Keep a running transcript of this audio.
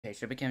Okay,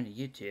 should become to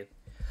YouTube.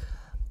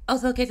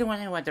 Also, in case you're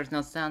wondering why there's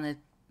no sound,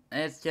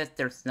 it's just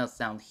there's no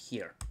sound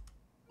here.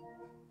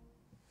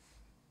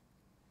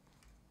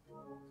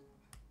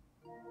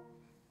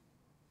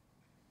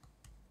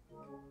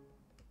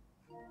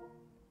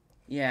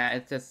 Yeah,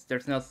 it's just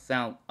there's no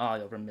sound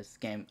audio from this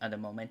game at the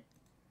moment.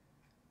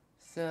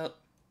 So,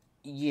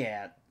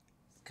 yeah, it's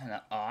kind of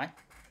odd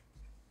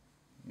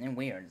and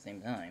weird at the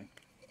same time.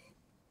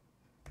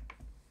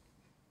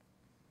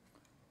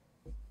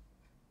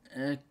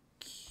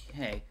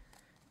 Okay.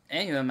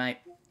 Anyway,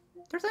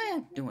 there's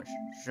a doing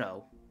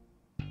show.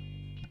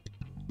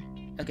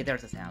 Okay,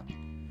 there's a sound.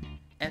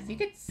 As you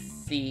can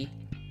see,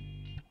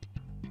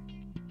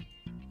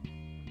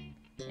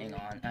 hang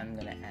on, I'm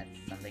gonna add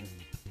something.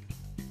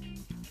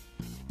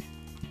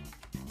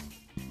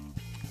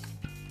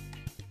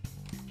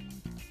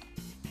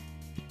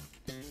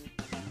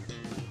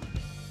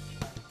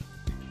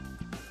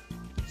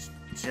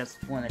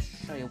 Just want to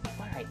show you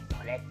where I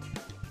put it.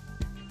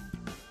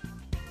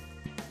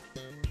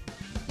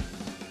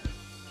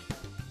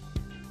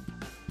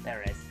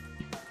 There it is.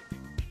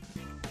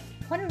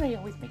 Why do they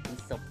always make me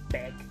so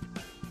big?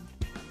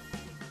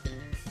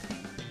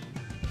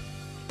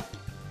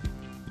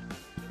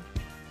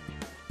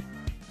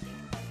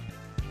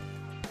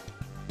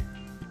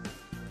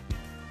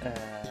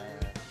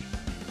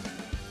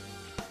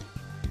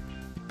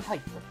 How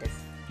do you put this?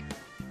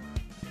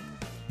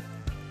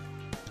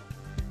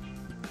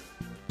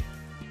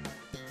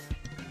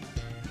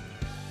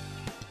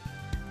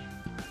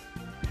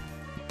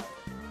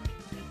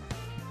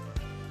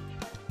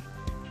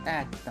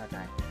 It's not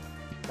that.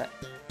 But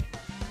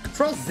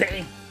Control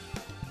Z.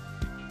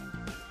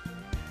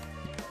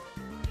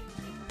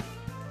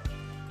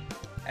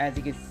 As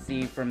you can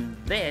see from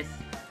this,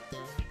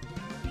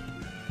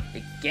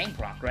 the game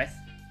progress,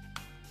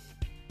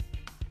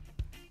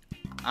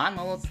 I'm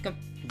almost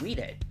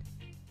completed.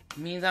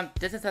 Means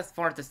this is as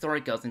far as the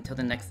story goes until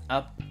the next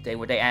update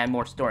where they add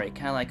more story,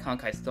 kind of like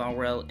Honkai Star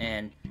Rail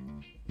and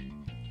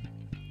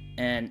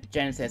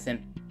Genesis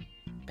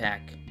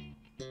Impact.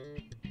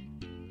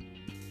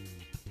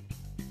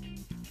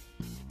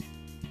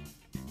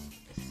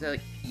 So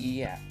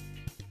yeah.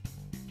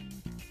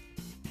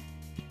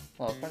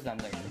 Well, first I'm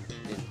going to do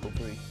this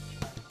over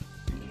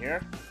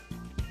here.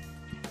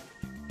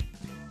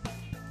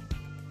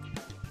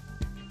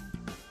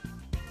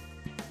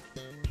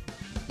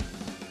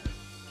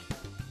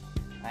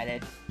 Hide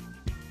it.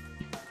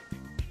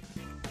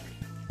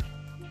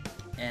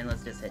 And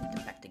let's just hit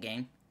back to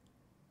game.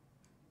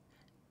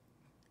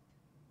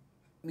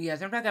 Yeah,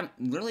 so in fact,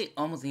 I'm really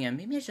almost the end.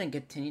 Maybe I shouldn't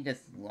continue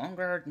this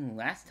longer than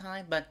last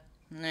time, but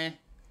nah.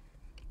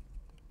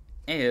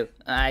 Anywho,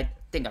 I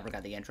think I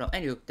forgot the intro.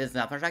 Anywho, this is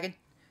Alpha Dragon.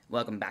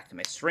 Welcome back to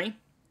my stream.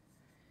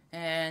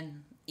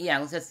 And yeah,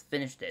 let's just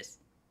finish this.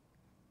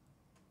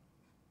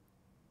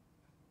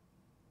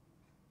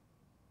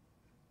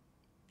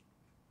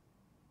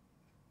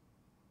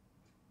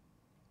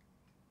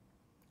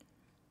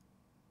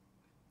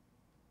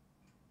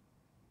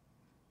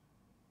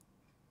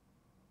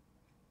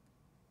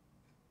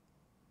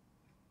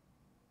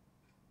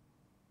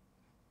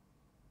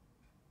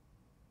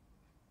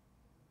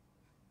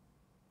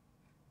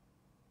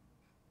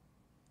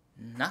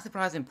 Not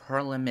surprising,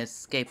 Perlim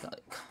escape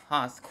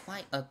caused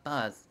quite a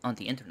buzz on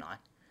the internet.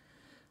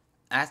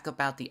 Ask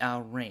about the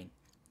Outer Ring.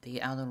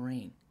 The Outer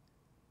Ring.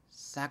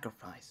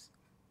 Sacrifice.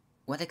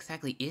 What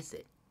exactly is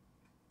it?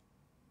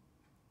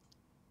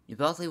 You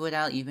fell asleep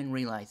without even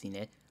realizing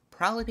it,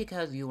 probably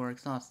because you were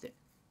exhausted.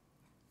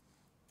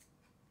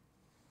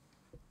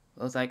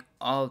 Looks like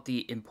all of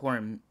the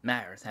important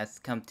matters has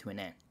come to an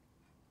end.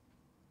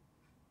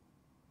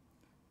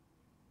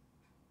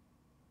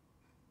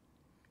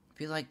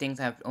 Feel like things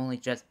have only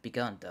just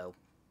begun, though.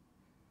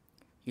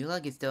 You look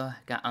like you still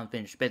got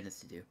unfinished business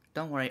to do.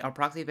 Don't worry, our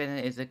proxy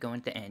business isn't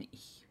going to end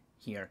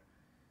here.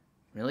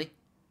 Really?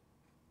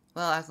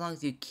 Well, as long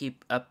as you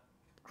keep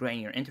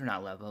upgrading your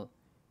internet level,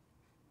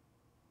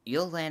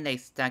 you'll land a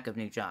stack of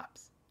new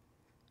jobs.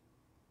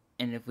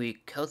 And if we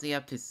cozy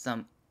up to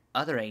some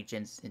other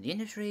agents in the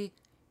industry,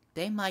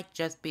 they might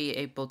just be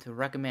able to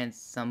recommend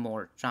some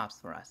more jobs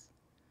for us.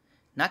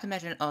 Not to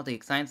mention all the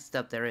exciting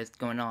stuff there is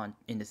going on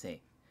in the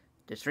city.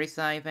 The street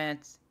side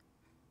events,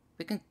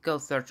 we can go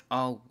search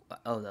all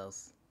of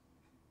those.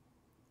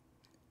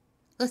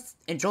 Let's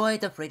enjoy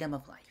the freedom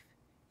of life.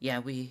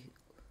 Yeah,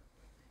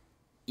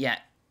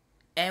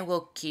 and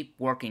we'll keep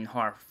working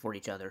hard for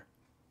each other.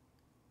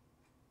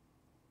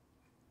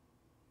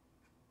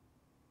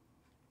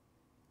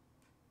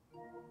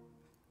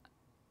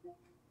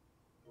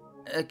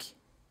 Okay.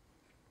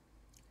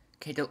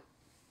 Okay,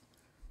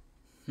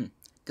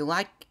 the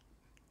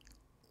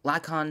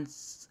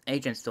Lycon's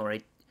agent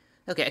story.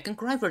 Okay, I can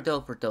cry for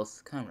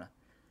those camera.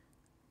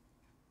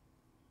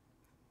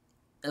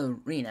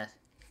 Arena.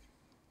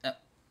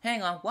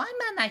 Hang on, why am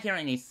I not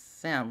hearing any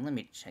sound? Let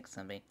me check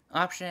something.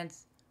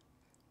 Options.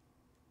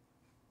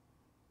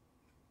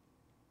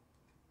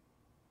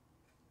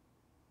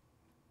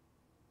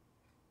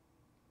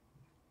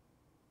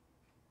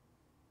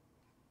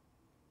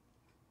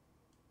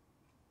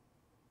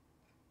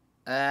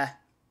 Uh,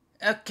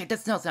 okay, that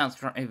still sounds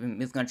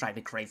it's gonna drive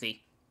me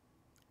crazy.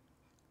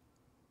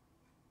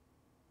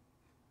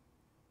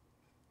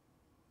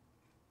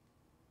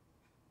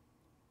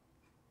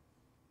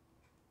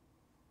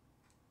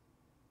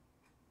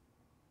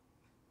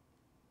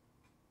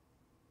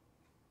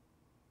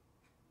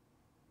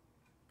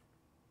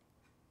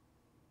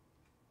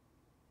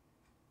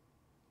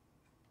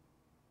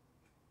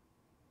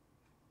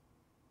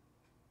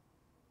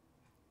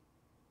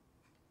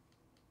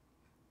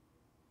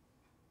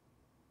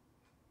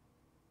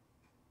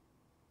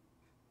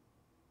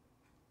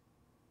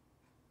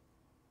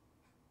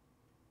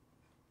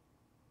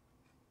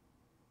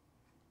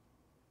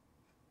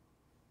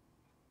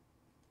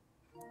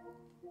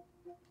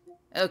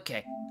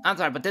 Okay, I'm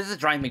sorry, but this is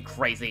driving me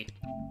crazy.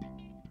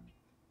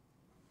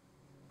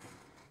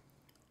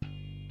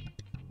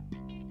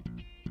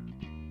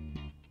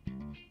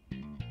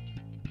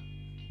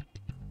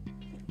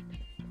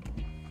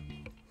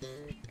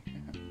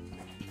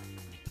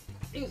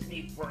 Excuse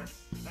me for a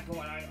second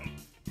when I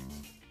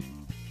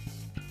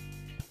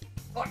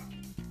Fuck!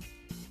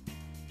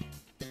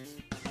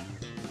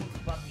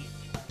 Fuck these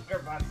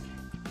earbuds.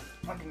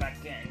 Fucking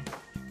back in.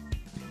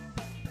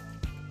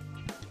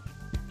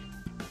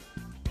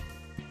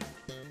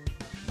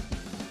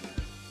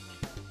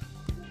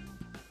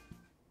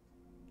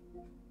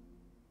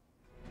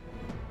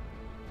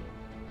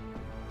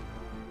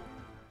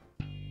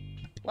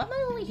 Why am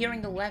I only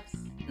hearing the left,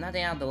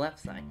 nothing out the left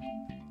side?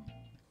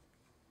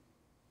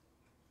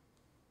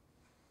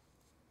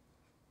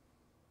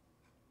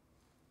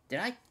 Did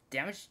I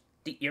damage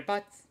the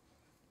earbuds?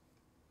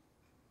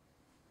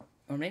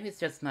 Or maybe it's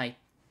just my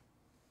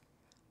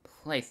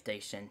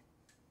PlayStation.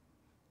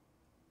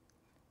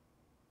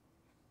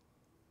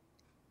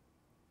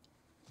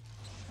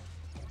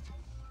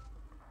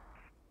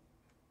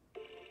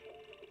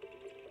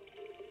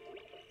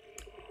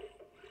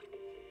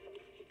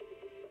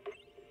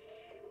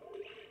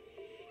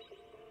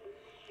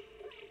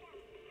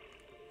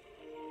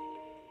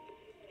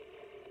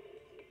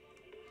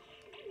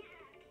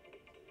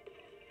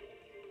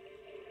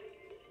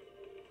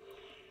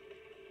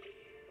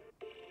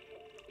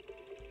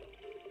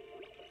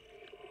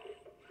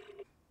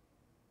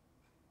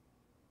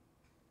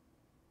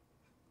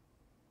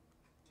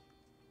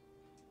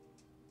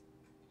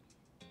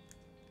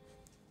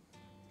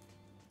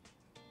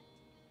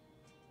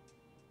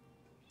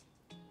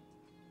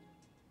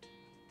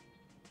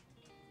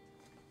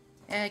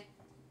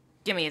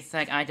 Give me a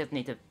sec, I just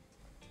need to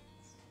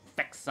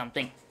fix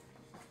something.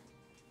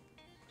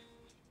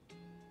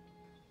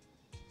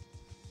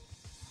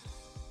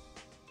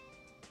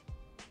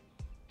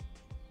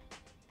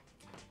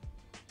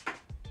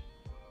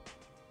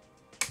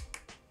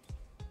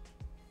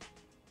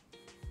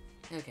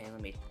 Okay,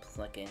 let me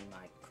plug in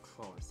my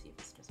controller, see if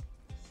it's just...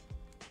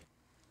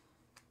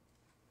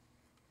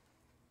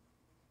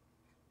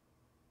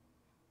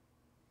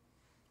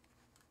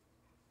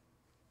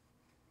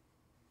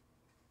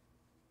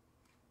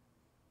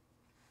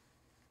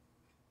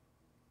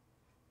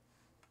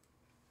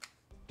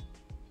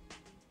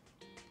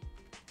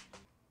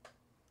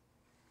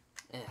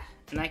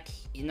 And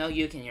you know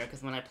you can hear,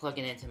 because when I plug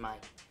it into my...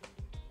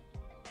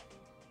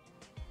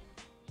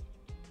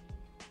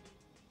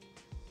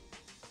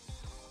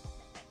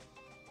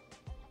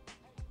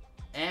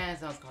 And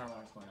sounds car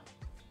alarms going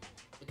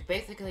on.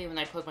 Basically, when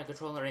I plug my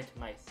controller into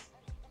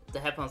the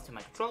headphones to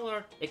my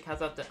controller, it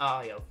cuts off the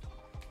audio.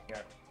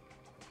 Here.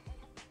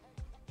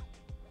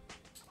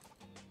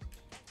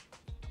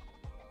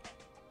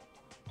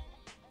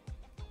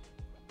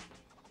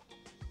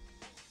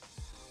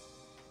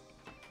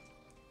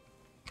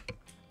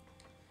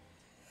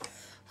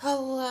 How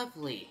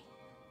lovely!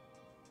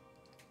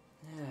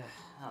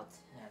 I'll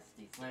test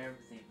these later,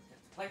 see if it's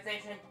just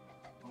PlayStation,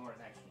 or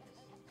it's actually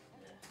just...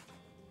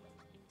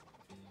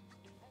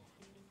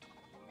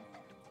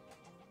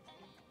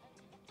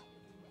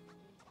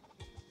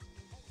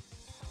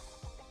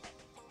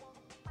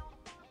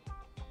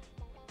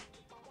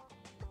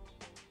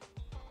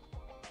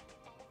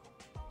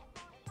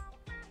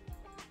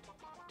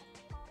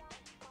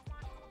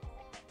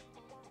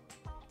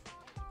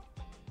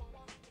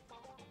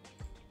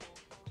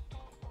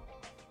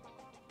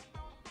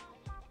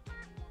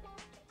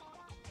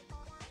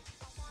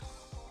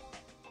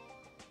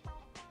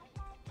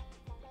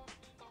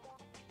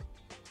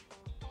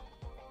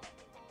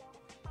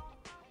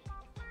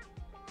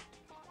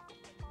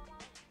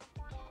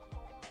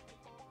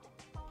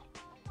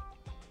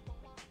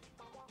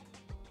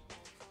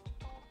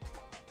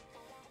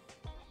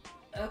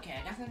 Okay,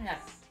 I got something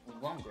that's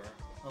longer.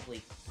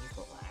 Hopefully these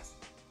will last.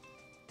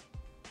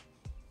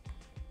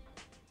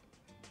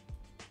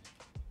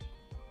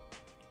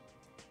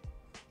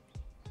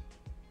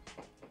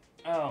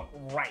 Oh,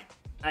 right.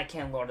 I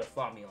can't lower the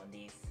formula on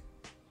these.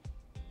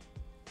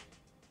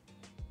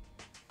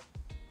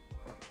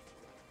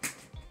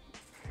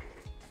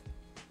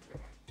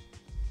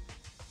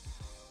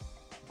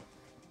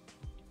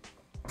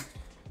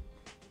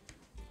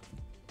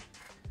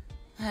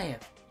 I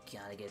have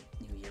gotta get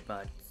new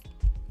earbuds.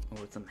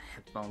 Or some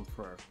headphones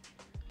for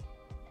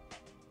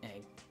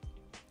a.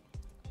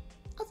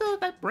 Also,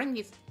 if I bring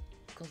these,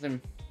 cause I'm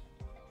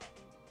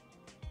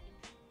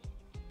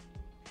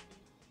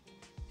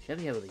should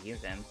be able to hear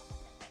them.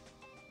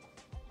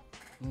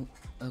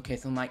 Okay,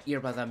 so my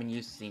earbuds I've been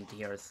using to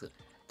hear is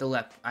the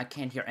left. I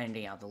can't hear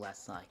anything out the left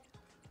side,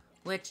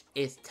 which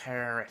is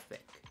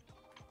terrific.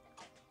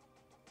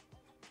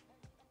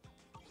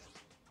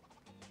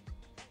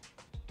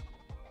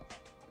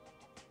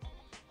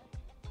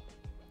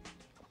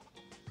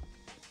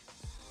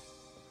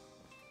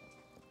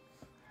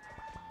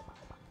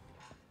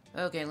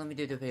 Okay, let me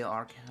do the video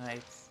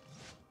archives.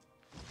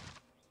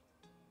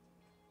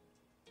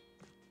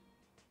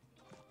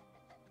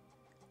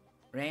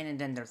 Rain and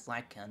then there's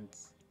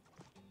Lycans.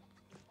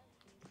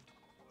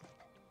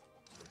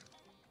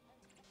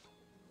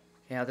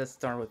 Okay, I'll just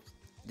start with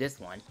this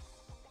one.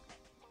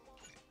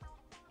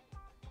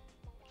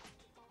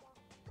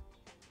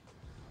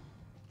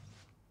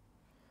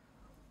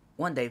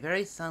 One day,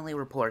 very suddenly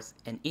reports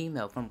an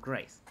email from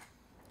Grace,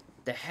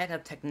 the head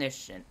of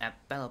technician at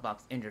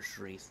Bellobox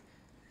Industries.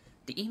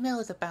 The email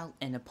is about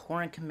an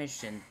important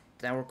commission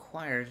that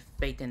requires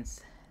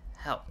Phaeton's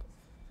help.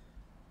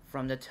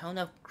 From the tone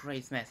of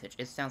Grace's message,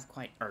 it sounds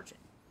quite urgent.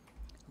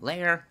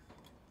 Later,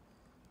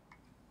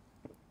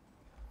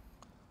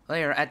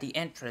 at the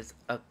entrance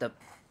of the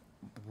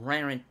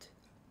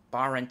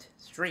Barrent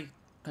Street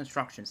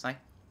construction site.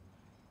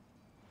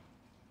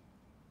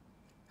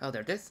 Oh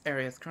there, this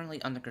area is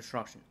currently under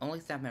construction.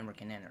 Only staff member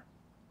can enter.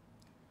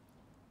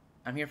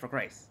 I'm here for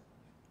Grace.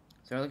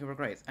 So you're looking for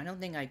Grace. I don't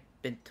think I've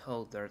been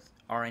told there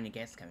are any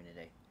guests coming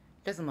today.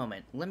 Just a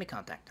moment, let me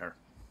contact her.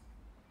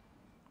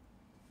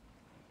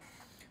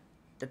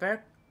 The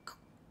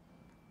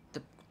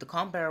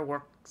calm bear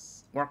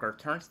worker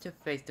turns to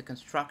face the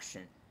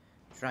construction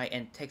site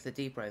and takes a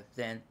deep breath.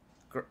 Then,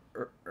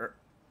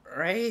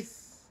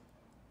 Grace,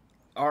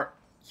 are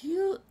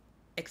you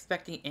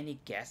expecting any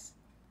guests?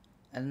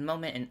 At the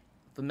moment, a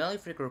familiar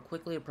figure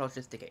quickly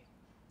approaches the gate.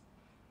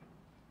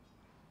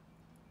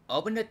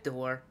 Open the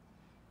door.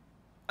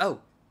 Oh,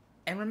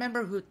 and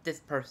remember who this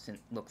person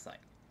looks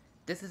like.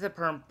 This is a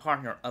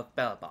partner of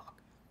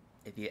Bellobox.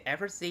 If you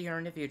ever see her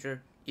in the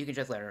future, you can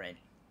just let her in.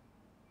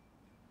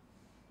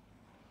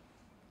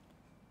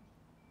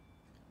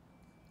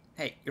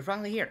 Hey, you're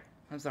finally here.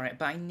 I'm sorry,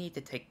 but I need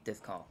to take this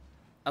call.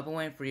 I'll be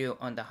waiting for you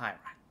on the high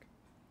rack.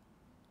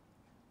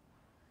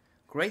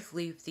 Grace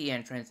leaves the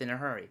entrance in a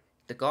hurry.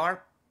 The guard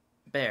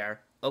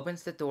bear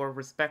opens the door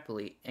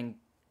respectfully and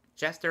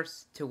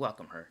gestures to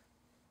welcome her.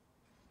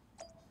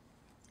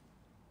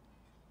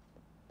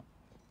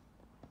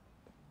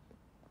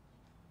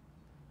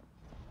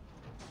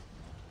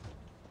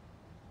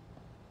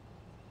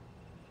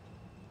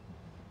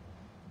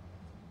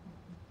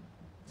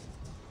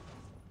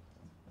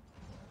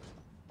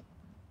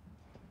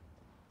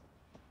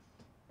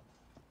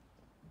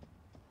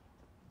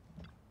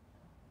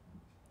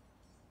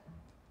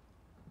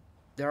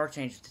 There are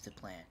changes to the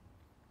plan.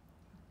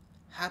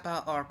 How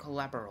about our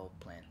collaborative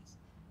plans?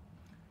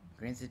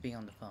 Grins is being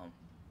on the phone.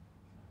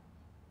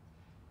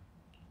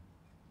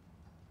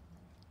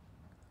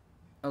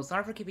 Oh,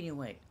 sorry for keeping you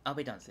wait. I'll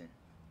be done soon.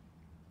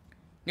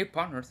 New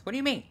partners? What do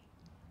you mean?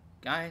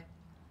 Guy?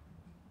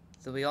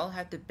 So we all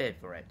have to bid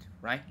for it,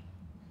 right?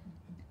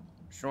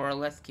 Sure,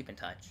 let's keep in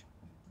touch.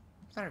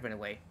 Sorry for the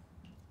wait.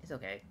 It's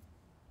okay.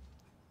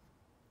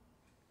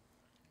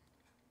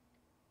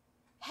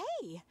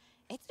 Hey!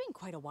 It's been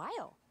quite a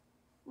while.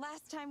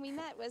 Last time we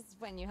met was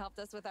when you helped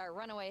us with our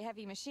runaway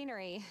heavy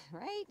machinery,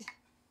 right?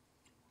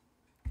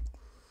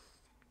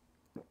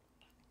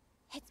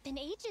 It's been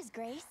ages,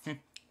 Grace.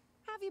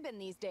 Have you been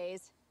these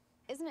days?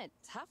 Isn't it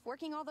tough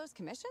working all those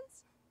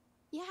commissions?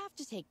 You have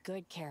to take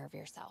good care of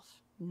yourself.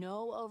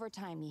 No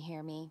overtime, you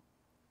hear me?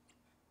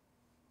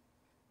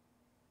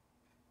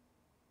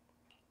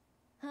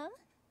 Huh?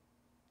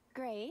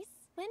 Grace,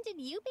 when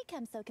did you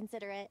become so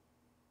considerate?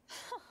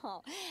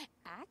 Oh,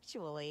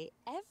 actually,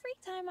 every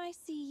time I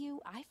see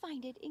you, I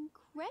find it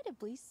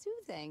incredibly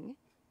soothing.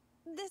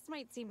 This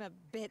might seem a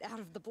bit out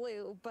of the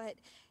blue, but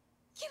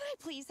can I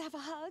please have a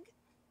hug?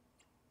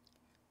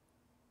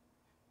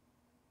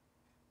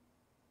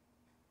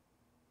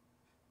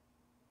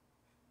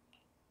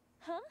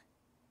 Huh?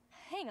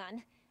 Hang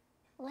on.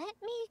 Let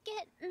me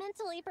get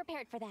mentally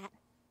prepared for that.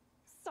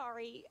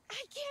 Sorry, I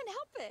can't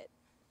help it.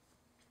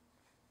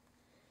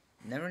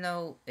 Never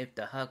know if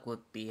the hug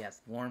would be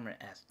as warm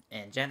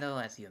and gentle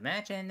as you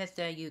imagine.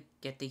 Instead, you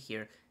get to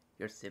hear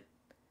your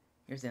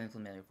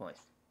familiar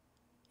voice.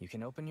 You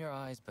can open your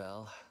eyes,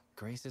 Belle.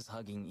 Grace is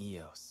hugging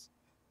Eos.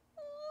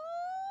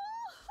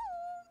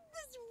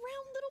 This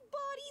round little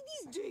body,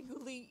 these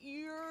dangly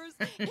ears.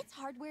 Its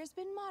hardware's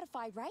been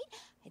modified, right?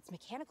 It's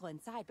mechanical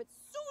inside, but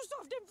so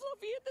soft and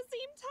fluffy at the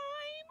same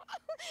time.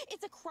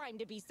 It's a crime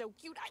to be so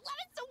cute. I love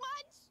it so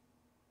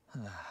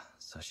much.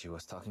 So she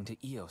was talking to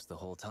Eos the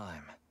whole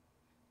time.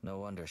 No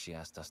wonder she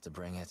asked us to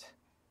bring it.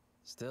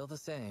 Still the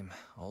same,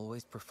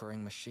 always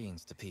preferring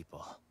machines to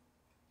people.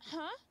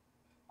 Huh?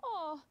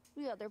 Oh,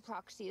 the other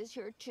proxy is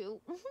here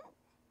too.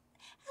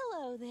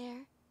 Hello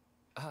there.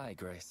 Hi,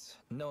 Grace.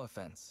 No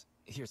offense.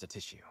 Here's a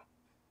tissue.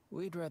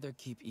 We'd rather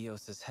keep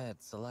Eos's head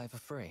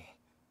saliva-free.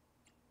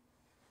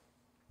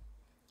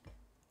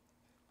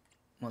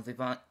 Once we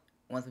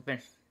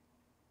finish.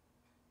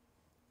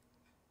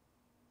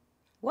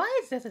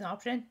 Why is this an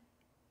option?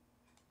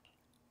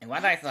 And why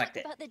did I select Talk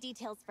it? about the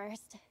details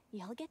first.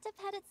 You'll get to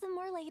pet it some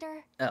more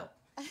later. Oh.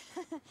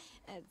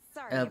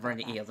 Sorry about Burn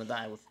the that. eels and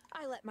I was.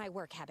 I let my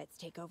work habits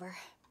take over.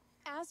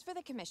 As for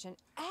the commission,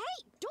 hey,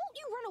 don't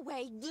you run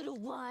away, little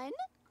one!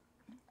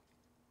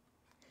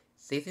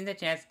 Seizing the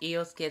chance,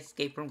 Eos can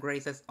escape from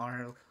Grace's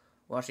arm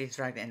while she's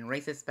distracted and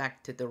races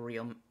back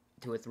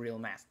to its real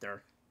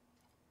master.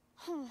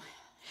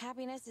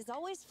 Happiness is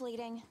always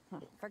fleeting.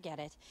 Forget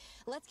it.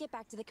 Let's get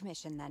back to the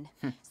commission then.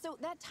 So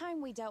that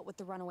time we dealt with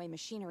the runaway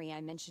machinery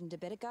I mentioned a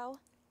bit ago,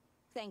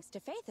 thanks to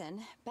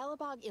Phaethon,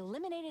 Belobog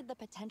eliminated the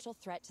potential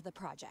threat to the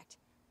project.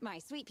 My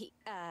sweet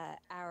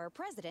our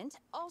president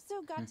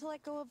also got to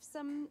let go of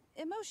some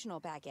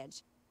emotional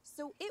baggage.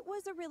 So it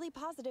was a really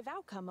positive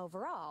outcome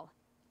overall.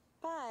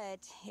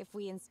 But if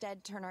we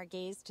instead turn our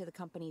gaze to the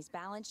company's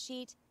balance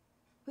sheet,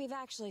 we've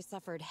actually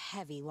suffered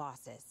heavy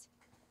losses.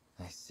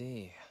 I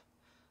see.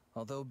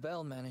 Although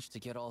Bell managed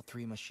to get all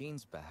 3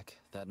 machines back,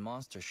 that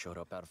monster showed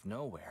up out of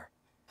nowhere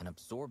and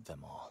absorbed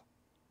them all.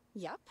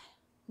 Yup.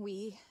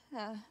 We,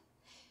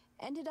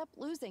 ended up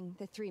losing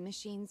the 3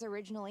 machines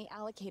originally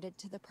allocated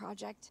to the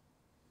project.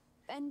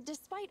 And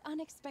despite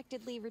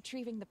unexpectedly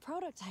retrieving the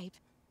prototype,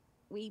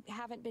 we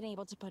haven't been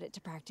able to put it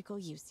to practical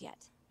use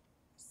yet.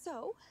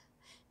 So,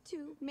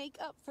 to make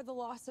up for the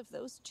loss of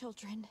those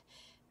children,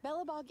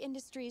 Belobog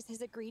Industries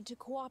has agreed to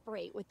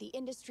cooperate with the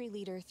industry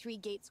leader 3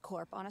 Gates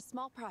Corp on a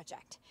small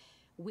project.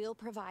 We'll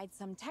provide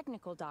some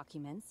technical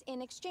documents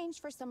in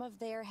exchange for some of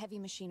their heavy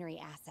machinery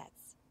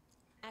assets.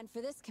 And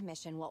for this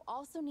commission, we'll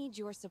also need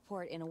your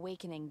support in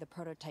awakening the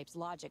prototype's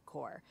logic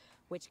core,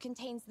 which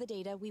contains the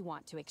data we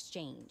want to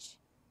exchange.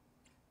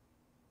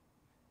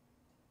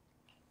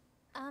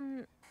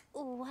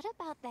 What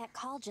about that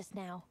call just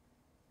now?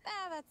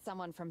 That's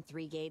someone from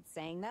 3 Gates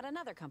saying that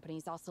another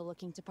company's also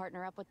looking to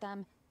partner up with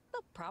them.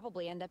 They'll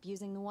probably end up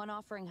using the one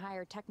offering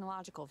higher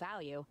technological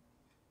value.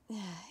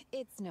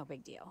 It's no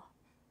big deal.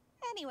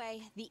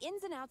 Anyway, the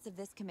ins and outs of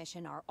this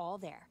commission are all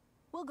there.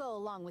 We'll go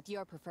along with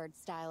your preferred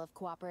style of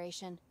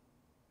cooperation.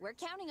 We're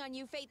counting on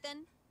you,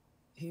 Phaethon.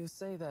 You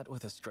say that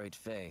with a straight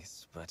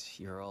face, but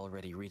you're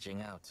already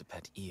reaching out to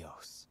pet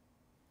Eos.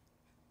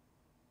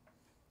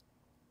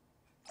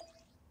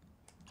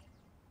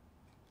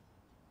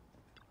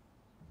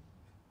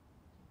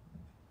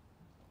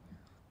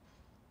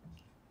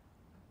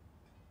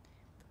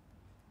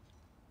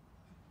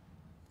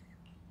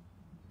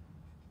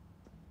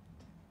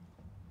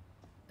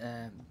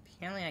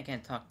 Apparently I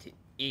can't talk to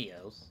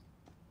Eos.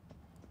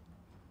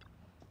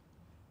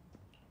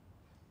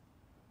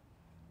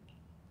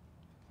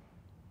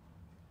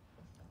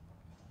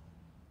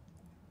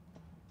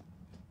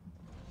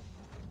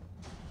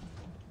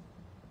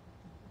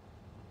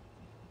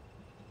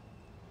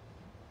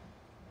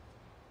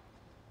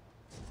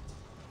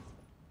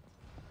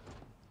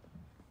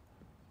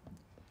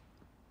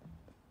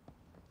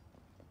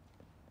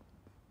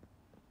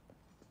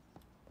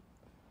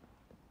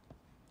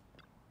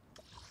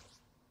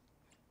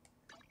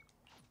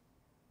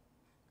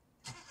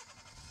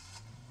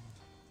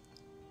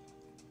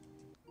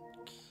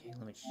 Okay,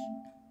 let me still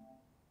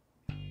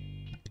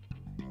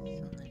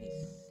 96.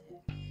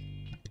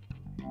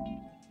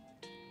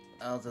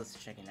 I was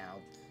just checking out.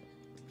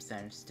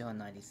 Percentage still at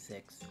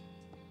 96.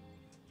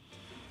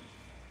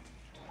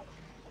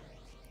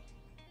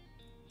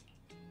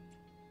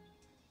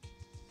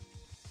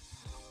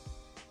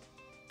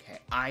 Okay,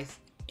 ice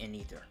and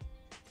ether.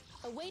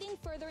 Awaiting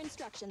further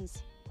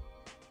instructions.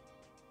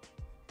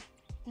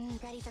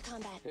 Ready for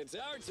combat. It's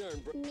our turn,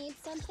 bro. Need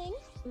something?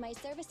 My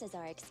services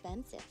are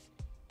expensive.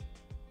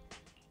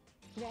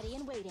 Ready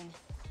and waiting.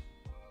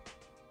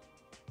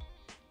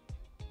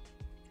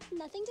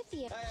 Nothing to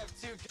fear. I have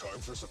 2 time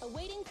for some.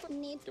 Awaiting for.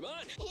 Need. Come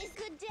on. Is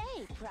good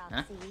day,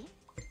 Proxy.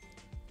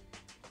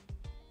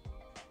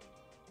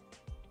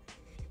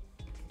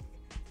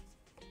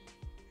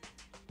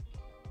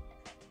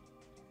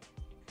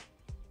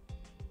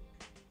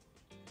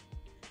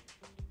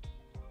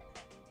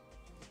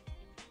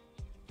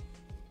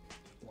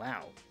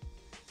 Wow.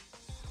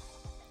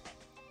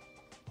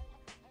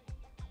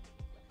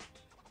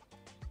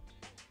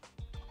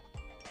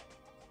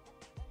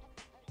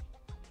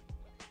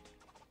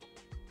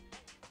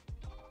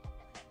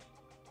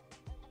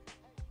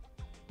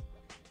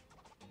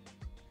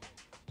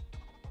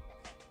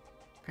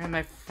 Apparently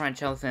my friend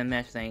Chelsea and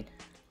Mesh saying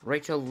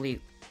Rachel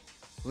Lely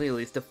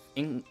is the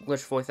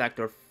English voice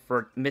actor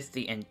for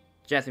Misty and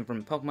Jessie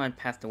from Pokemon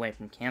passed away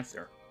from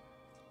cancer.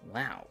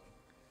 Wow.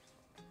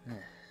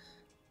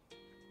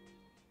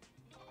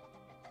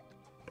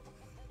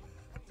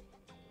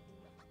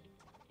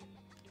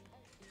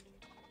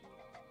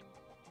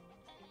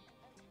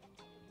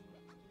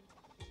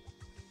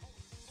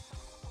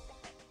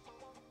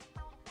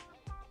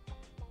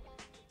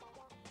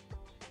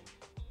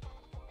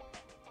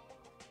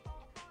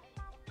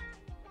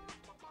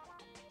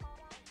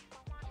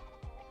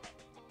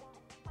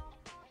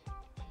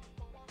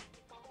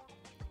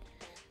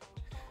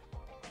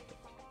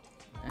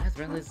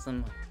 There's really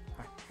some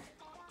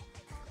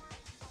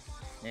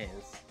news.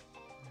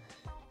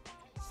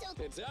 So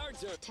it's our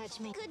turn. Touch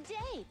me. Good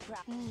day,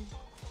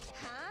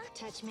 Huh?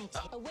 Touch me.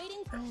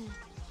 Awaiting for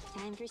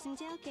Time for some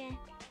tail care.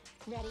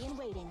 Ready and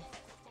waiting.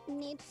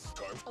 needs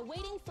time.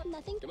 Awaiting for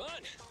nothing. Come on,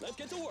 let's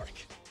get to work.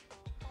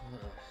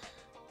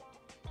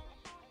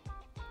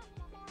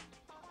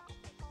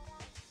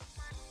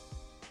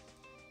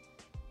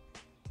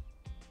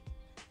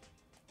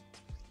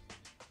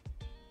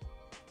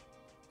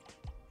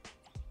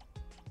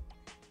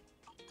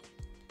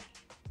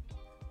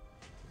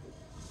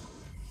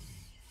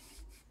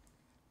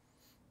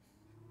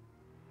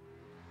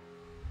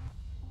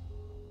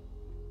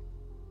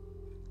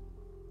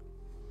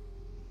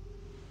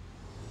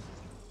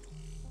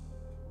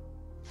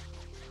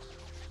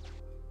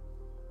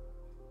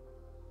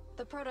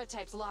 The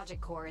prototype's logic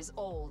core is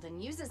old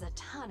and uses a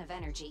ton of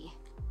energy.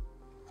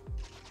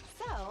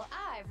 So,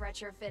 I've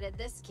retrofitted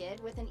this kid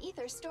with an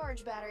ether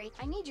storage battery.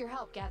 I need your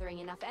help gathering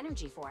enough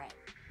energy for it.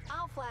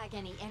 I'll flag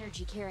any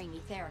energy-carrying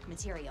etheric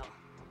material.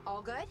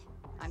 All good?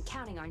 I'm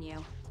counting on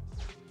you.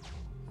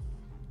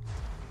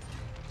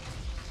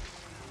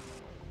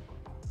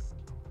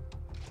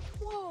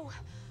 Whoa!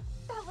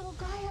 That little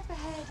guy up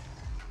ahead!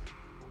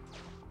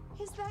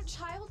 Is that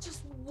child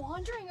just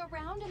wandering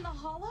around in the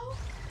hollow?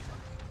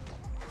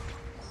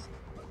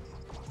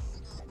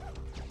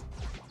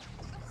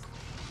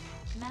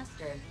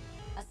 Master,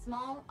 a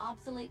small,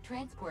 obsolete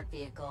transport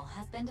vehicle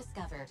has been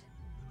discovered.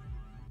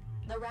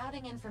 The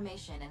routing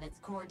information in its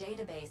core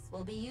database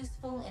will be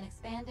useful in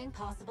expanding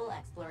possible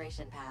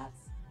exploration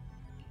paths.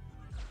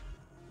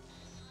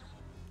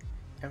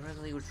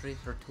 Everly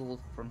retrieved her tools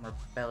from her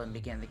belt and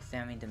began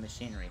examining the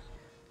machinery,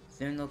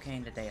 soon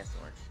locating the data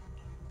storage.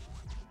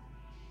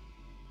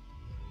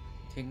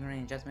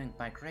 Triggering adjustment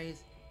by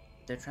Grace,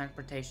 the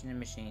transportation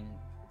machine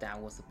that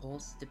was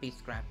supposed to be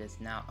scrapped is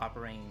now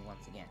operating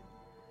once again.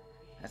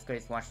 As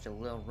Grace watched the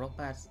little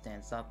robot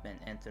stands up and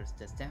enters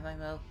the standby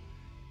mode,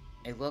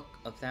 a look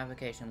of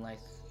satisfaction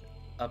lights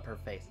up her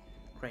face.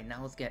 Great,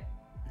 now let's get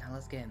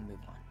and move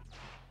on.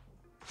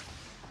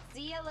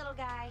 See ya, little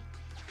guy.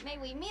 May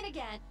we meet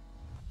again.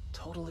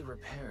 Totally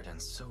repaired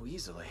and so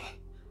easily.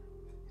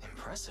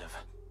 Impressive.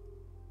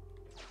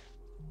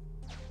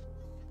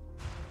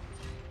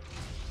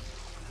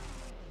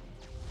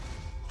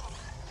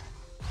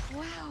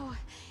 Wow,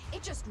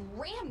 it just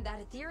rammed that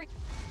etheric.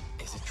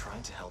 Is it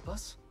trying to help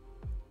us?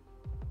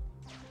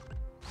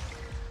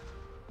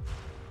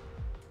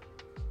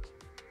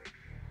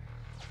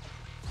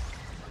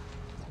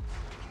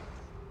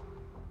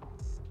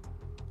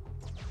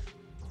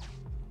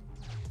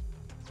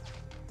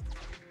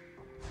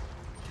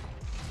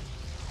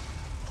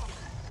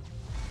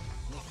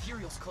 The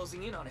ethereal's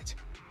closing in on it.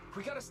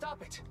 We gotta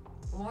stop it.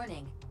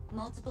 Warning,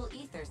 multiple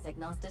ether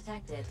signals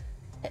detected.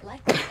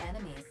 Likely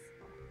enemies.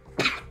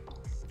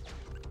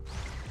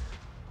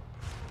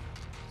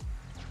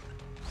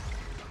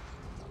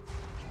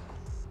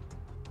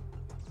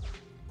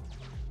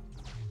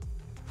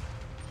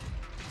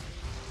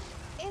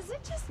 Is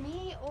it just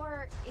me,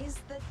 or is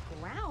the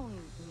ground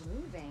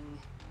moving?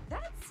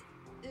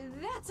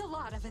 That's a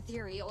lot of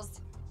ethereals.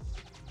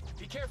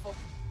 Be careful.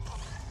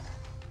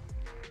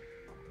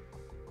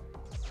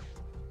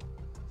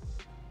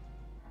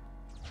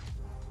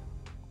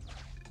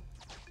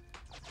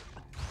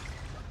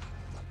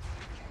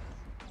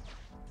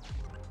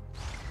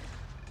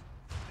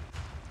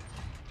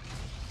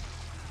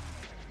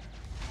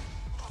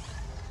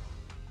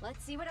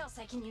 Let's see what else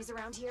I can use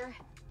around here.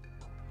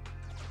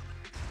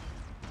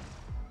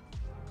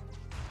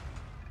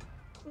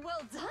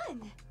 Well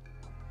done!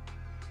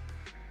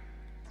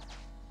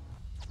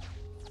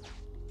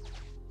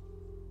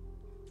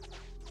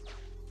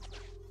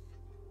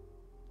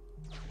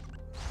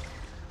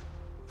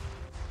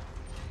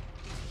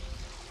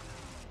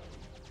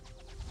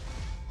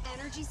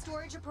 Energy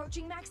storage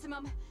approaching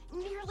maximum.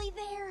 Nearly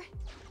there.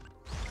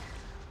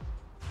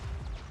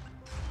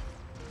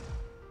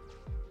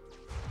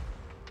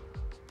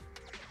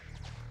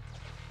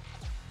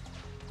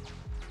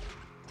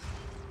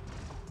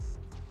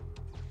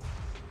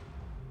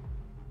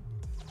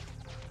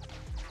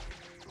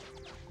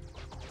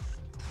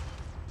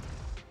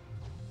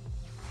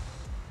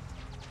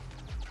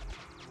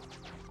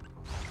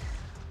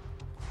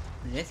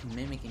 It's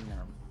mimicking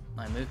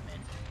my movement.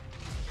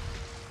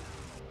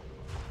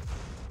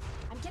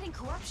 I'm getting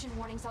corruption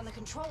warnings on the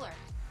controller.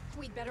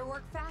 We'd better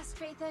work fast,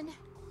 Phaethon.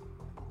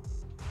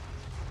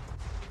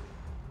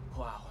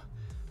 Wow,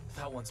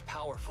 that one's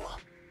powerful.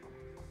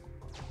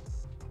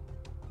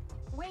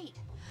 Wait,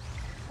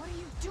 what are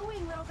you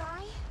doing, little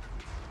guy?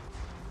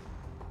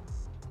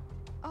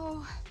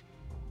 Oh,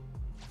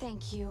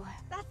 thank you.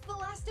 That's the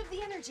last of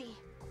the energy.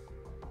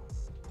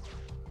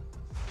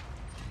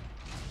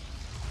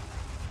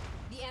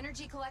 The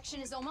energy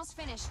collection is almost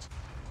finished.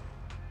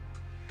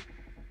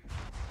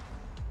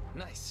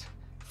 Nice.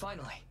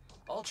 Finally.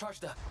 All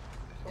charged up.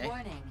 Okay.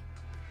 Warning,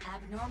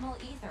 abnormal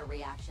ether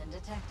reaction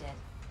detected.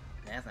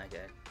 That's not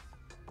good.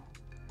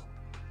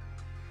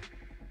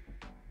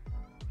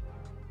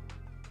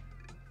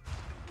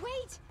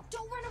 Wait!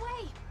 Don't run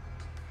away!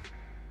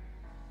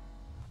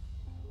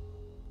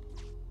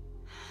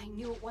 I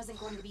knew it wasn't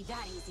going to be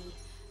that easy.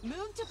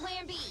 Move to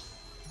plan B!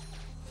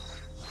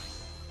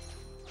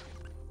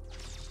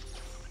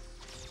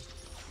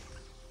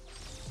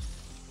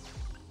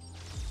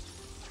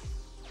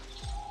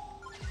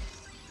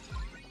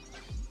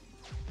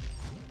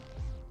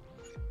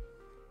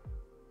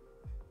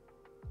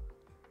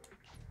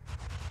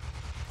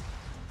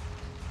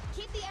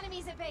 Keep the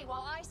enemies at bay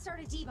while I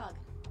start a debug.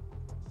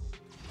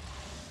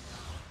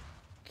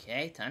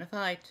 Okay, time to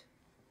fight.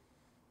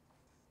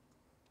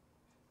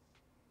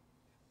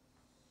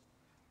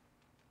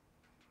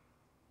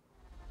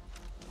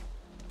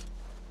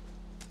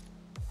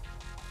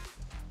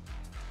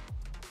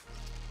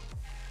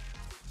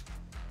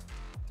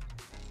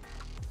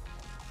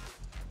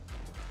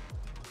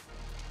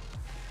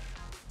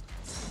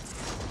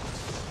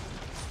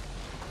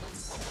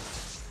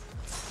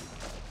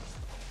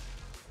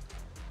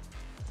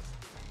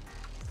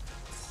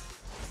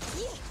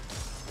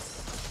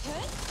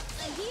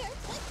 I'm here.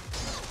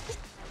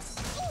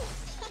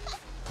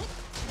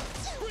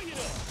 Bring it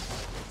on!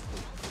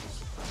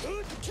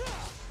 Hood-ka!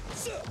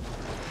 Sup!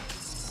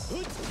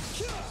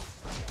 Hood-ka!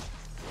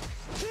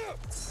 Here!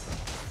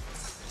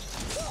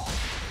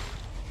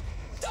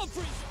 Down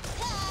freeze!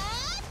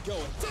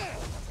 Going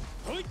down!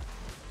 Hood!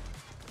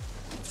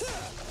 Ka!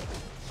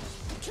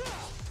 Ka!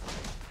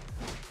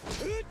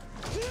 Hood!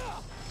 Ka!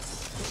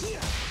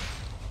 Yeah!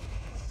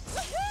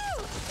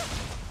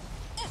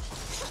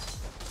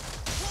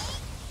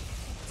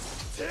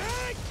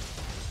 Take!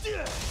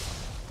 Yeah!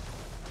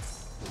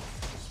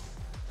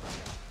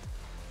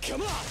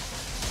 Come on!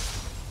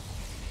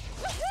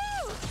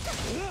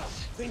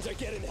 Things are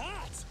getting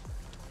hot!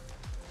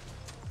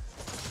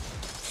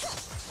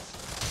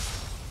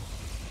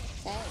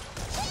 Hey.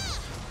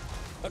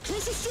 A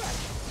crucial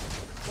strike!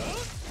 Huh?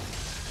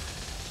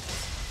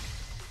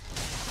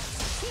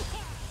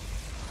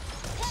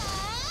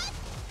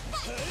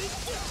 Hey!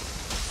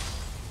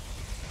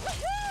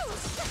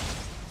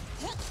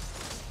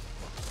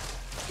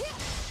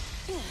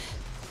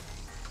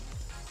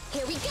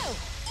 Here we go!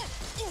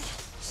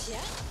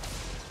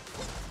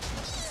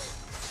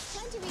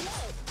 Time to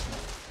reload!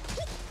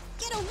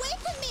 Get away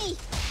from me!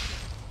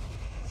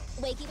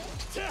 Wakey wake!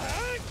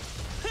 Tag!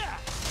 Ha!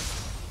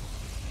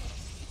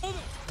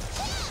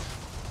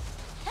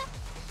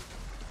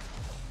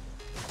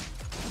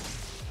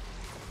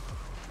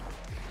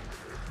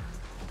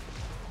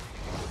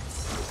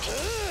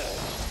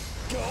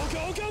 Go,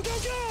 go, go, go,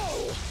 go!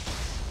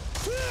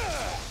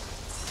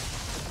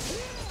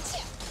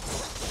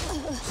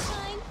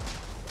 Time!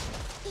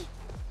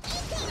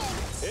 Incoming!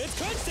 It's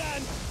crunch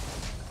time!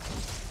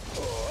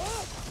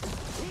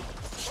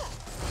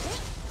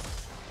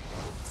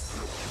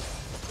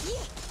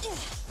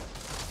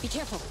 Be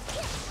careful!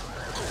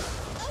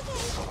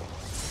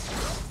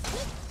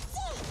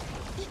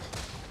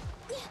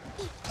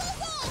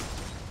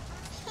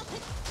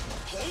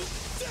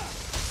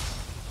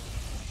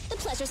 The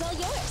pleasure's all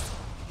yours!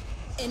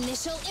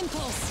 Initial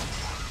impulse!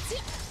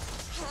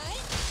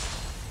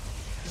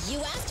 You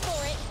asked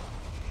for it!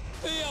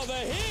 Feel the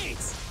heat!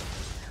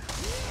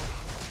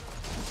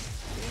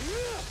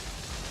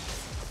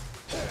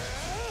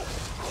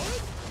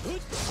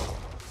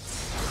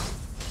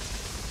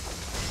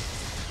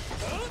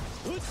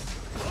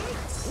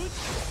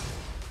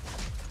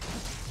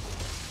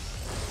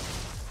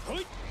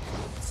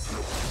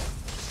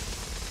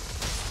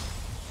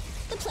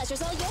 The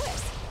pleasure's all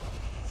yours!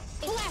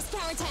 Blast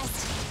power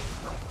test!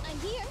 I'm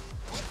here!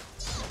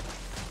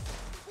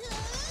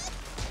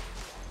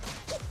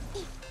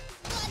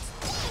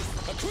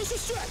 A crucial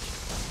strike!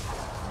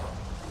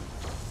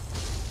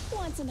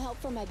 Want some help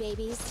from my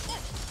babies?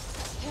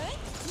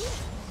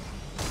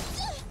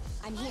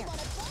 I'm here.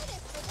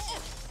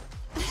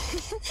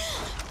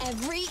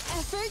 Every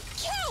effort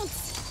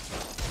counts!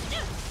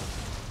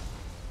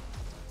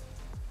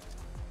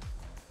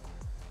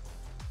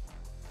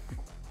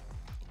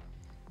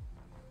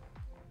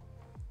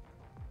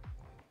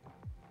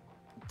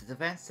 The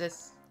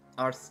defenses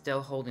are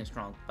still holding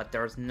strong, but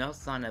there's no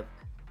sign of...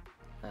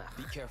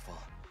 Be careful.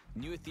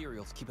 New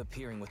ethereals keep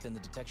appearing within the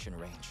detection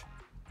range.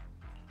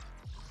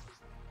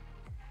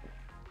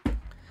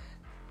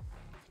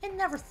 It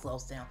never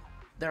slows down.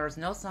 There is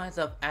no signs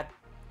of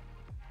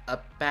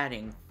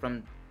batting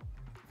from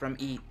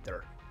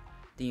either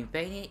the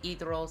invading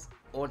ethereals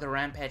or the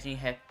rampaging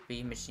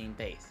heavy machine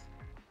base.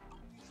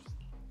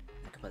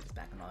 I can put this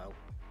back in oil.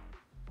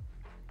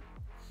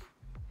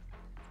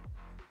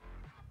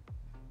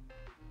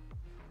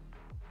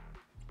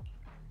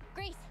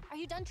 Grace, are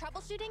you done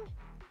troubleshooting?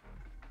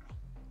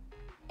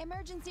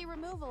 Emergency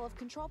removal of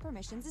control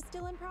permissions is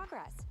still in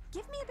progress.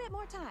 Give me a bit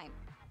more time.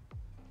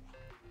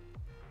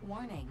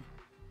 Warning.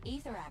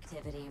 Ether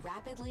activity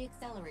rapidly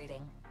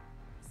accelerating.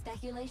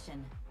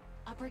 Speculation.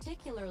 A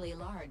particularly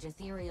large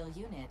ethereal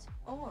unit,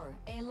 or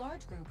a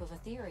large group of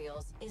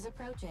ethereals, is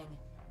approaching.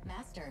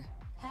 Master,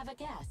 have a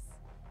guess.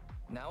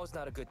 Now is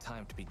not a good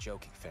time to be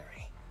joking,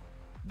 Fairy.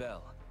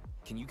 Belle,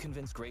 can you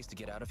convince Grace to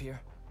get out of here?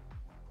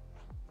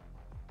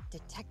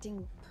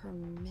 Detecting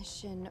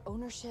permission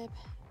ownership,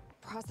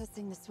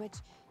 processing the switch,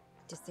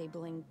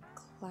 disabling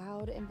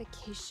cloud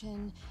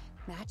invocation,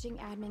 matching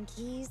admin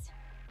keys.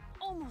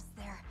 Almost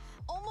there.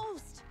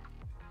 Almost!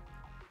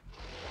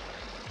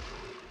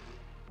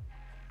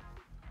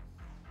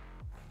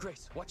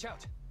 Grace, watch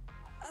out!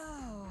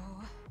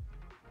 Oh.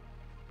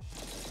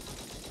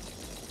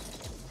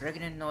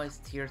 Dragging noise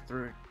tear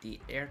through the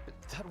air.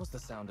 That was the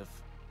sound of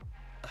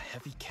a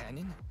heavy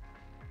cannon?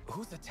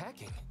 Who's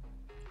attacking?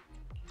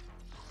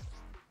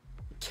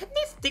 Can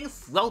these things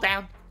slow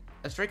down?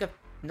 A streak of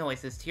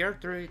noises tear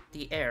through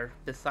the air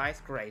beside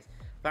Grace,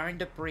 firing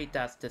debris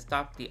dust to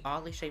stop the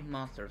oddly shaped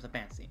monsters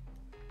advancing.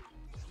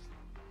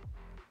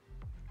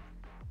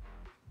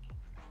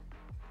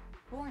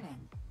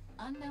 Warning.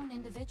 Unknown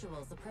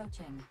individuals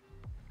approaching.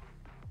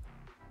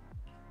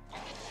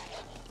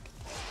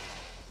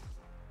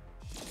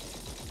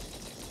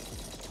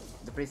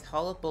 The breeze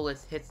hollow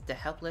bullets hits the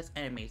helpless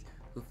enemies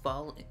who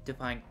fail to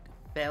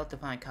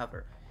find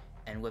cover,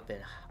 and with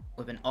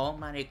an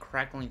almighty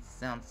crackling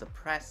sound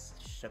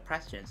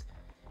suppressions,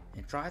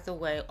 and drives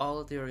away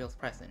all ethereals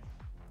present.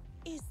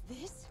 Is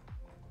this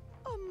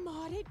a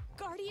modded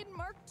Guardian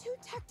Mark II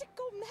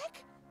tactical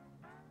mech?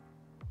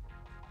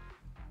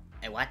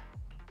 And what?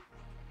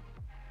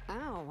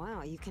 Oh,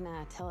 wow, you can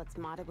tell it's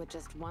modded with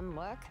just one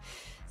look.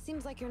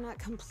 Seems like you're not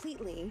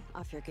completely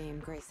off your game,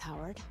 Grace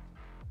Howard.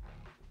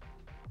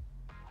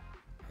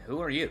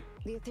 Who are you?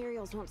 The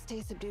ethereals won't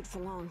stay subdued for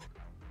long.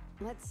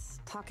 Let's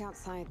talk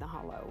outside the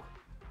hollow.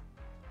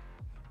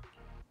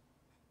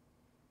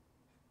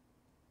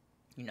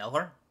 You know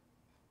her?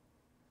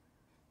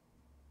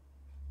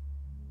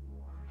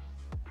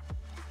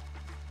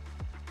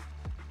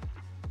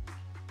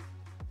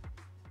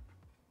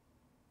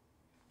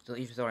 So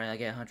each story I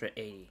get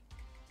 180.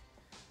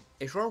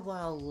 A short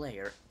while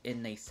later,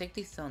 in a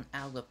safety zone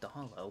out of the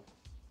hollow.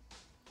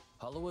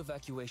 Hollow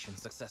evacuation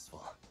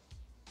successful.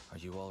 Are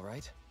you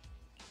alright?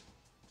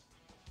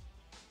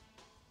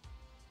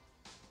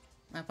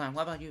 I'm fine.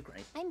 What about you,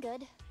 Grace? I'm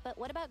good, but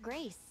what about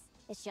Grace?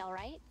 Is she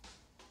alright?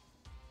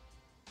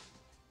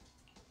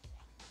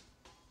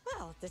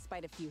 Well,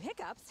 despite a few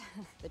hiccups,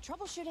 the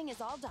troubleshooting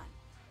is all done.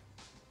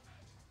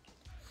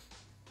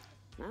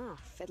 Ah,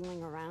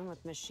 fiddling around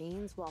with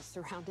machines while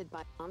surrounded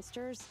by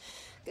monsters.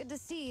 Good to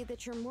see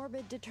that your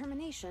morbid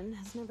determination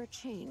has never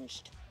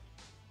changed.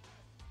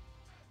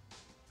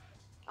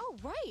 Oh,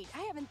 right.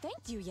 I haven't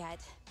thanked you yet.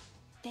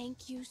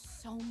 Thank you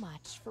so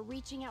much for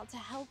reaching out to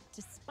help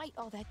despite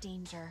all that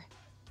danger.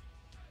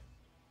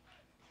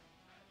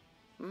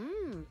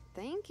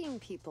 Thanking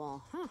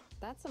people. Huh,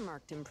 that's a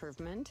marked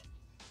improvement.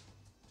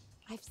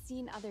 I've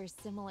seen others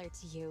similar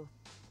to you,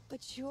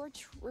 but you're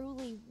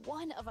truly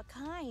one of a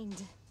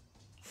kind.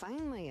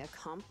 Finally, a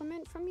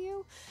compliment from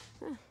you?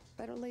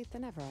 Better late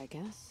than ever, I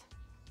guess.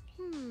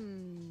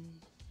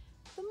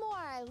 The more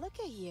I look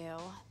at you,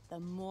 the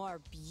more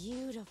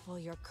beautiful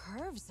your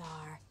curves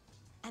are.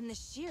 And the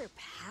sheer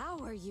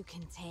power you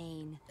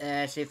contain.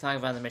 She's talking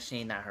about the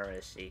machine, not her,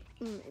 is she?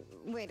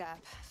 Wait up.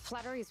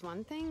 Flattery's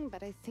one thing,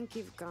 but I think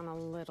you've gone a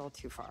little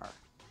too far.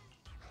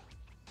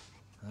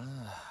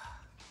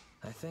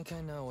 I think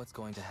I know what's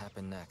going to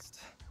happen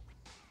next.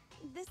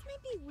 This may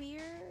be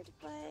weird,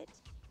 but...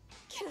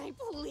 Can I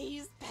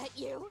please pet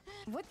you?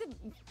 What the...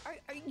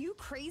 Are you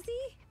crazy?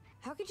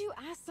 How could you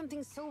ask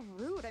something so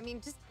rude? I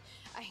mean, just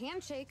a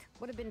handshake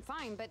would have been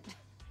fine, but...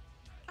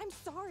 I'm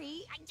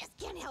sorry, I just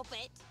can't help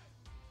it.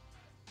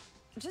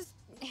 Just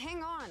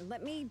hang on.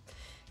 Let me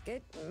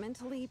get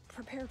mentally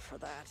prepared for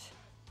that.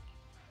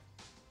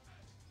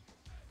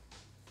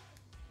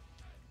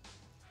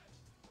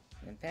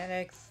 In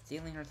panic,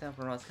 stealing herself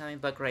from what's coming,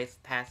 but Grace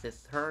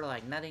passes her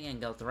like nothing and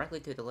goes directly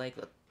to the lake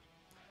with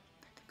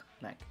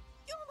mech.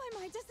 Oh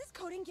my, does this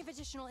coating give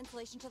additional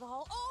insulation to the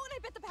hull? Oh, and I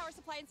bet the power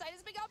supply inside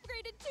has been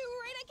upgraded too,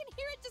 right? I can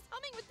hear it just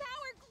humming with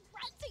power,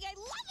 grunting. I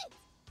love it!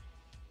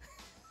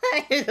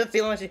 It's a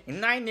stealing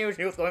machine. I knew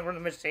she was going for the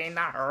machine,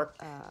 not her.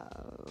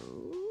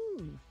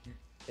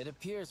 It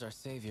appears our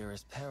savior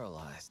is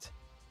paralyzed.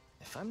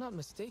 If I'm not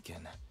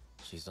mistaken,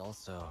 she's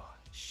also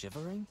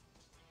shivering?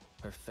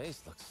 Her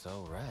face looks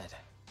so red.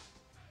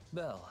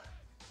 Belle,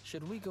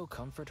 should we go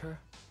comfort her?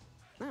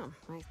 Oh,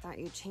 I thought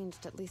you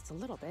changed at least a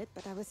little bit,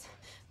 but I was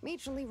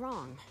majorly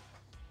wrong.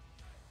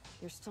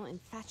 You're still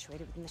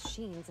infatuated with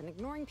machines and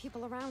ignoring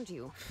people around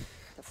you.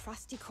 The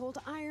frosty cold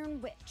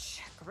iron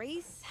witch,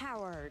 Grace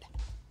Howard.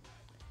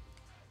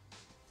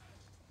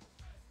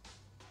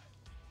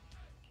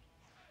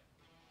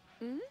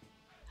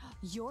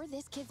 You're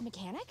this kid's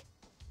mechanic?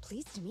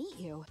 Pleased to meet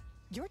you.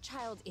 Your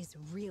child is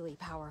really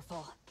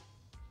powerful.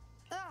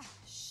 Ugh,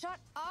 shut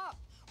up!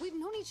 We've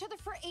known each other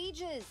for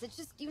ages. It's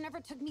just you never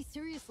took me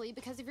seriously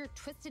because of your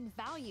twisted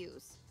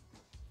values.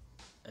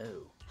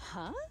 Oh.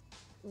 Huh?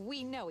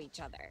 We know each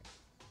other.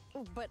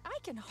 But I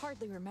can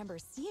hardly remember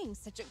seeing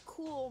such a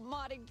cool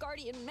modded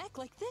Guardian mech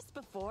like this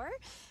before.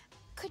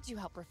 Could you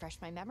help refresh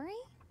my memory?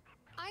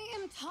 I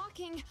am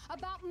talking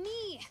about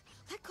me!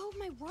 Let go of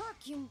my work,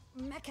 you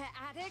mecha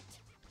addict!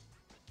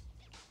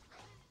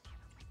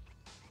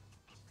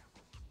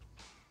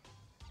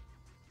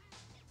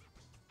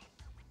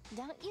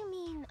 Don't you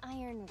mean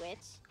Iron Witch?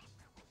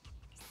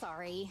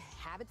 Sorry,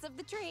 habits of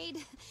the trade.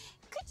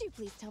 Could you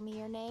please tell me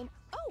your name?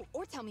 Oh,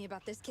 or tell me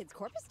about this kid's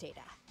corpus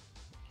data.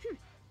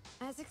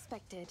 As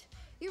expected.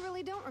 You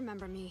really don't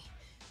remember me.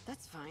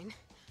 That's fine.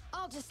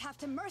 I'll just have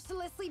to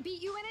mercilessly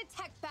beat you in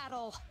a tech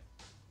battle.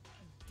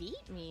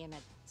 Beat me in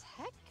a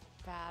tech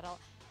battle?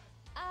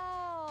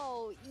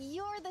 Oh,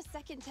 you're the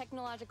second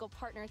technological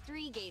partner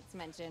Three Gates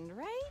mentioned,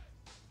 right?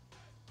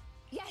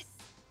 Yes,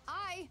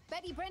 I,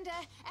 Betty Brenda,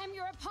 am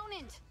your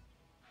opponent.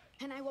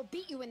 And I will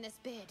beat you in this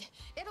bid.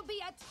 It'll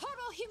be a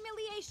total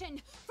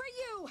humiliation for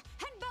you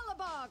and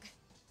Bellabog.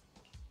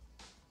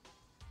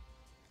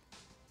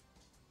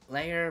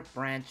 Layer,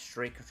 Branch,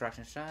 Street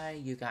Construction Shy,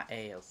 you got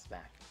AOs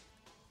back.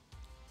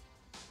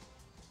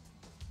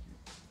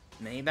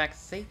 Made back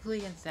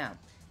safely and sound.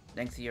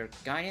 Thanks to your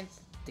guidance,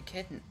 the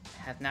kid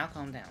has now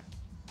calmed down.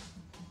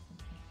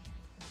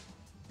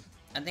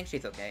 I think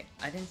she's okay.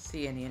 I didn't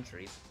see any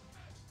injuries.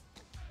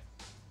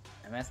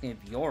 I'm asking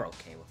if you're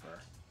okay with her.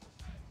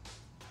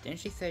 Didn't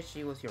she say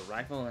she was your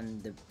rival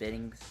in the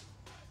bidding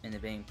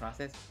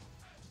process?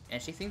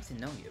 And she seems to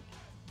know you.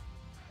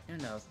 Who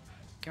knows?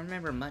 Can't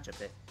remember much of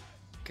it.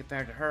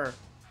 Compared to her,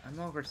 I'm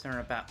more concerned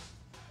about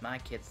my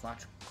kid's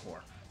launch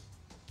core.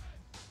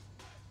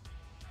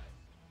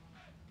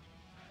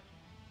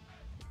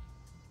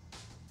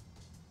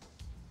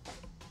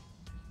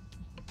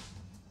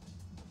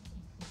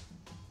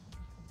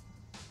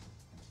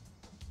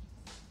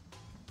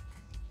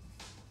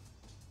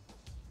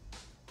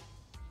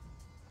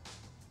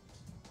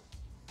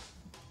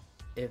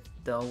 If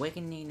the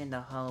awakening in the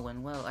hollow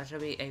went well, I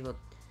should be able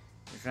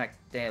to track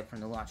Dale from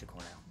the launch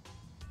core now.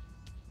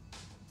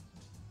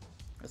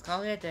 Let's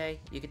call it a day.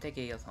 You can take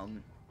Eos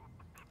home.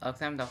 I'll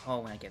examine the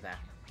hall when I get back.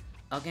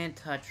 I'll get in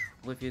touch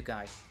with you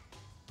guys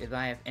if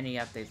I have any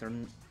updates or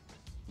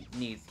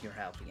needs your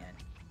help again.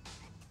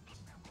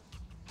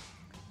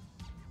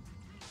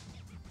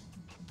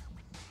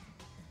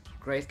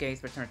 Grace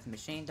Gates returns to the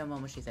machine the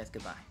moment she says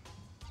goodbye.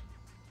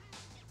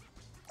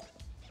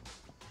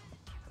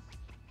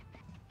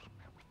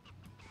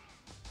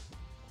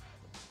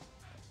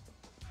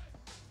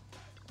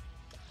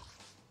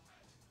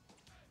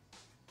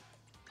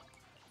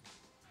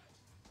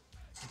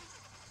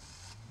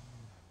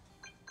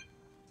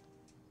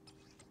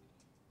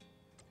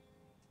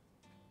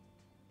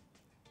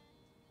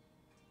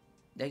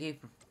 Thank you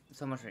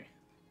so much for...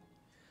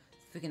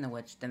 Speaking of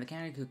which, the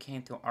mechanic who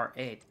came to our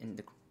aid in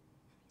the...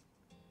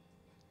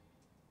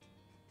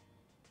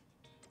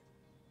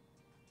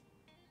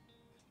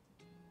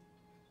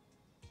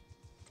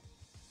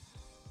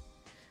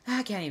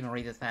 I can't even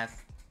read this fast.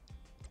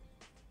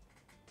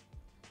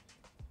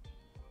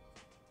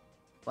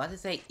 Why does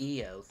it say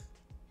EOS?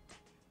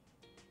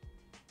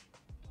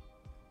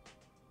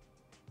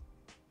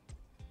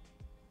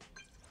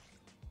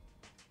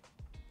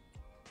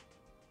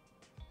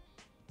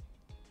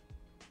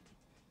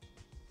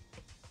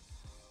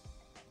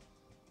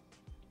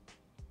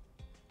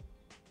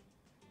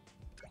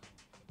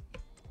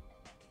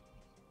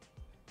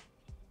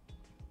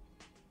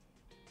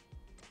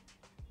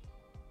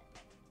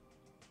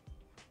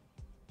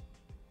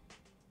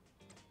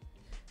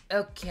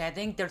 Okay, I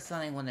think there's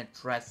something one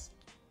addressed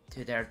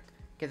to their...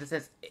 Because it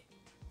says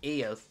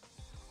EOS.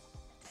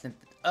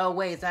 Oh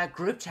wait, is that a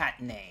group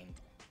chat name?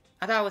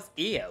 I thought it was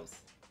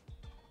EOS.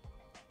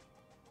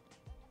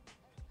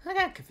 I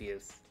got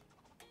confused.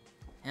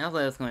 And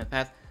hopefully it's going to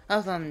pass. I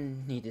also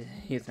need to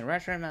use the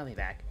restroom. I'll be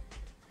back.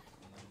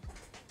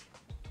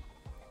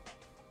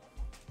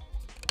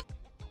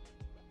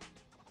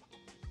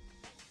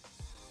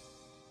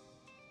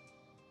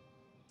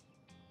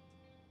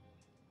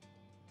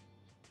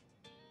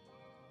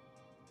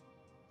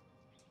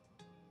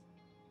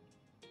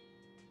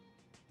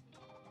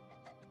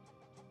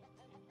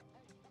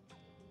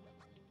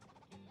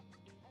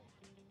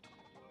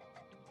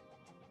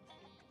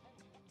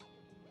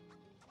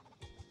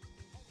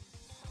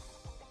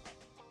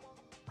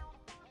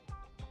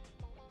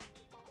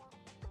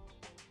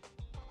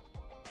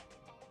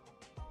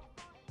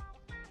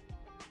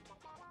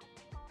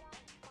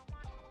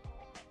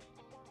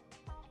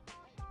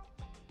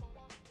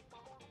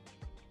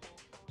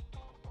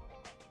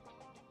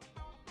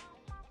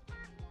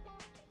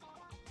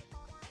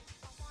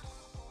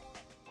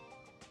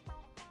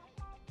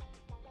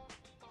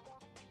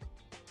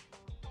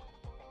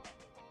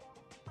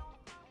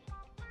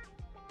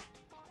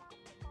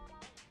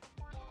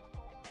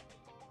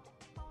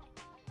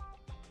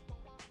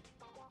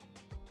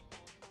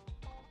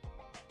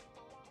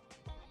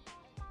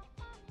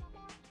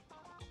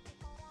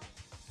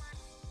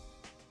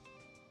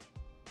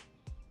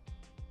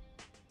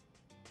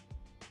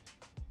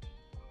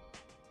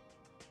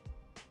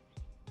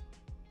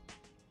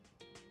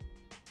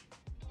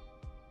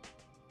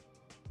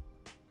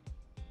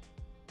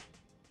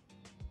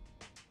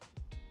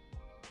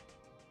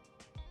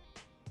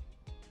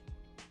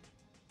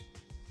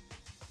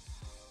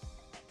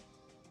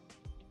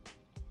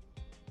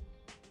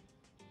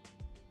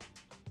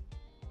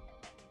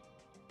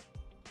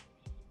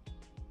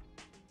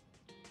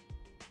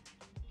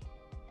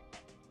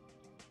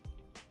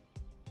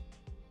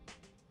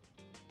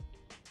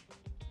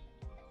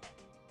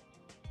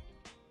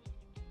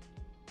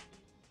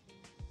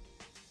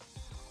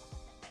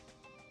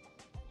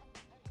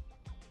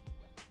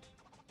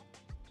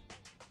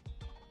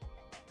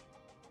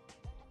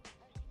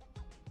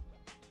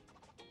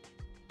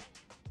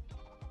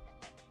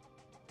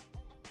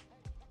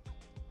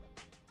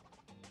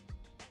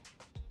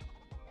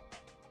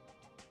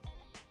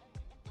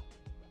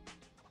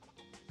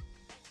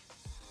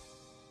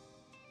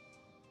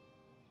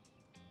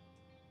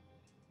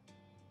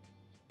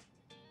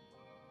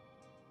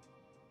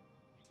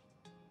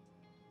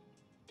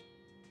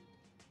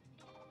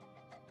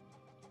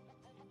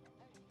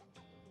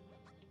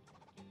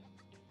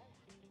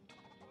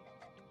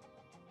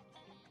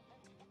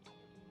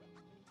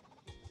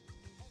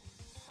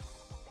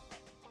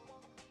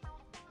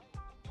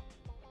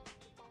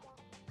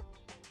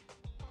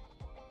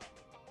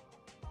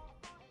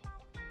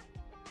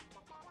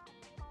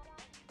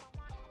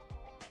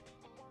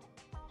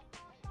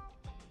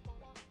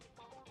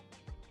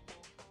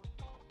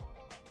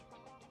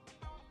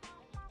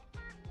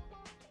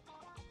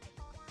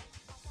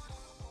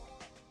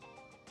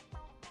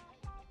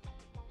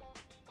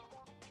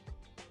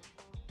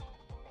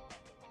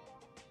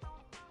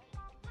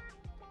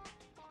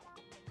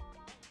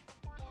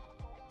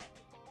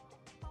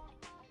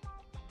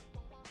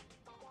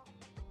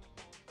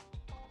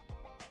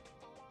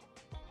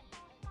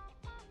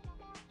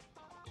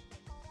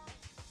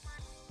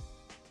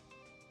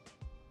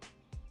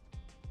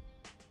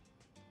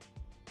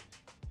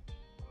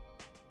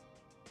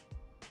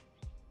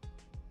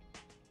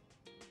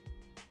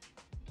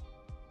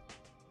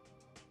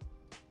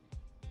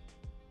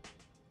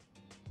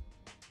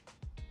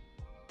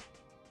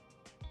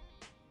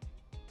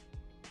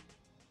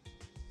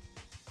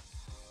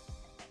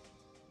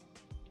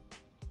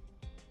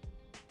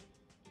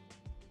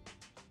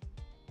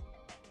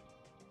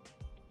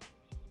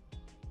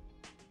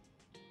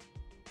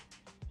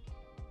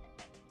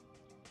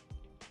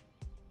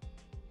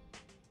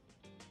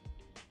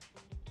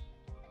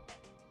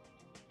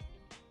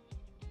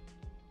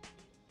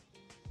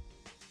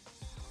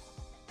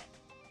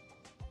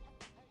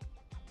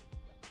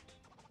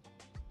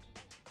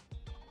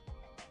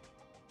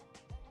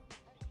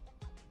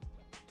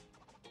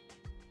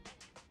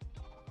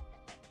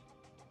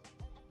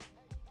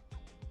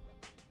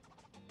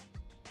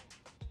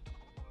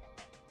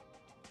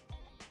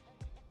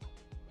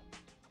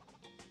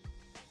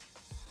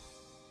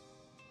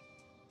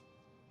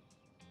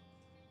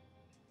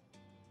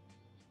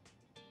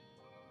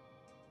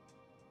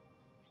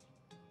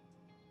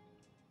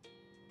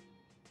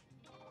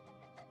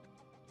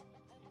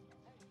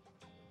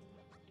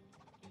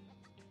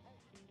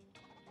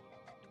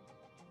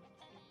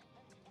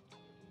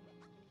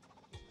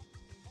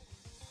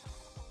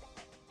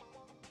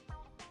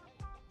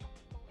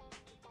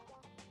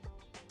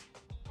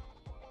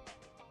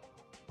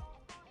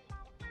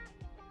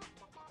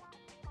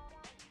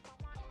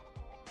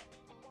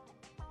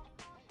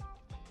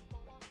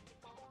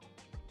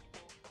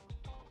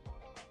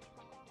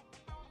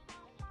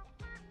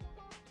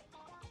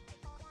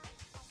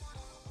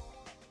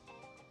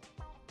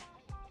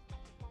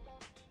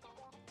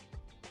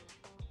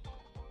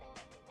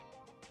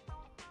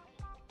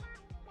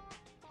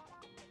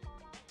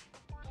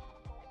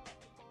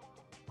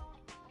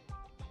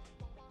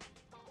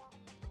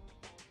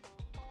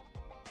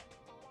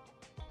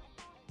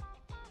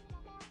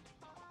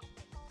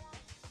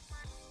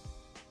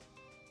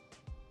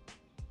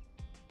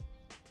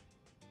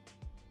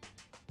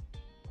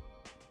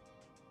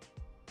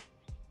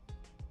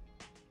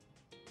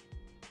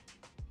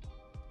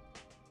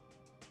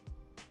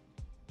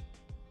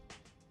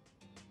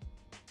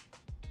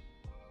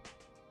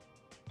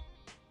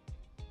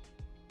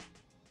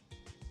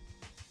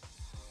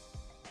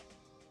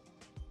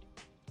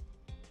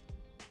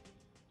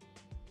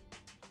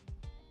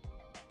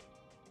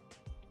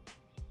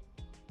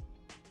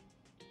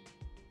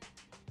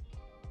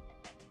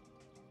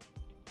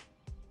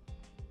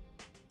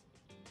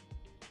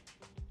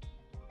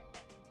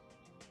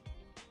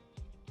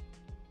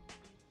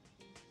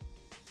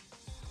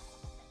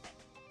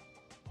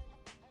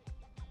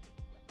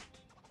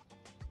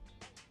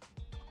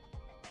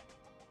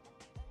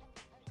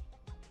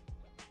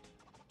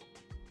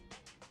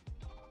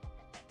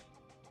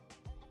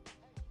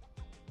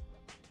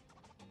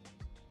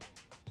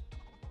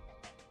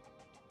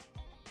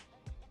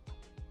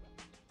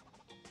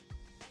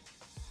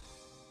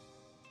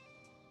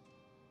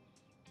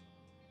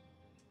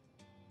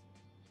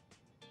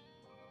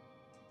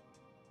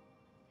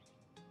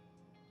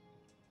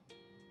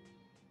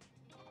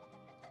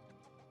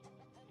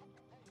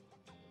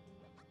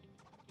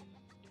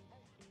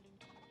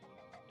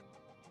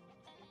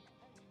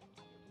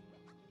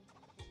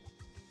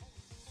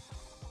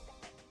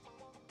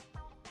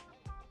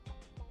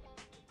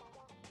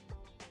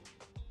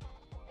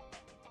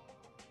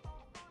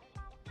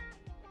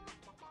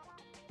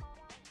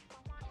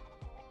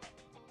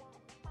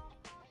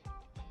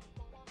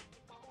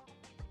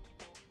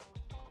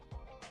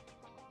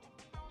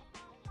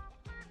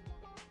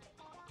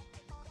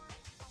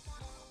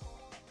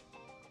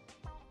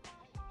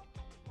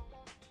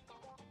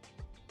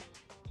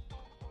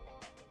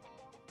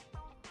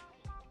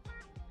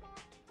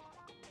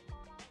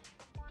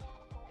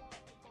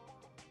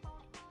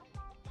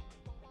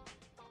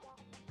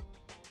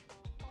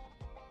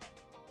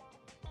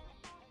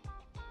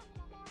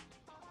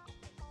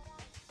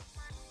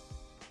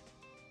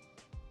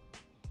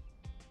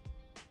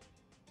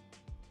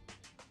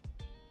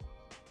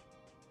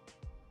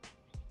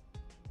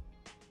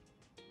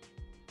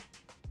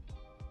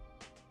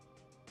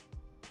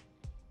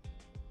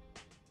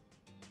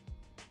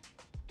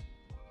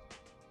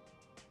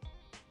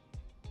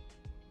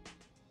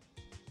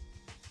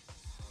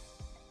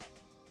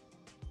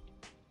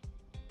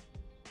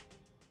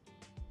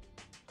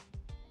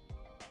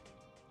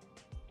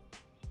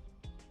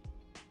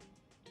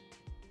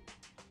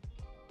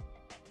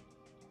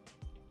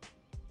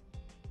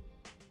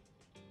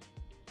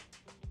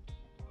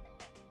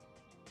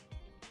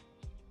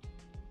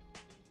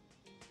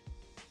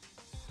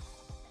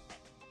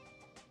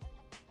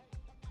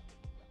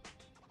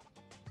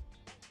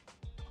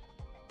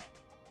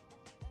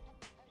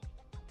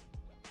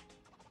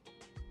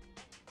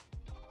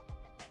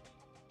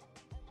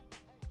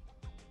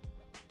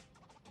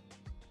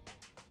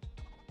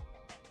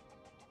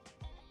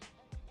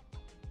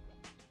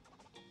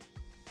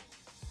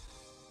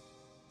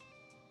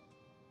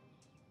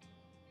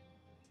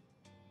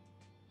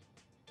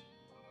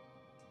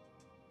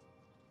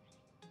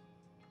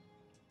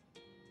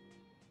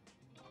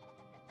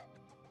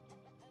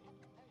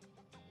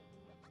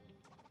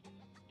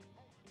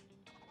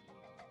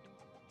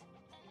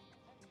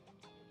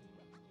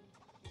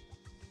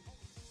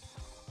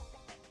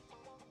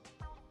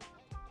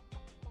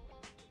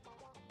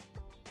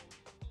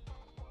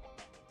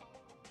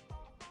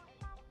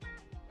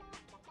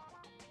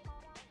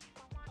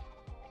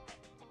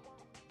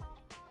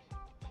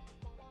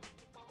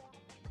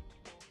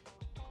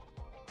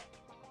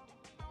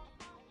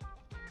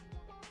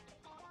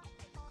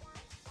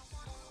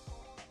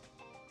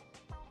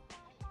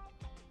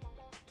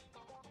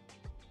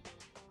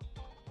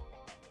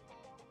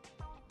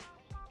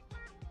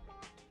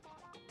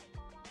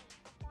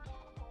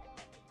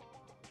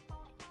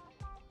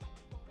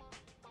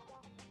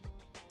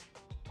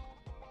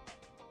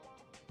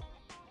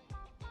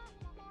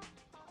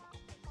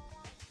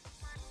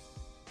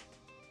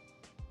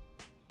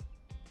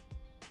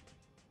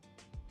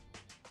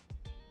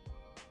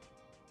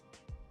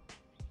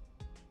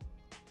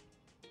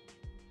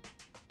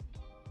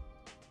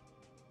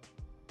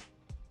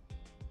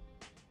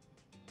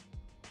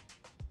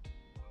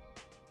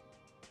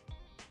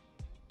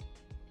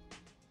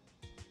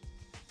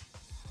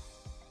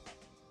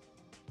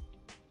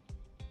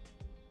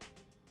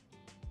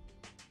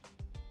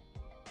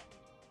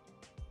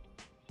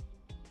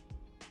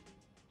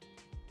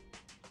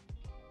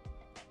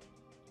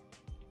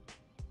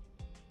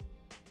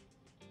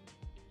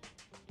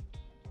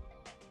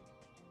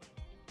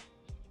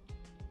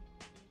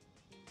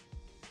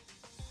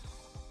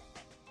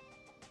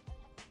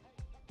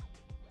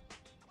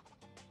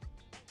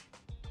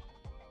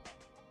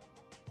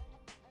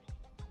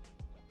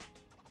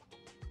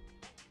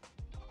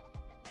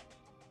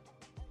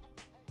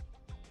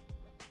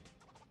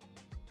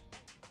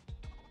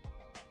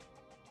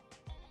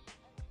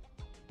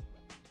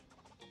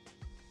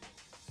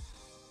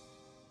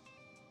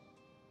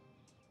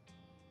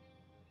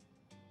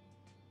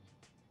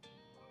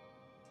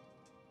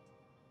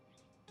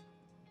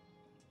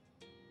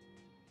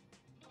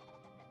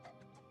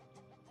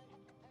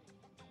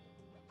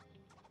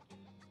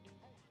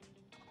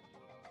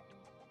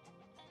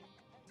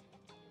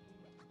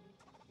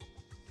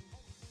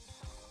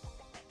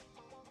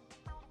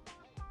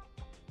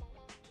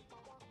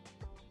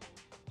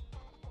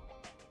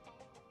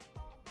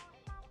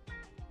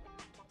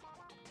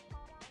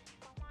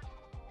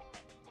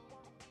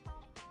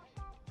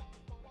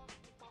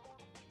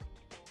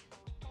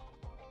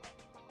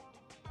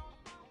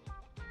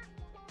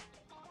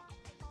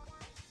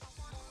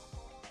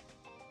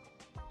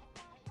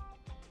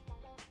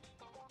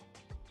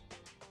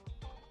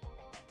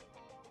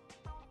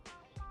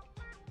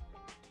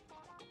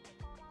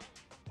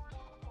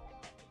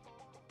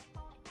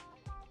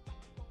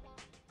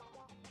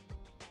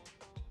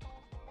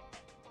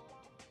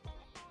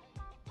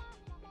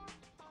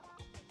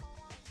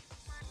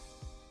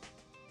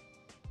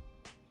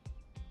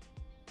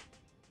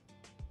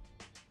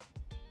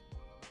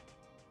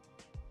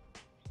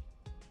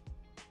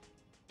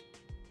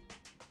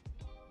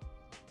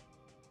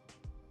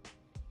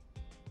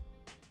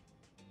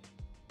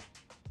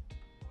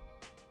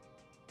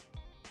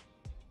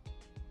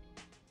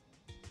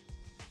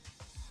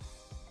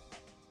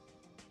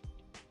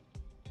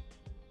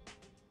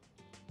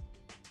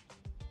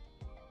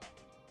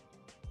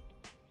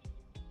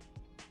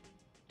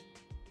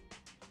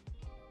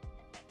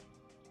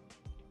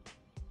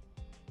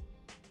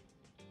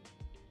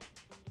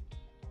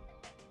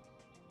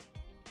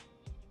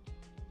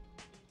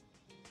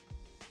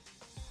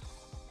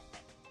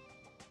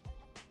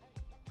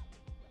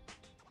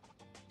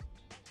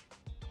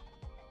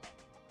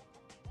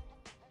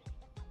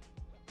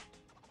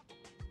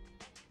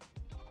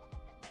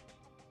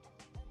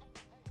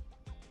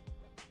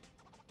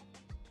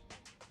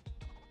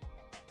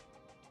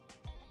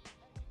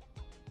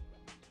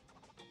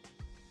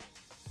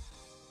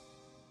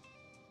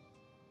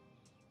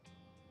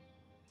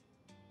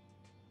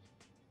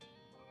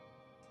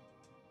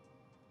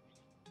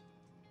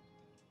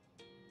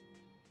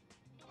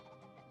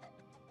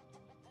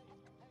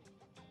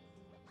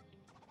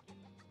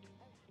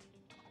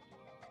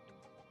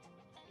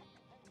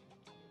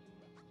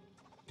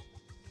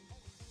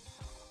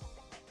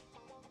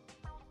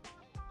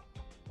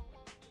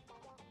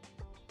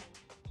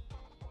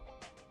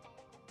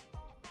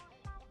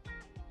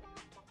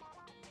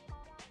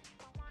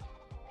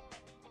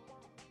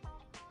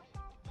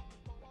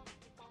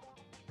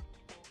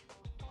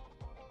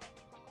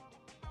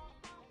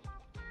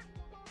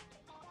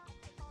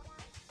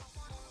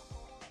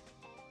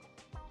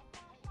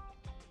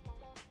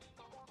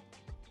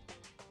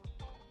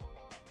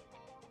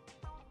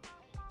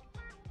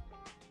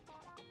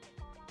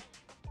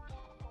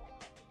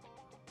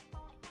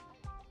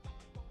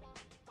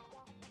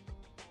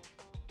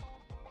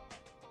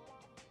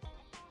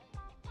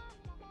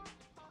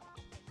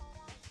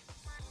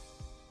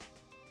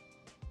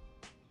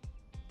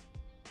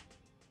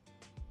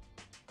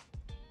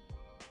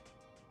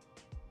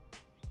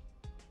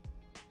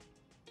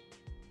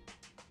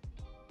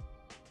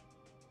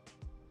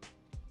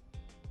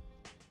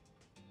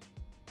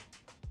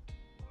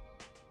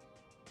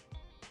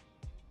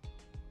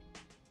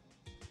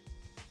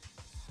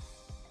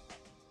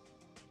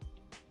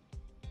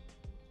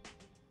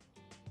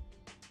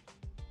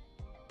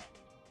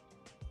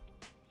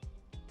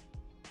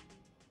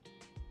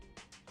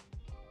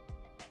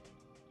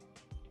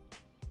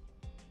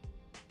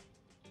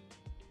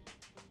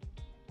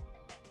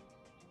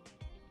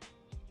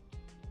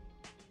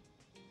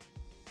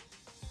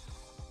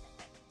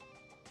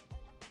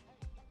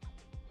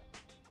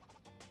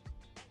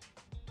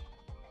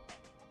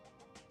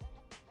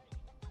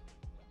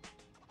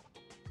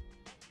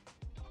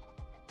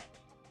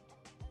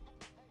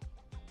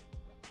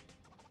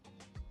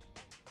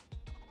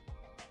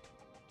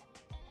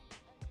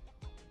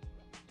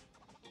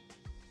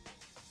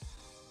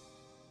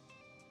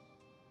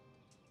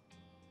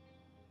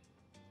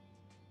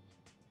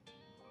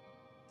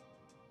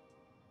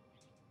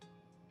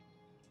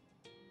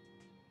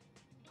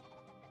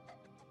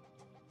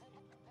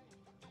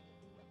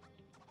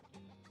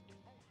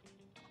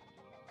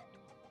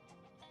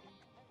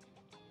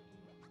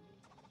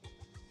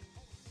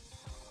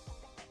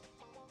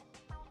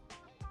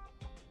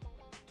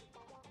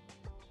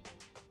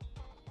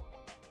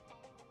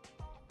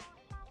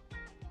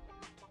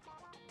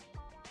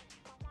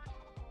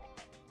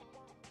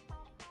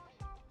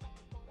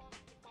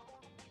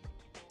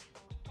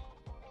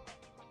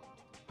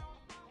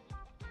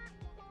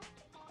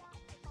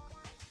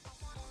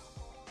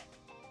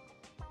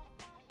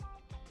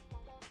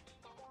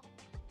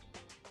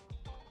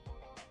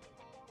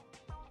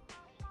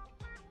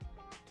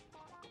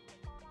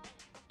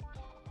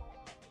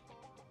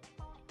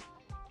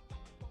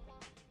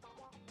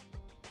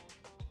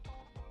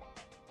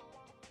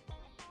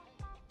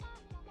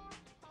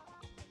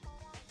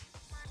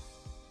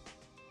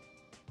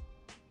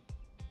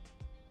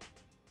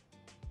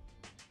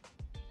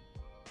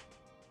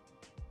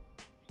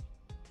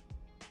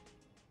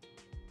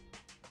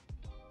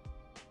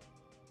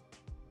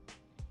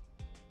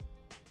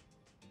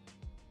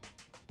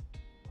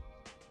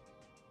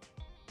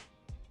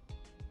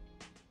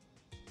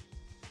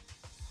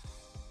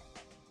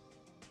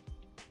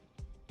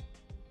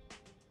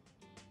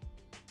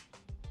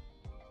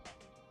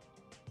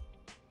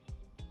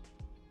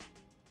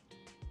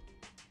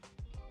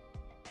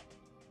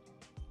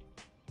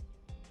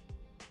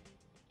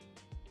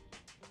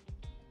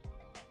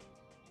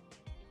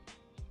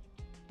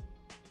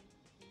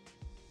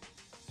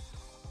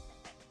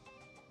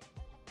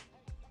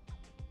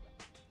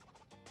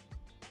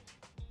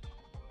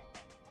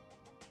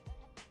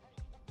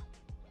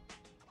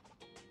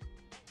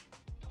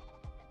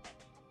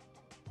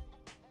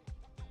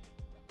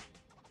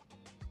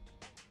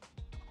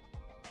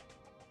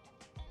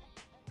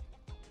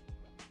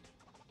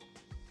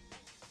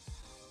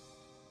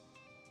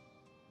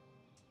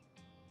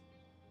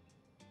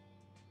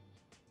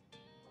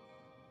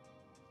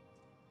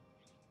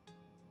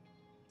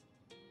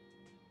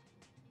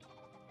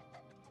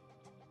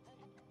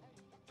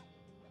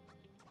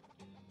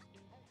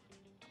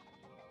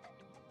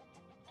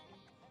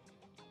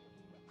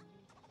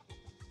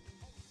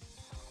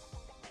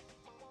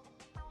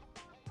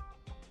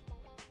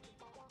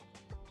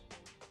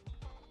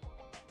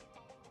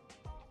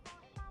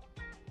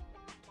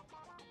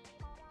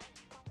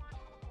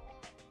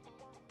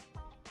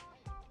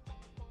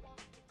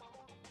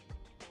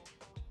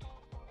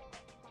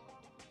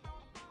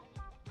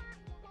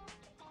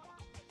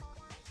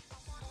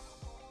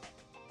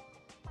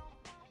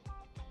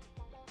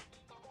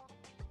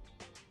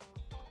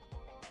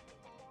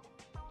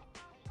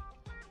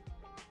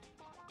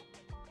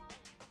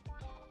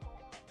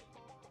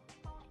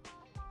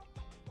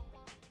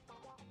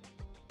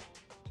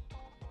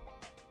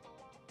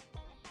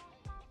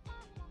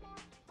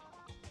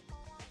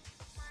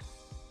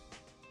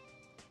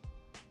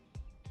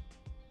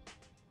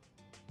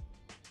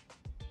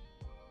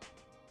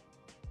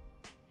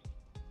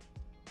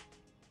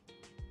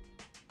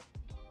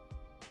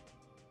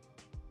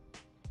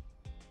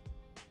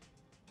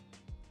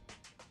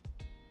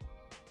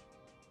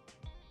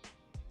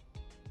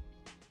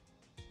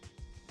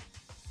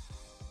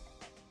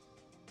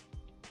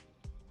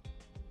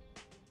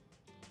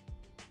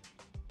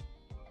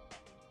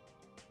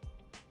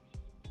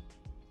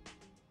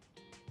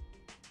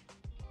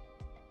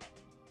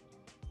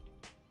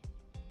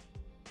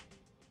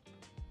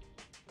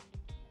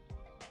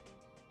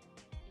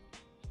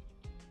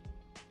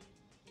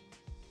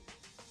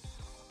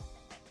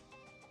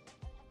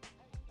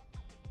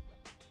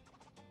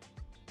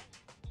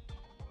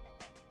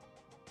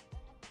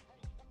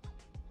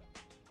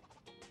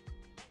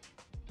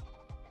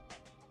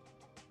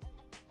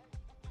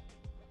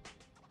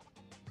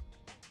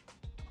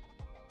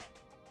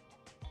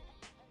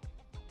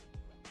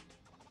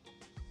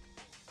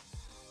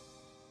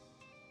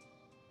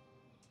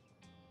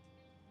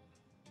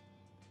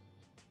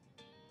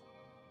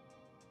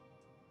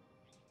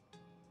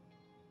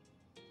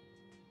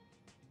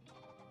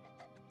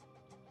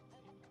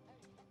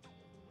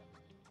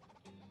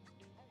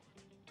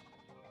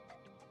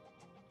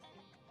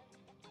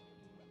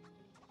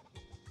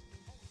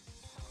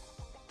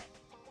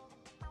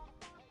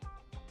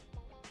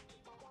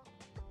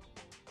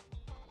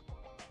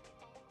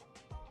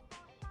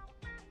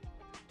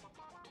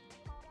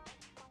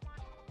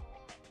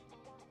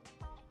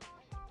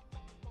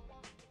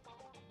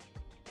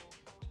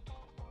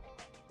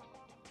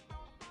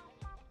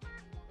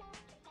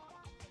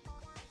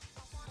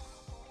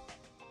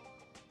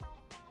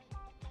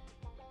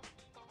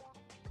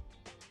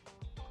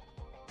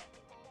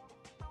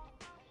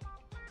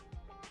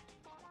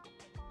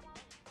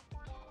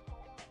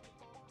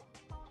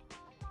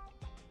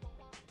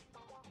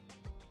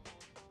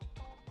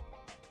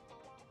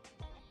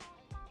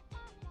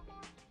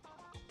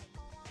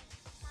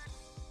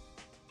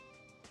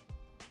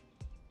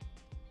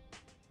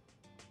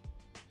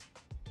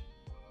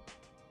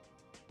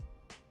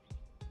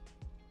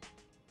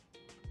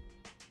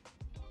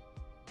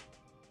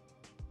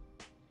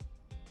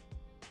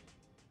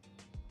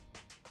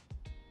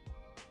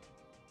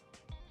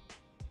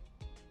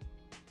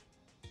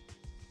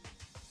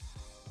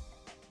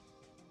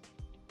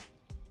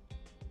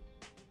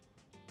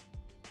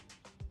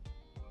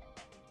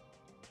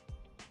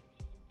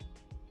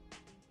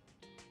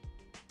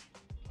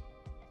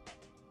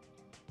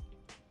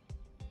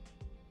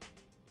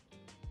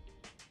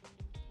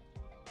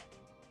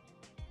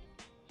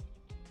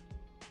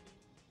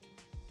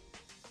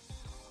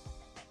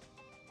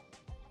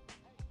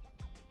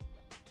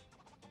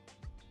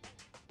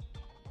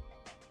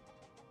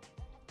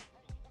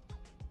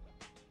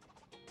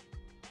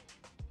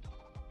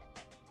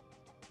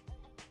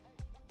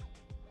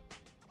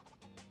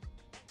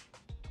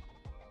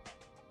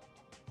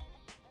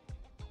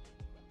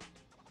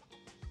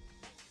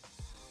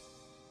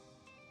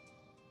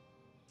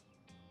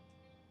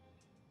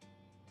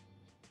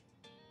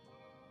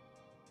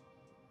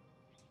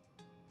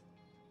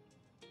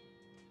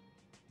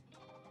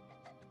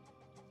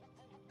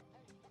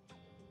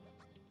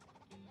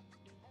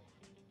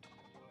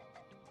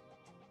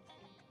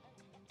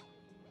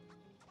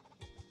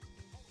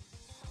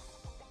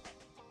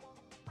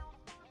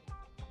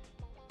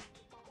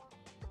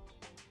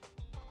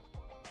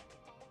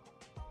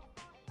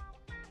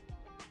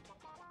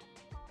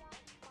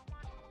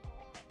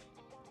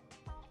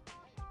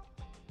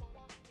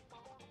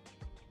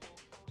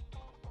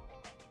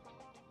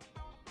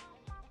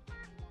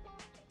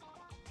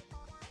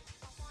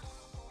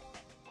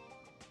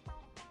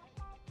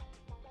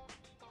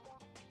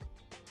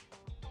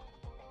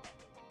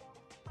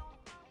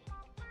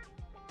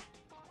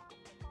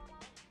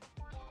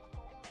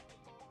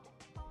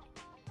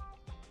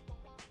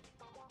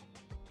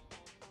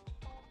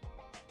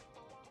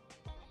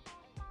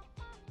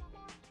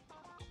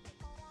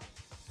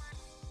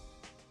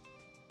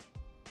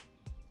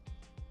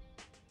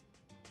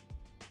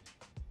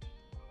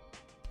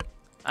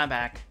 I'm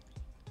back.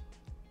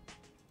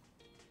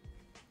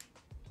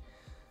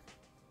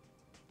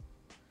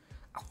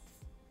 Oh,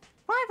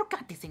 well, I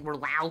forgot these things were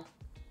loud.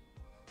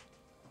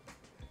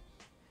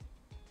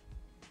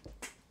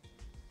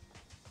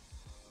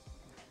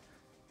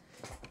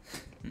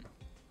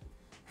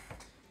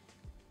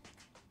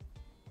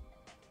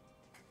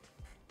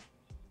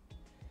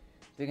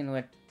 Speaking of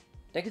which,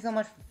 thank you so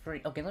much for.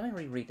 Okay, let me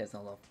reread this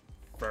all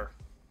over.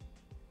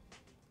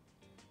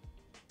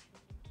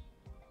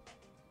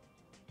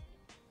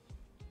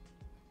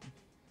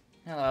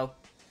 Hello,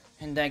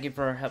 and thank you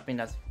for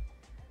helping us.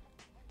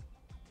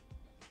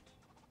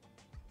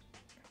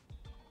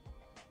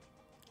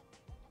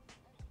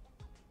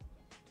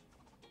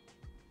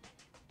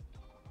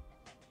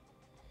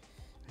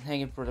 Thank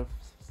you for the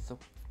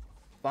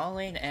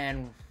following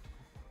and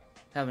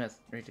helping us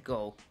reach the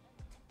goal.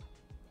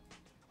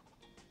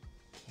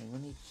 Okay,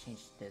 let me change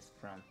this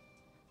from.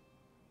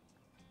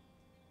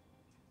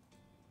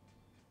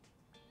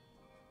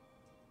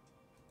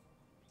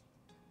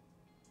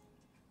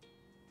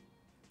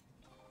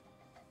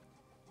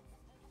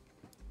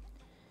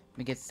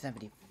 We get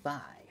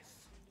 75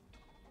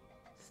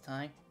 this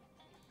time.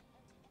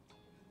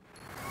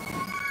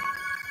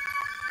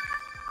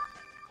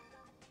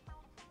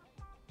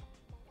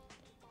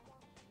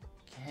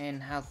 Okay,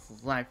 and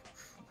how's life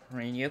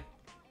treating you?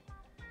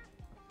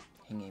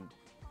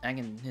 I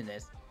can do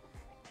this.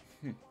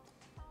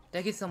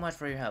 Thank you so much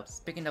for your help.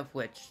 Speaking of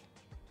which,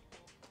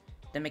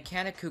 the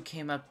mechanic who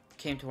came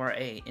to our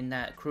aid in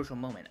that crucial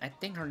moment. I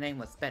think her name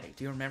was Betty.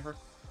 Do you remember?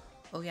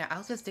 Oh yeah, I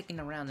was just sticking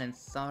around and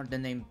saw the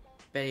name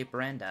Betty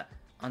Branda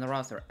on the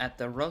roster at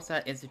the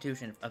Rosa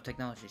Institution of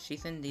Technology.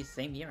 She's in the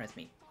same year as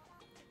me.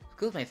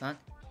 Schoolmates, huh?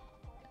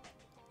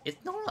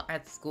 It's normal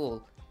at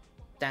school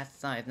that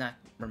size not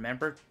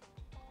remember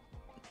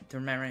to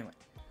remember anyway.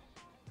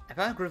 I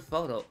found a group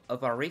photo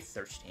of our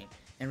research team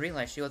and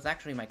realized she was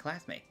actually my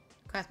classmate.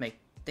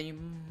 Then you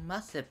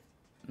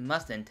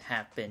mustn't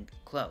have been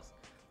close.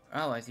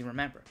 Otherwise you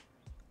remember.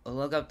 I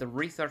looked up the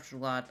research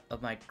lot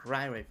of my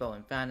graduate photo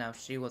and found out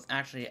she was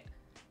actually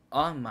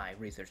on my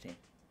research team.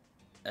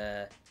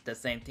 The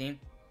same team?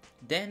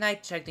 Then I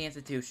checked the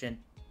institution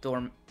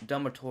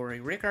dormitory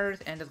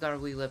records and discovered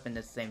we lived in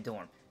the same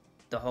dorm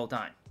the whole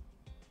time.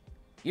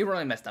 You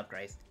really messed up,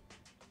 Grace.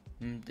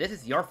 This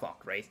is your fault,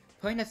 Grace.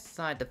 Putting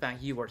aside the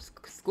fact you were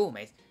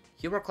schoolmates,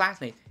 you were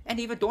classmates, and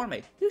even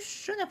dormmates, you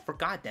shouldn't have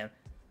forgot them.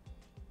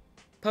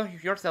 Put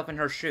yourself in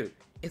her shoe.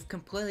 It's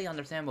completely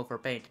understandable for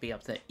Betty to be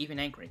upset, even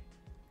angry.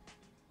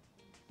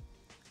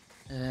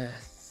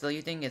 So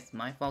you think it's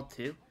my fault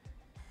too?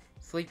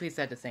 Sleepy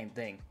said the same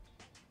thing.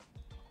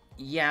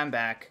 Yeah, I'm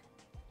back.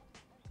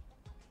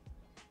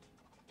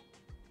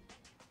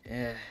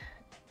 Am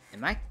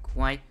I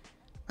quite...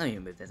 Let me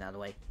move this out of the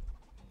way.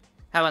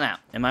 How about now?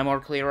 Am I more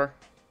clearer?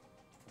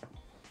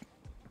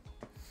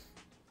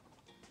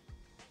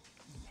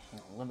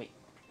 Hang on, let me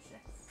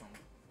check something.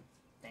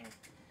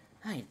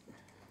 I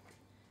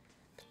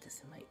put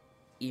this in my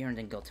ear and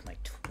then go to my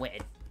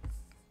Twitch.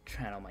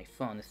 Try it on my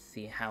phone to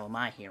see how am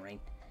I hearing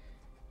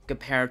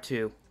compared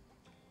to...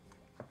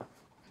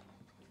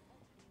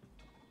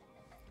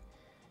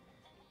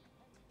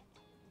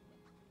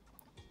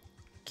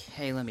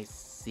 Okay, let me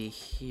see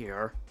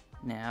here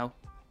now.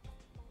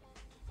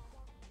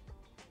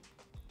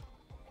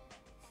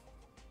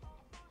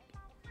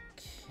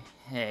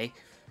 Okay,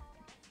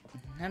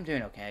 I'm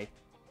doing okay.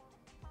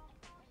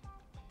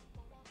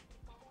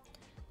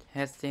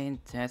 Testing.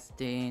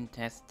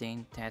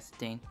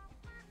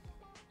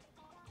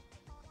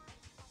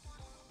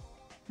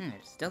 It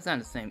still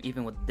sounds the same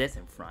even with this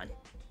in front.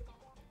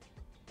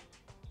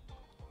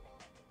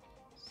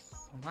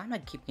 So why am I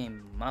keep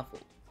getting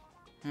muffled?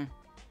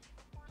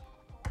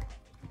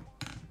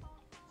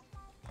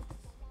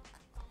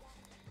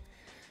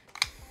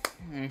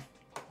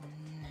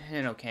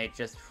 Okay,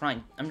 just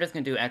fine. I'm just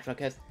gonna do extra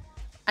because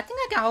I think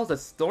I got all the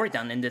story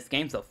done in this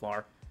game so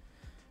far.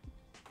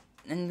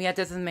 And yeah,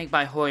 this is made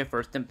by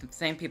Hoyoverse, the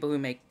same people who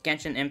make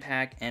Genshin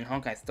Impact and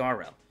Honkai Star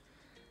Rail.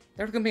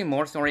 There's gonna be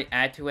more story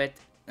added to it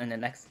in the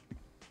next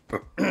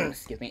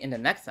excuse me, in the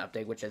next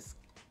update, which is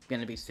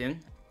gonna be soon.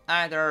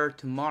 Either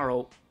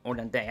tomorrow or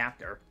the day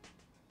after.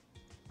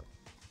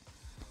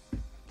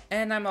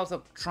 And I'm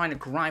also trying to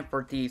grind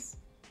for these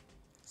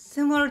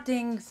similar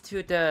things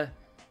to the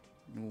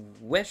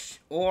Wish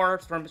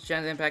Orbs from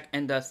Genshin Impact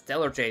and the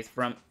Stellar Jays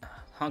from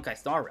Honkai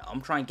Star Rail. I'm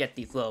trying to get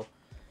these little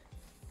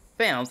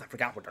films, I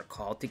forgot what they're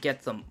called, to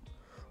get some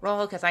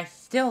roll because I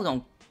still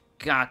don't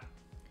got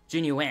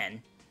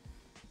YUAN.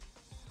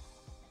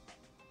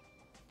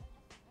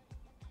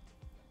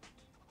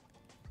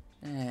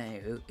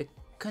 Anywho, it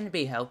couldn't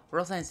be helped.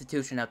 Rosa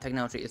Institution of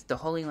Technology is the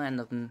holy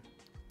land of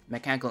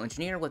mechanical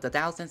engineer with the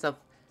thousands of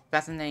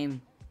fascinating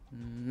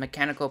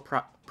mechanical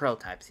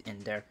prototypes in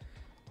there.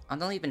 I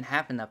don't even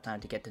have enough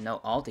time to get to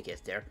know all the kids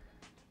there.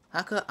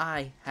 How could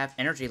I have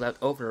energy left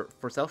over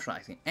for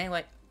socializing?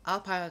 Anyway, I'll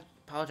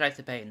apologize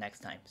to Betty next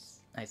time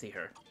I see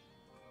her.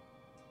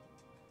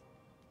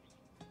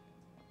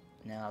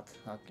 Now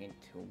talking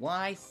to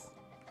Wise.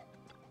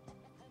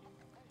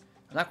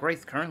 Like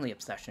Grace's currently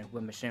obsession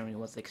with machinery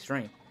was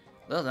extreme.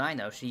 Little did I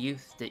know, she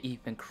used to be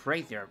even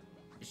crazier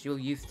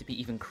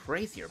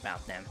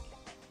about them.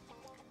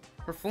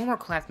 Her former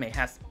classmate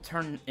has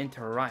turned into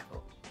her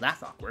rival.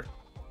 That's awkward.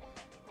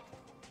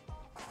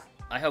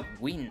 I hope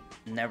we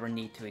never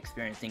need to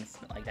experience things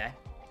like that.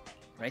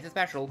 Grace is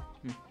special.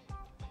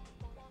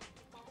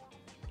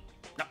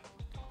 No.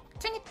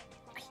 Dang it!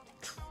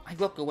 I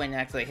look away and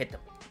actually hit the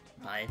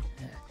button.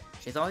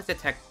 She's always the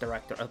tech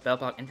director of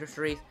Bellbox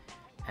Industries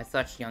at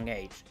such young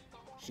age.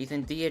 She's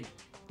indeed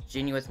a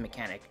genius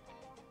mechanic.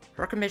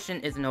 Her commission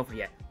isn't over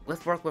yet.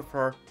 Let's work with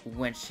her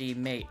when she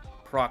made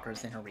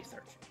progress in her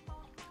research.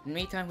 In the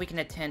meantime, we can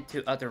attend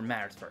to other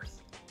matters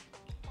first.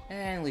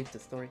 And leave the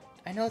story.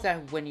 I know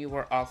that when you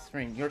were off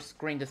screen, your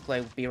screen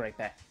display will be right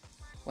back.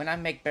 When I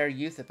make better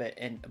use of it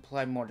and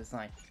apply more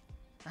design.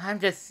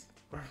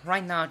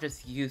 Right now,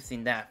 just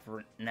using that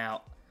for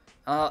now.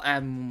 I'll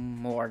add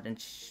more and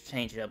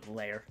change it up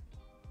later.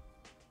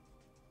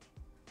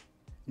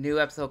 New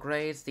episode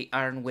grades, The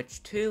Iron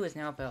Witch 2 is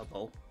now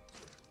available.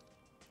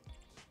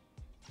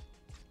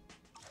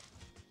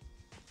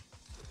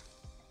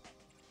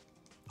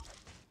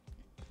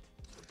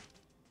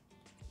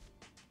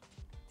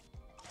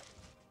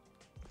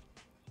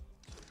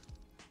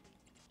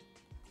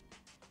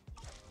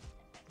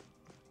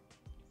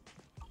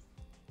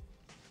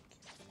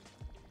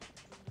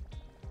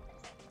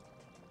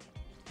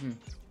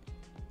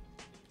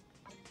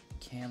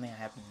 Okay, I mean,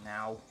 I have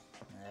now.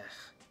 Ugh.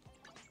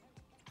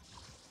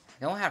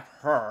 I don't have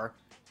her.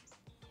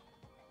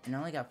 And I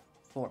only got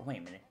 4. Wait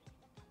a minute.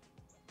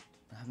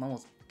 I'm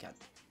almost got.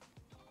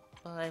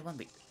 But I won't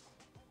be.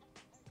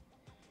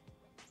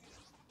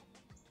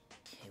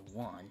 Okay,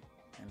 1.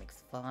 That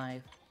makes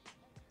 5.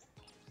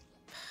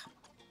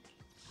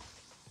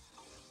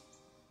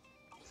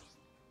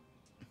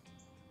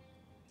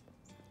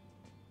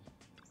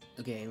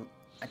 Okay,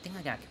 I think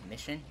I got a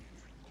commission.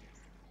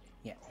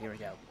 Yeah, here we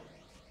go.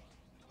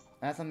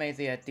 That's an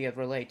amazing idea to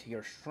relate to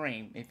your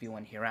stream if you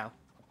want to hear out.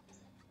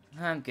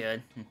 I'm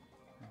good.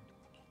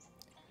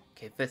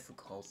 Okay,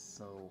 physical,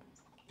 so...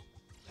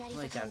 Ready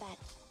Like for that. combat.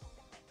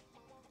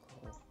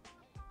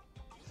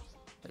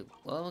 Wait,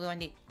 what do I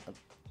need?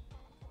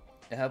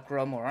 To help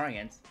grow more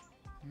audience.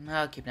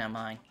 I'll keep that in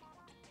mind.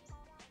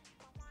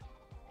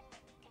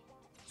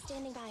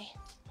 Standing by.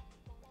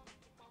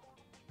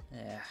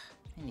 Yeah,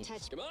 I need...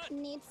 Touch. Come on.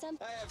 Need some.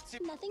 I have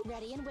 2. Nothing.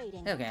 Ready and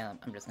waiting. Okay, I'm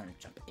just gonna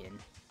jump in.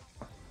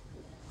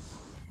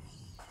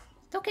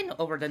 Still getting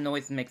over the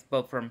noise mix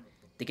both from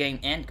the game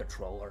and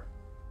controller.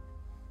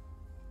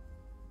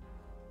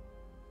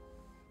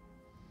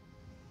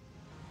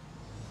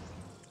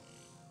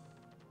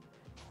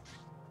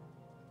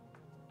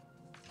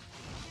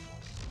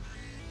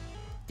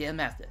 Dear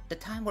Master,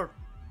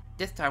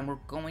 this time we're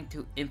going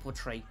to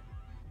infiltrate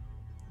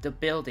the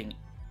building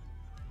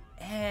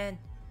and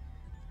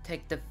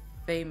take the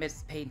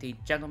famous painting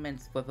 "Gentlemen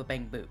with a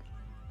Bamboo."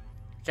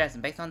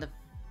 Jackson, based on the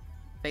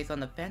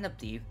Phantom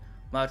Thief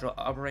module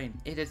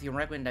operating, it is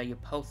recommend that you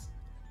post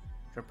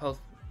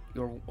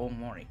your own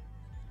warning.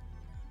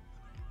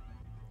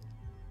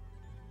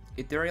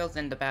 Ethereals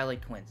and the Ballet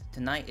Twins.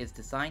 Tonight is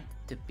designed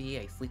to be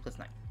a sleepless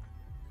night.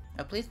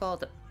 Now please follow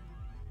the...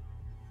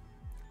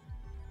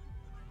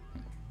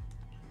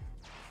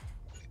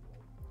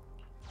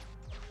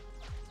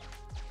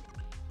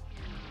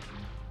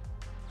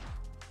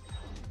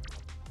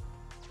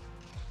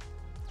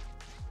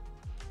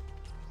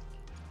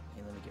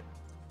 Okay, let me get...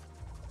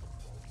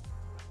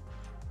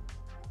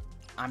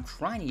 I'm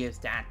trying to use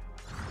that.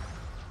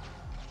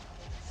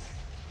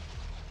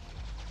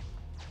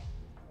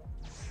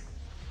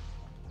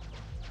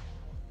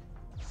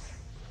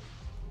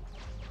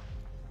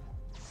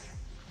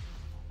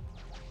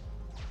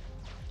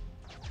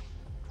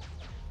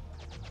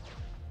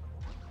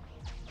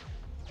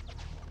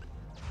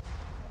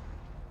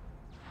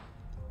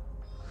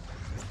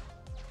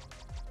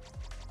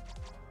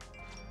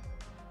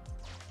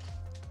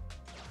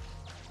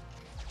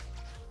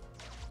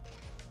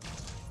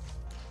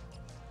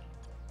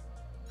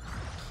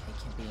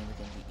 Being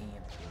within the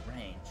EMP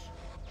range.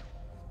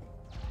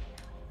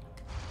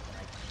 But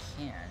I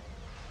can.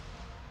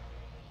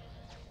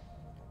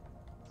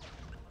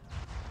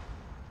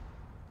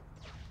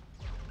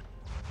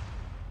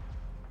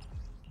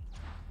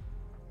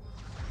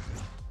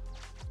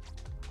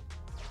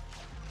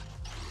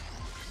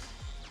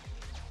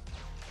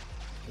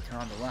 Okay, turn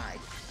on the light.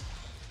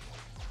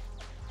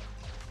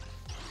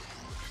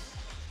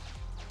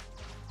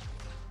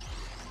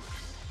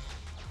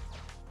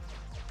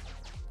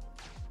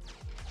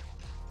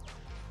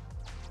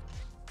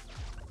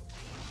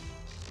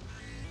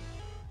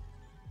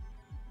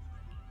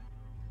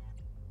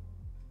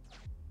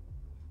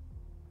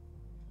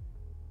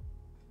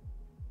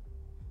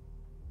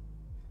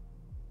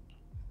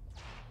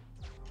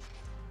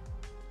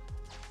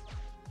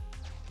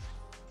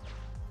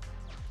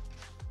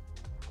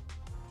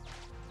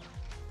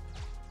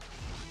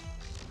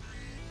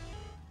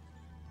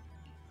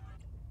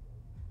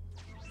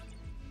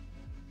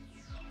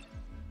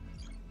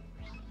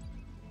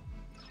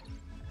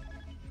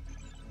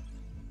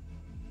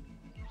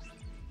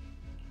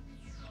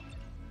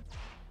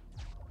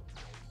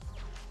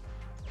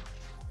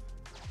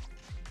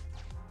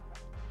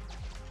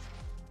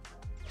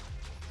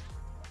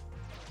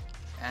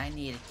 I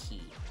need a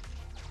key.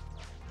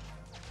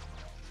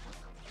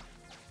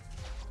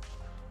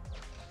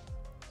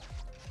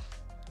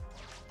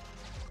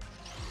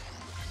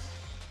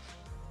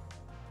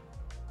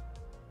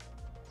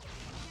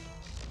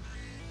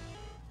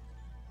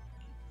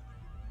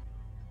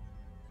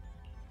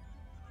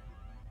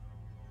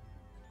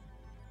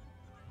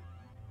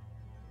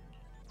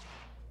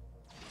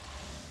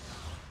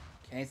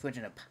 Okay,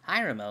 switching to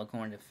Pyro mode,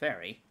 going to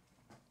Fairy.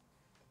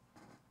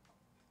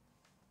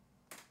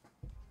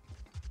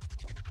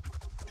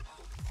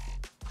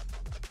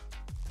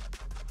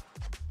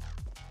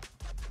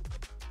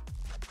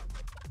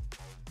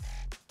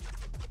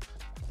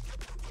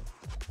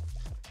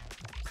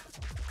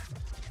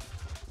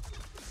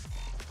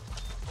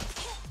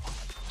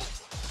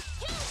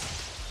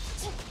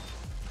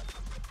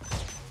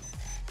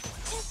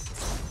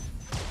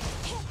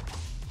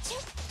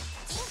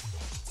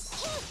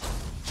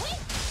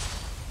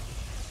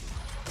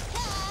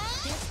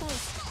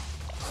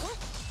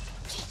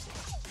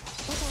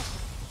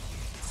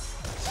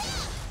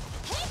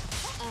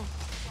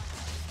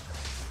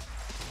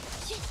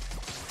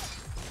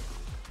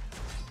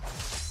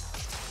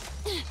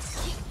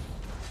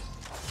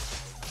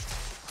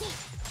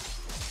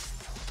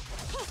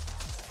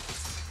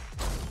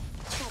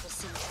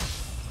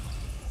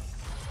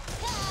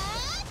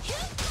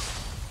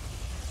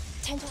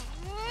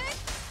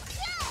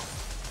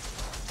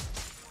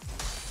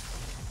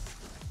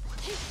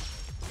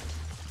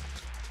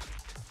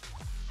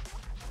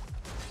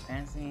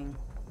 Advancing.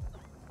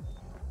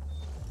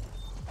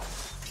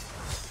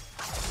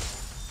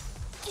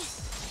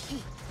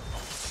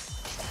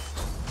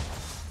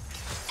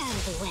 Out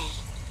of the way.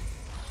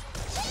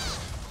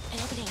 An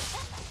opening.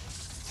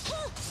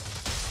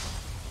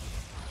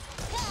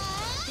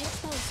 They're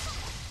exposed.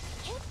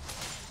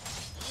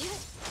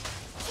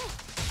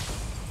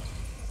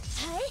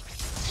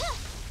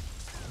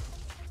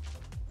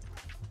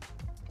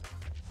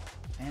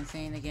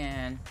 Advancing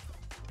again.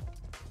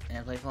 And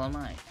I play Follow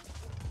Mine.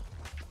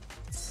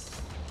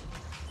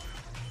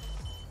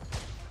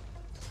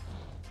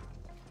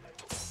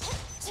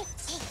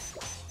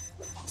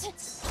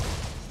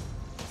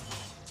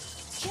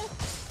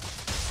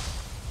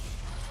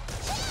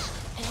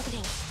 An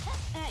opening.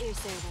 At your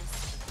service.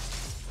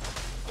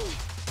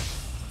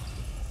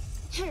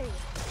 Hurry.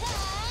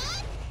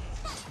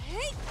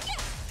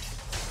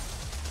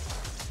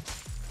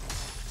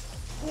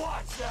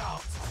 Watch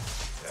out!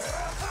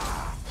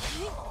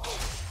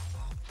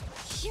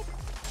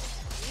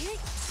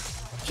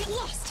 Get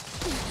lost.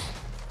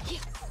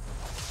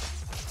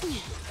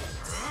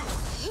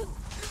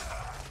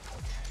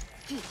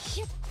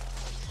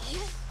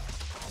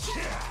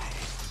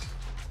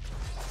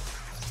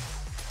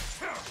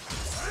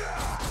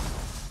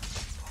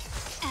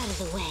 Out of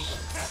the way.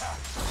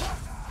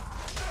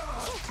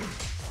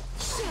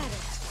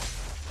 Shatter.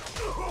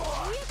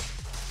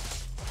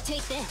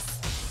 Take this.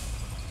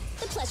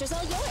 The pleasure's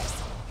all yours.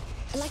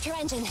 Electro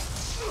engine.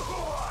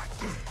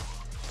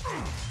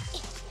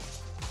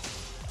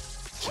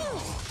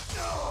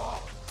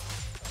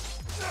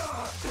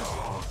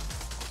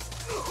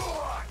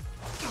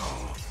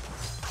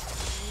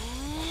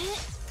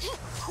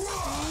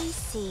 I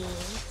see.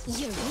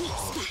 Your weak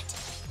spot.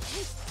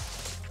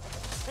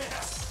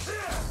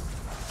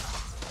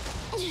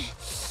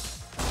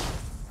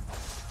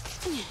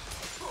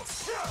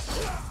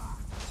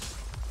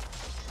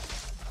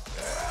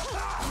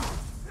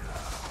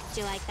 Do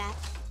you like that?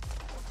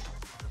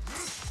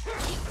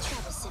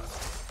 Troublesome.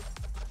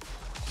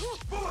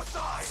 Pull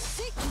aside!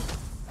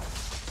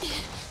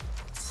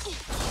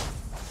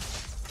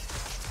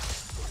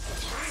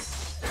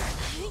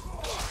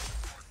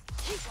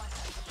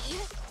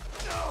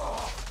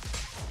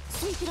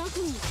 Sweep it all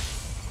clean.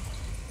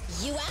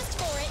 You asked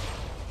for it.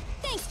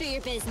 Thanks for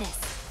your business.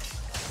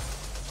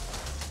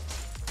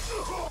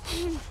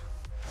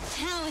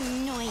 How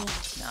annoying.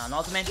 Now an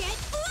ultimate. Get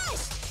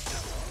flushed!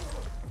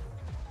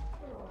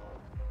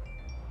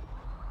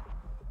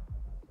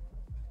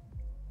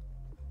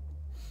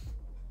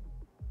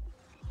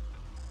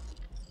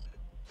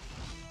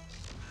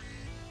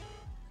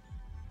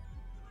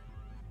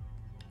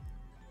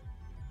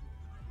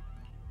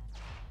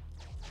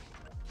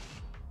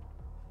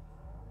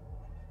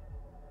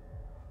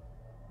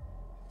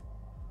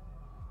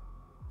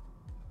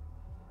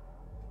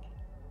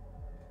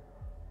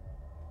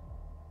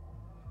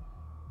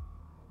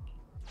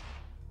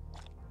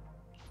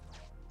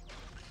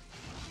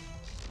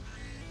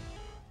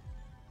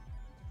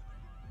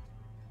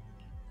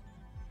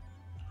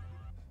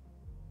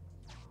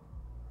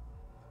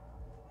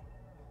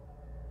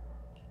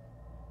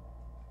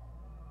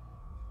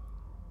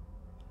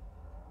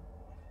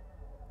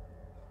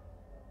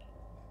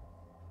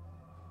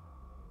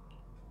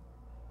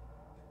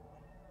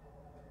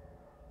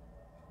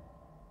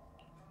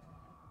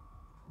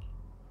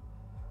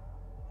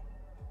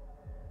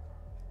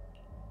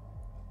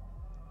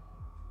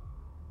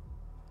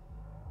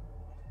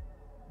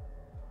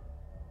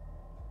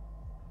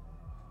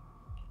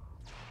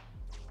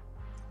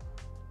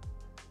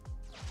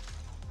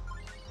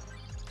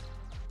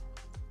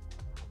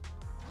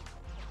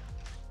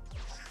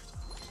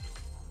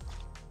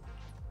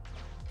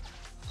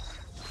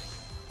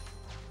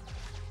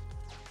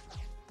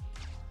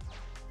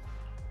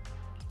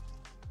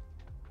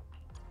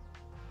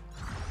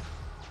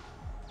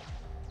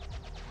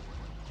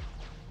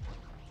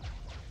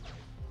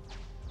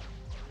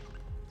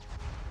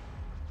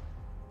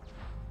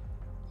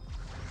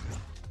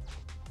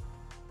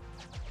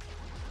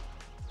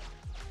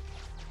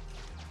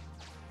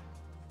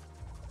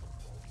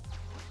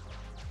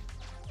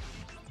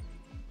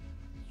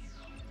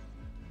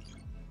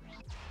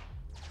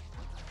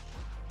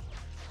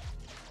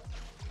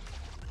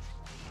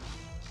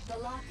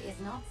 lock is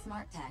not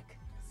smart tech,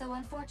 so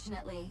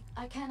unfortunately,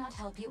 I cannot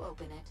help you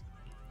open it.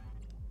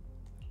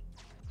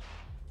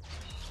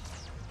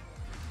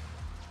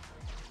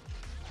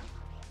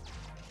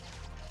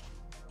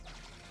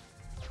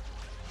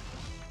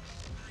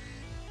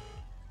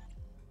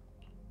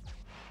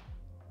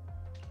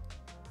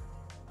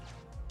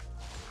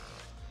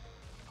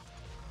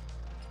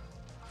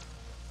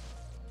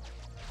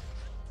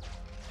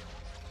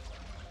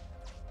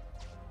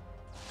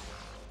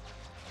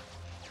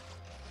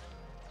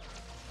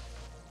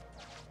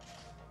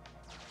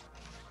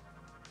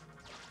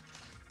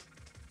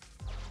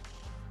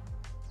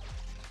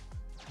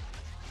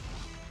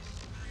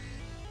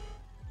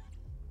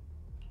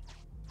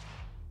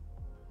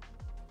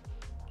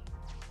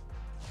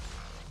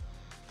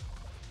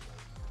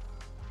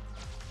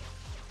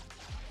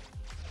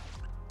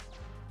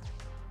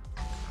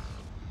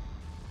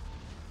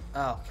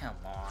 Oh, come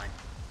on.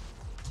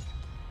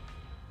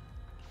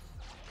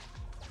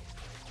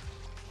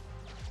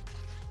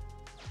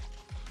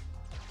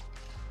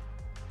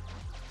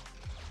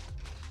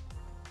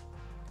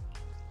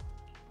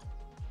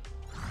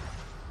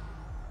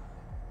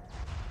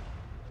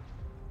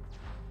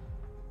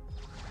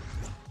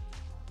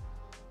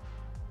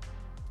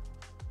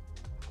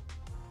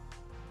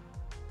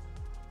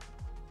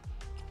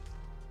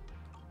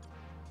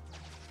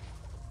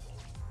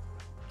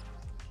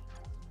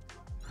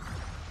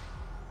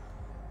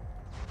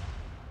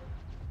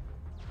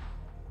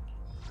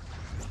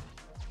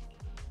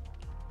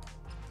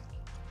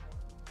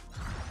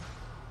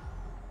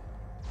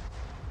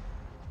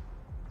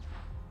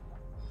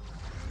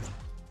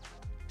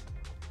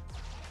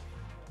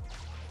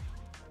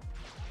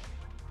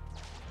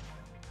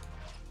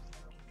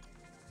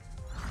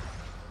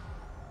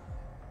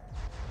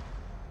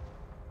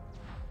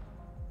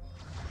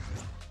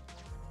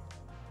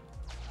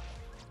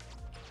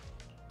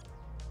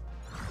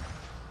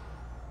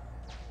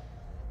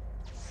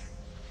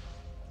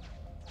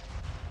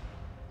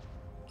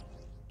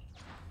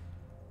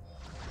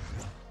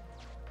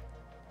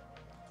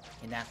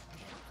 And that's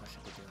what I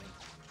should be doing.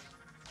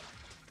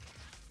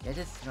 Get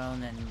this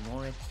thrown and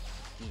moor it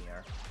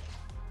here.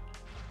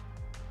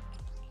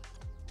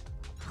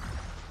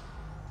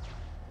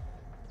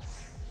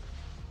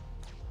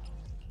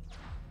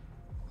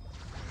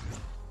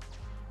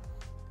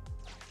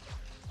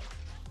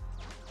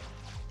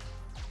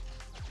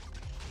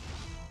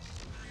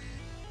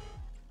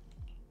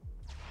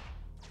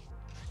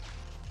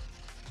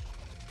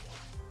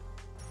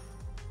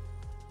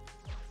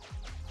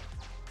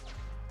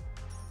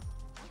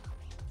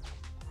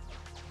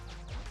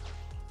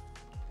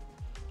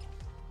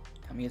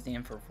 I'm using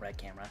infrared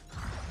camera.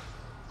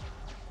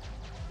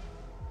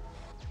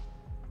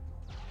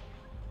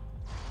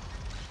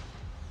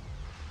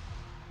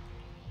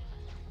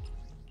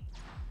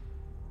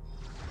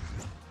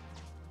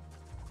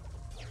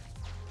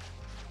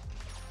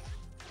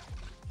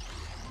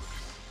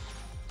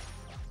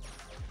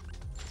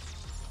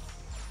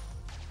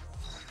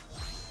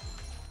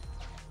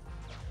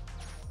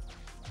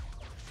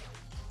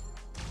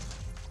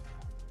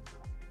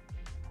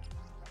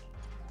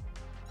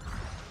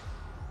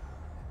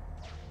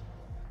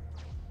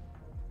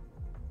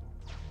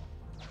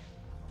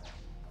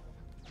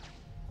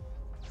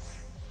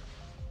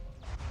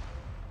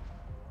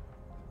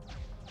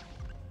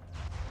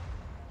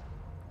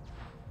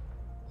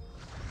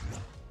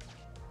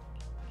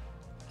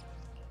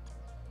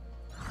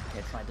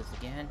 Okay, try this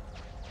again.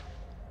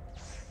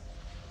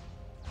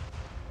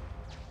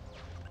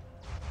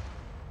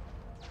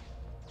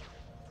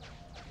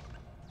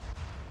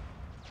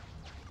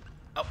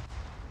 Oh.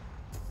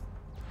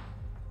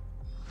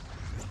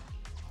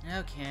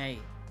 Okay.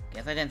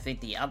 Guess I didn't see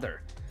the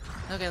other.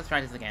 Okay, let's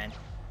try this again.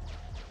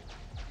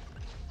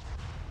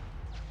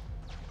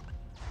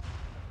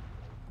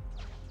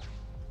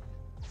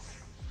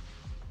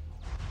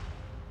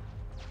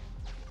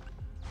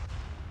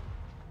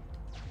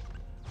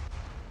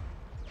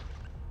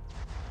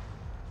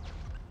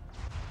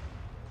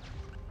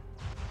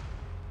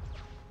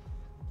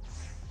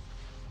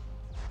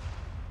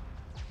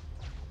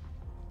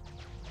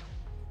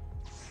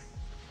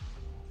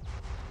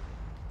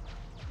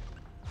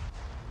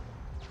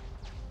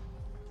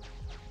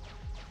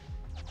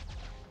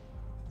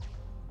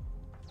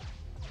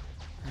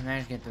 I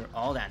managed to get through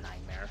all that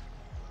nightmare.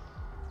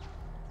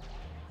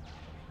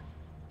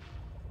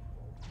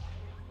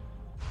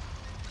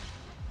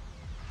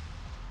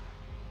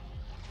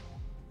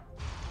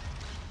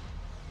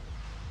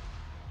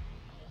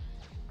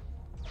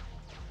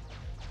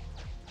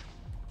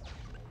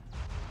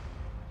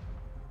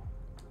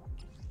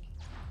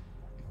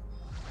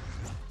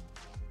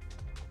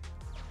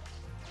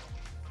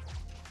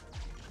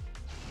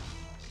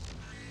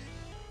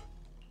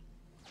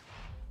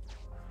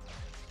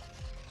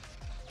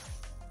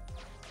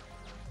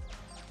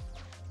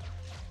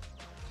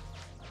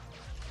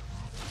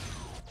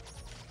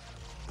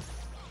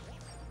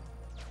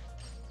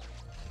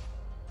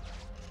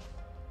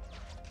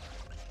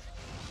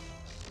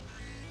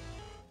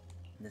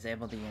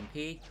 Disable the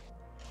EMP.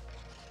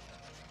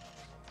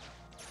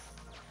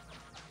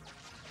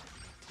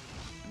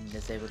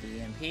 Disable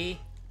the EMP.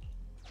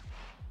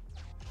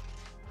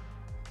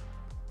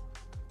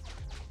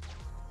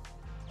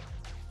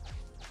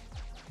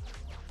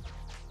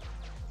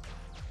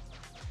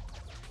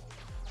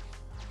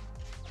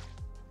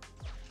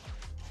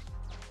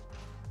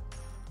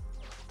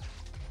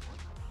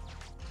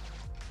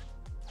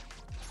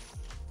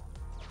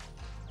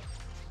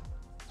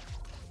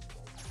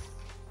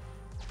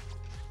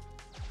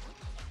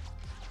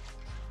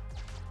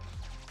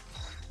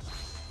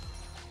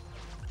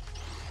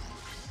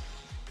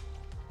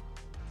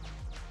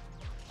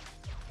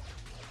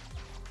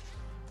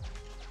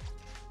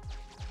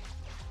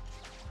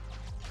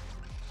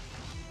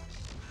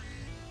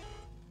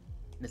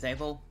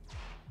 Disable.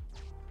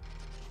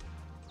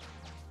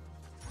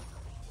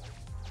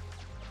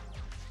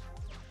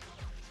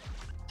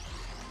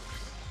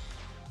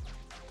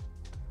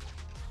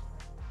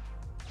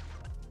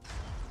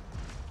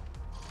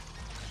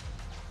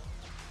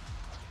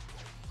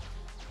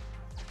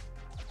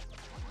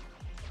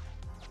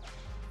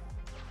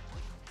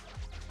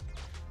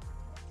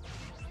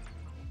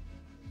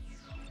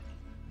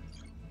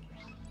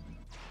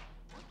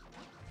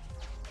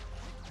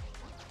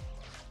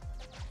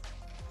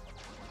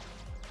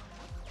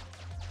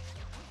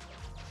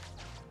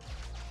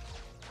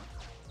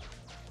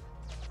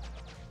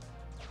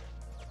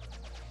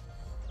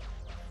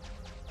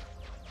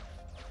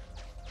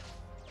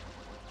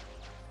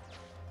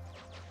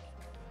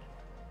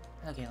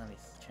 Okay, let me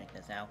check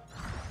this out.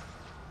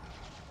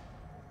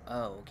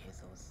 Oh, okay,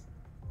 so it's...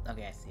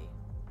 Okay, I see.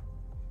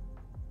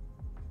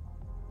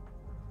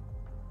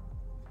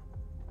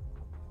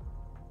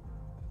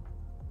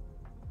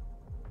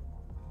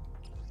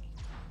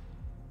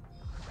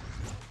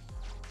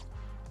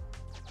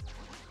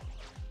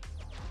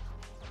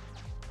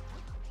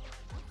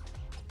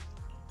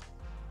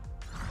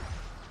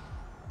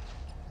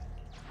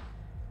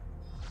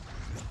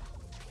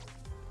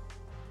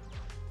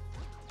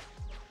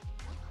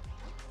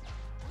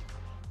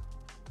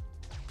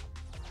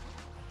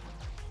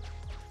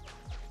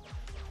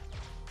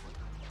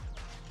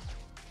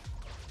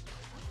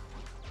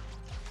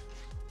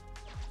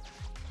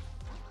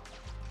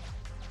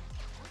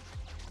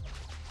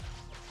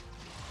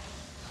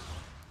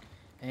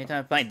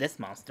 Anytime I fight this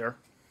monster.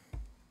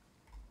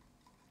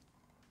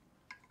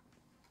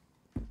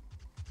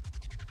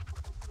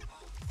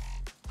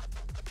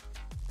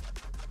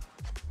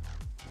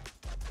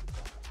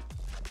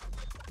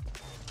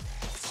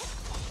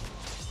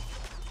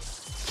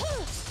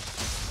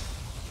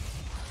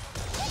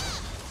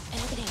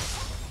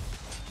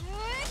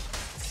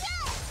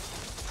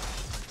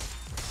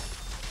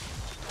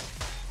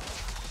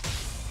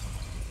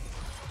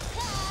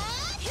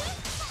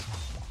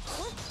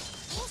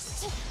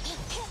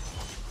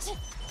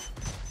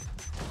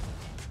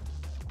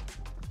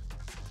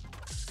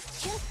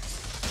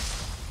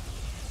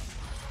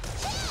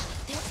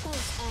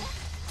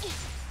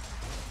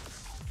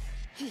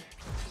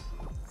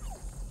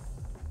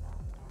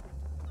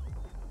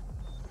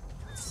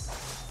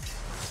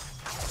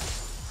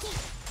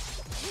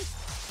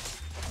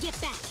 Get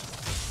back!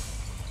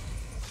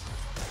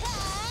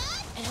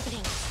 An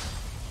opening.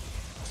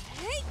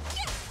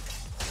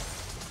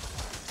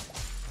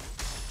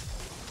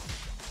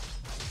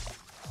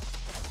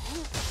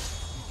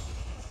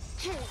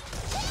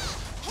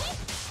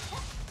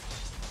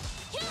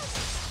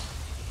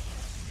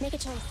 Make a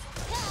choice.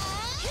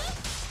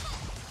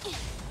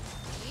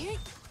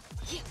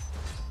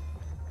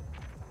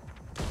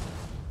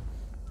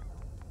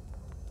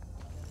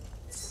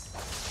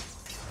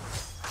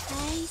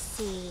 I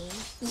see.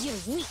 Your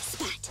weak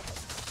spot.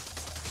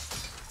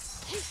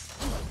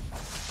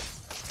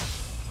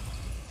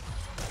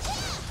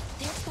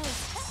 There's both.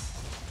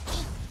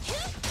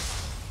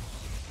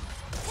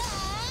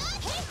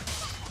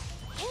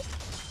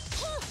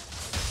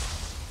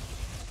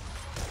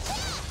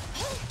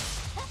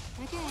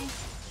 Okay.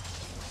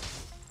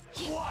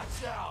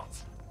 Watch out!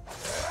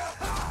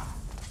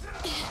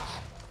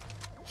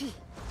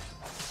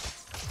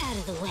 Out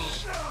of the way.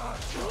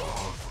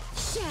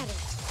 Shatter.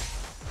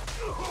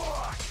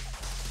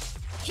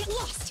 Get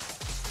lost.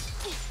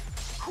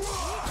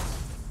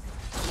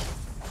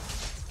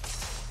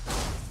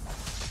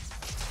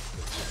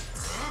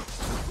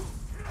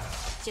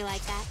 Do you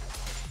like that?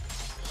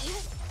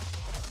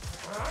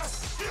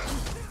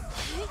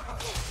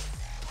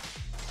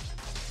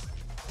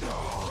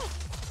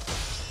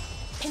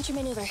 Pinch your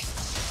maneuver.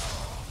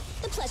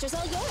 The pleasure's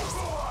all yours.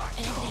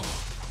 And everything.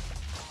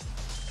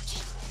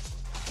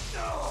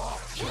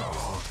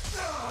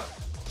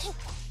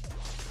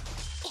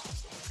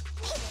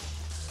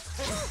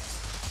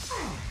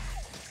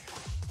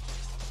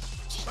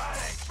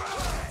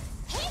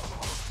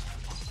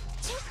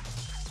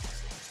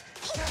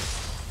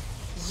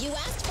 You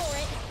asked for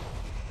it.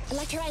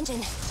 Electro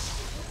engine.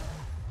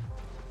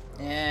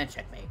 Yeah,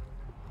 checkmate.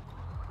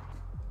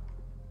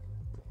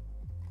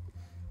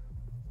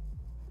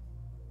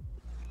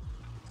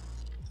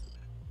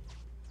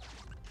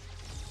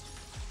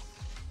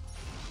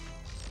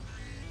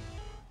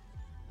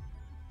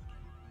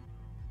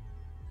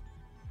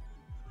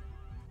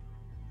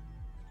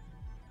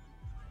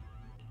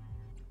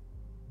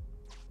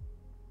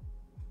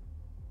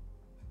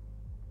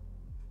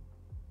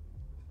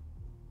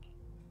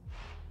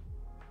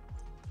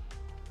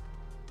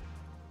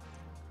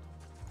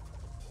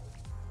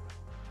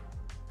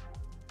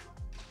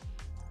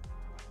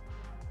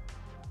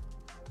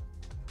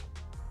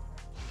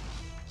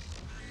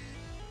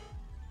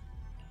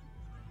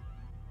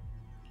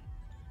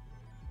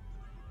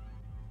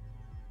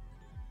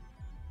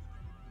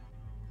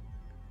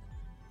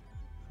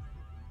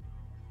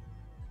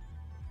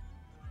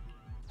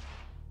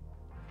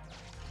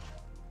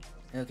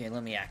 Okay,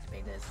 let me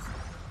activate this.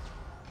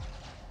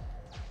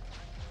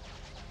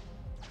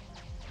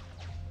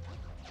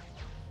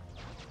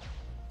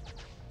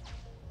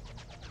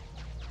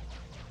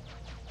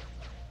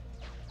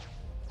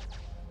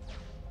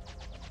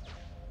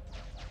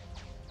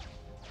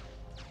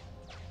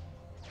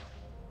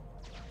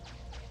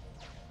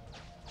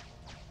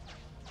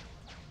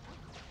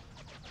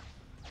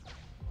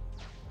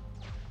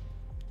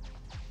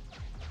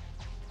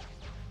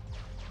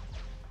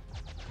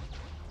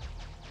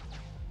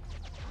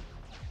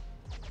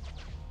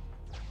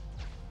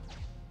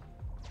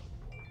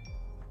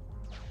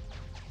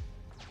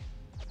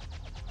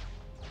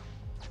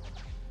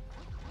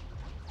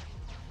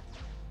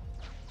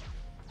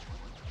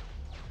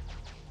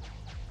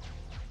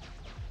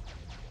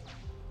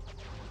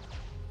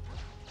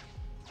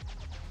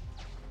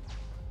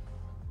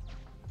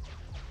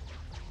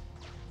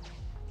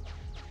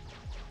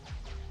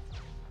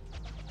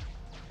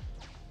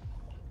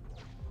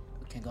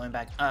 Okay, going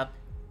back up.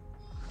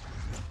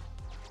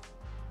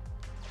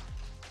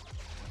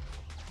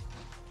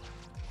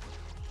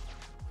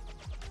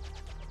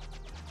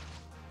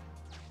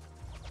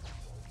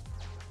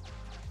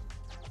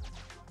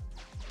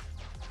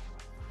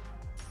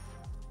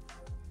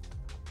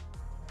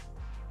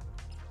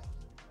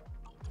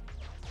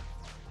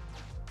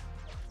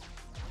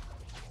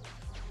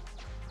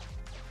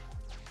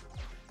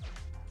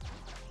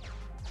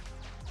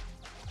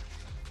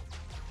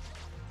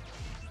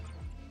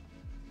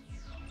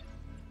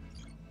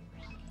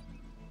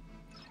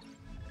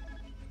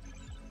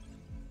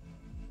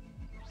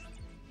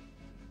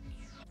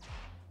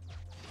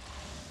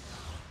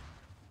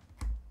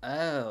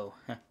 Oh,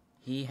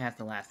 he has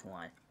the last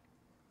one.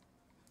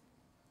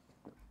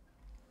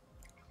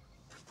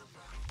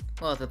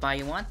 Well, it's a buy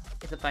you want,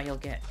 it's a buy you'll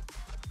get.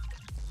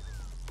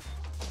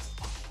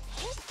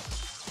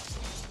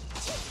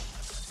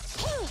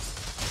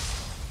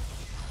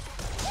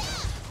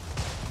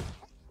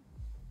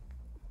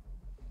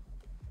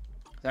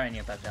 Sorry, I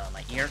knew about that on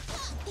my ear.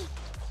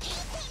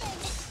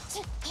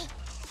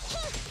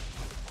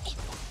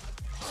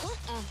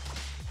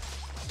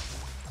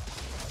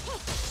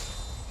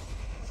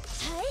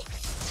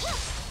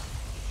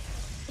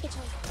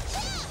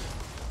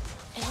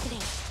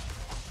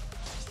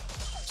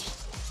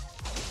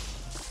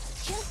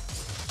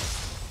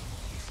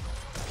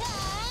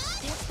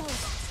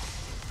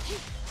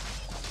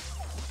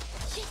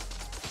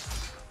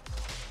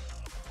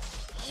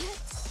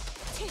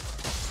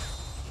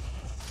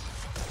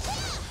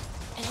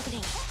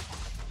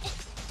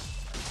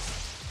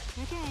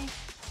 Okay.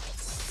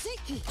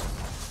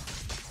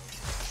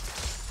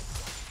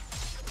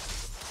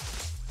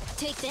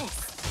 Take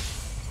this.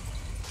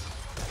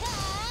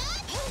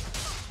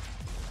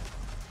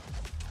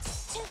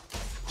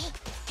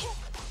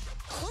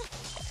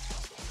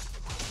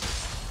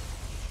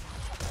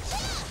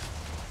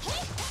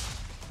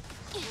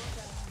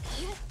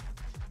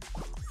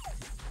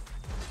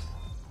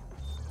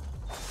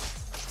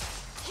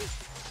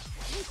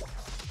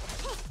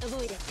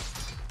 Avoid it.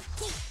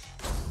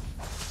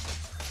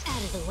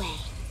 Out of the way.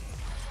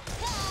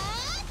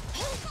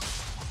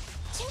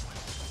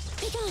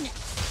 Be gone.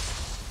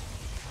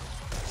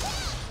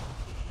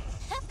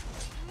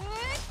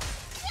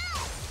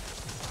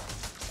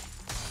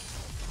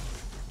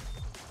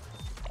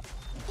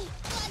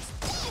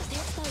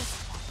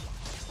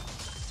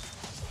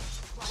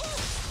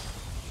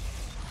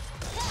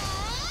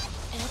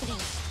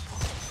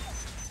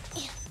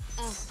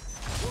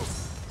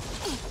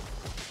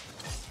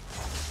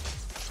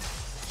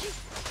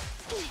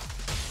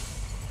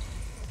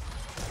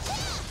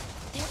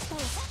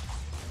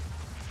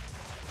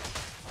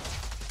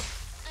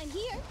 I'm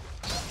here.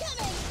 I'm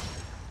coming.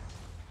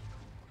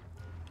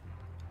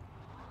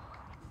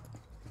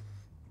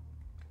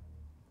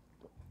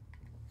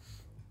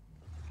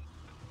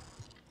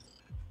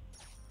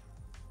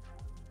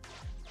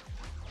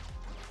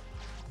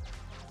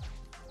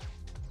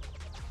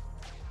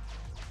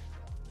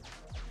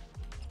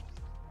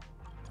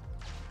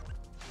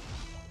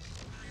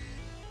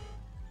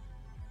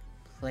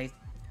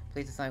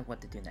 Please decide what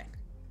to do next.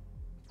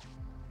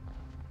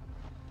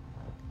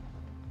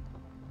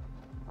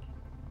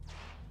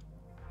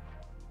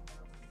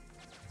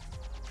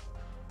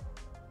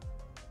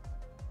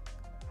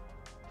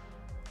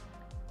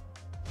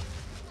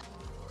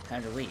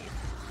 Time to leave.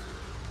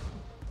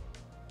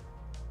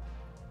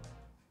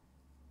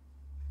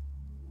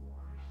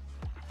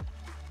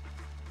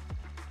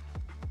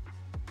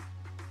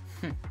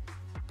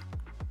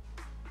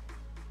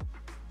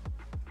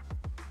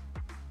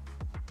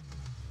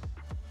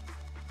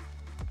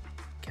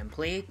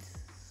 Complete.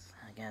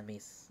 I gotta be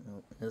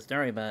the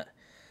story, but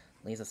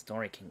at least the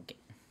story can get.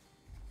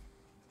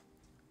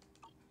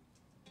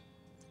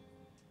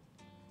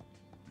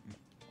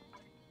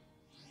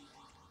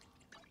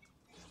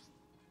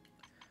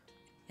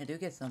 I do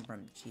get some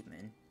from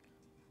achievement.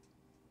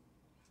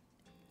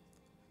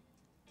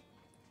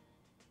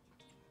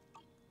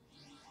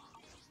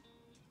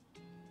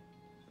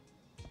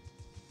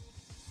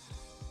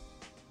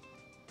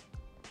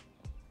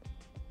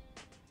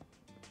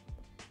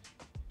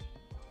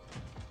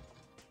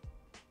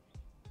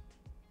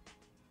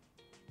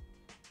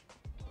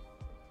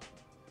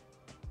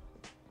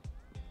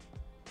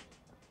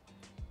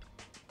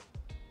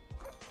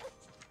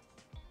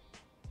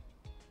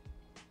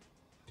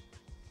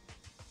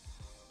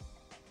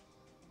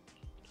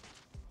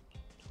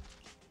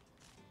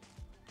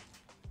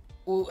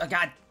 Ooh, I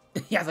got...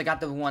 Yes, I got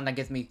the one that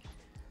gives me...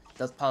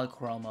 Does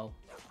polychromo.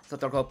 So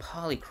they'll go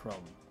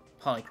polychrome.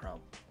 Polychrome.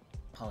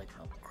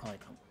 Polychrome.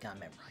 Polychrome. Gotta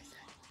memorize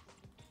that.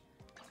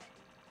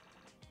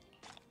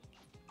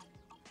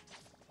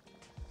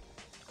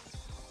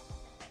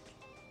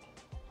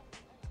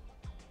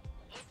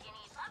 If you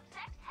need love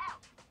sex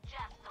help,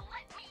 just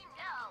let me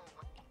know.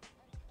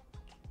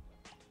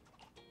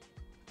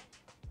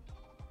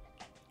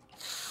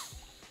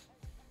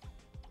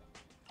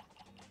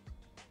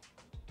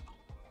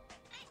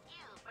 Thank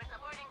you for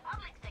supporting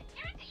public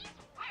security's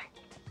work.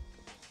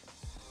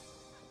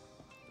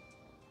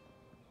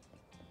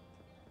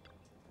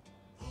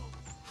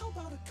 How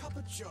about a cup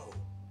of joe?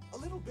 A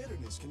little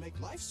bitterness can make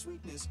life's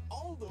sweetness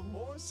all the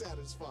more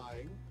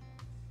satisfying.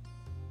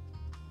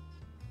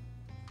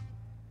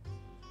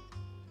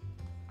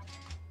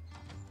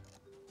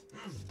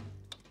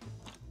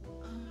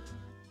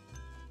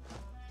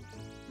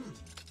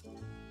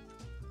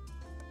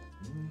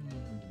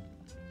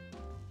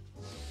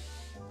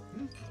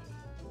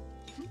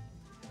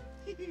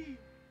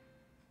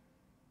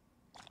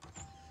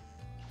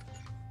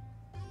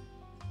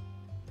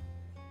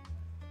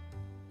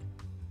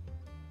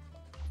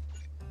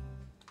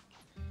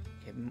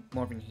 Okay,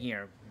 more than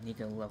here. Need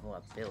to level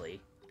up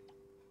Billy.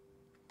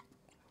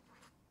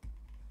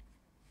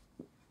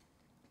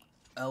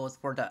 Oh, it's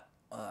for the...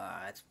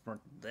 it's for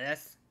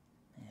this?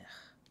 Ugh.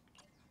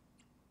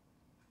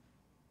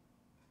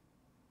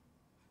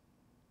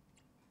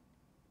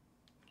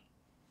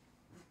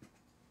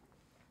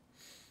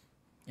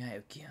 Yeah,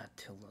 I've got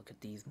to look at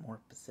these more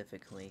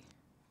specifically.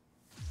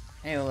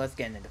 Anyway, let's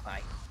get into the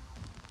fight.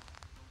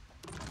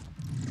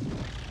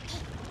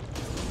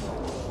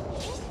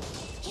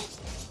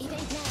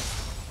 Evade now.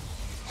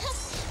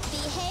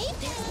 Behave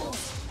now.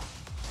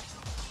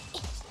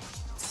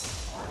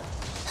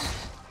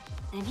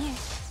 I'm here.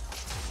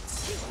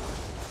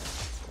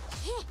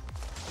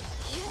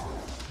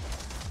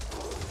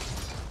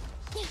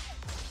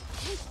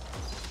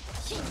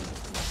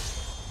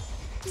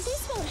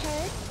 This won't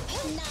hurt.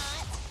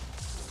 Not.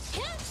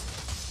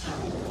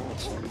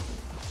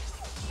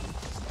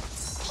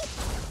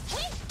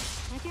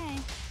 Okay.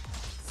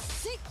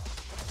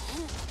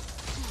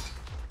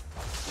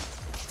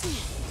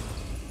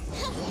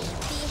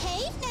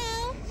 Behave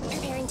now.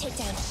 Preparing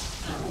takedown.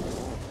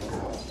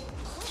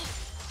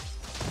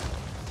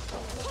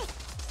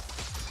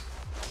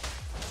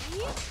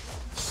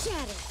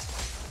 Shatter.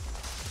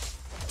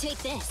 Take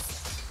this.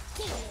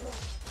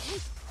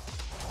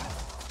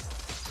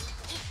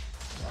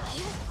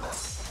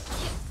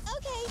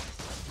 Okay.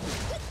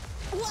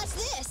 Watch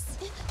this.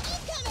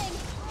 I'm coming.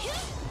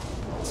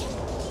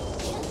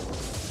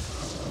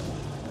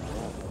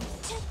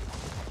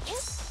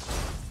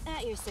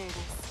 At your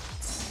service.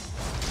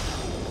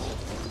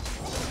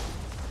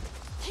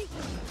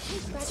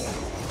 Roger.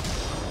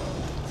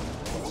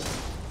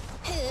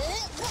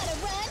 Wanna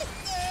run?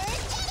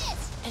 Get it!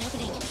 An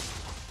opening.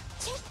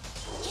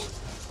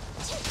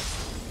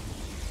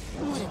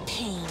 What a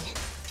pain.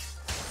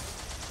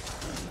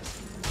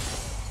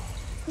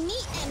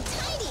 Neat and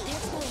tidy. There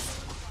it goes.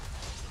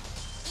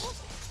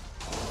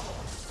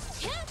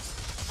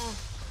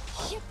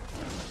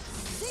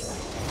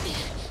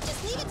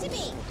 Just leave it to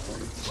me.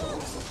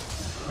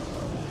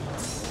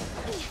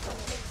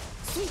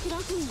 Sweep it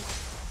all clean.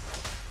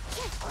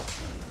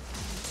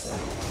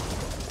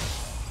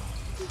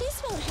 This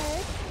won't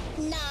hurt.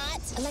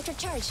 Not. Electric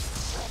charge.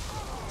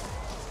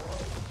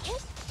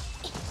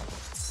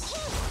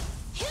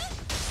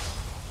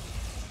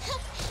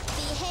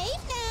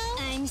 Behave now.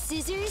 I'm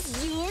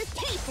scissors, you're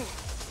paper.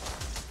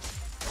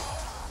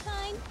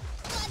 Fine.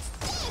 What's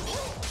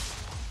this?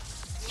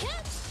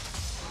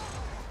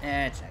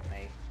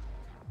 Checkmate.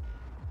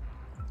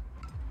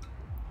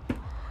 I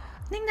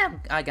think that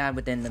I got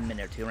within the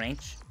minute or two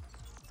range.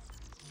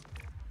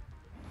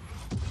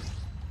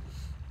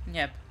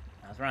 Yep,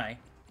 that's right.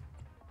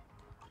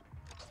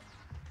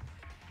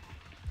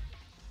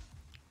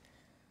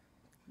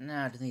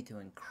 Now I just need to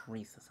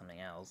increase to something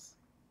else.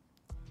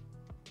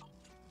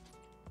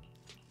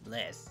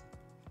 This.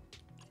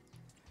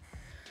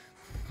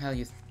 I'll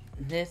use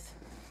this.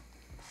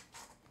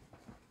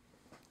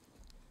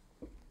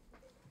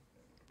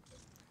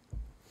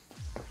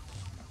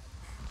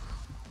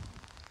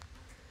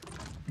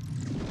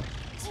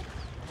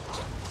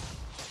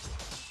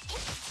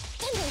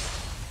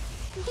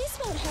 This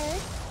won't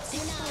hurt.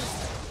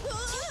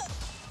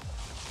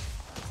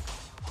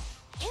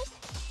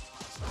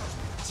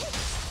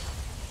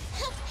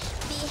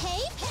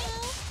 Behave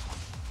now.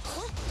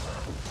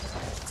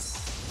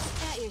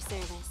 At your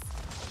service.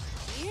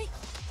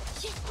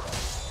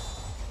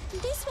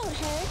 This won't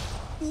hurt.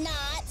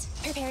 Not.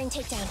 Preparing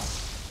takedown.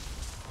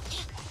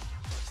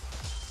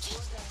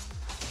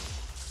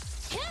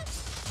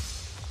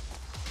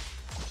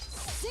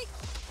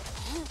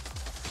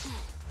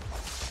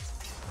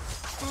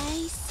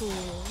 I see.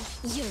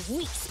 Your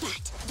weak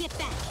spot. Get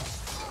back.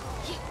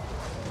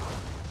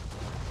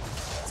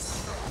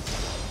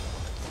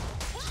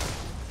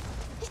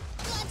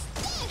 What's this?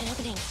 An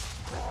opening.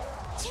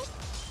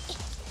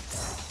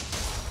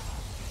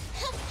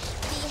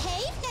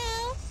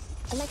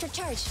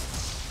 electric charge.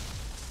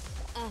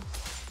 Oh.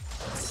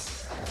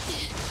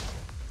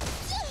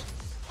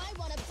 I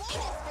want a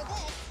bonus for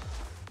this.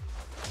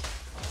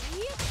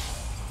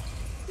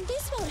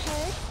 This won't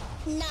hurt.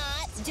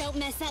 Not. Don't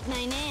mess up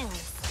my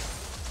nails.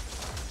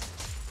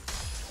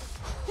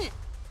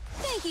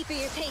 Thank you for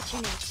your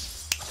patronage.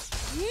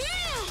 Yeah!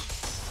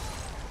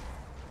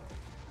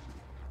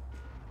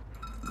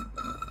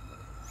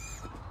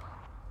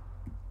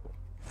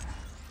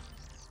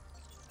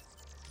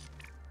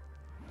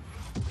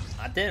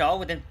 I did it all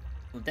within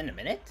a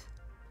minute?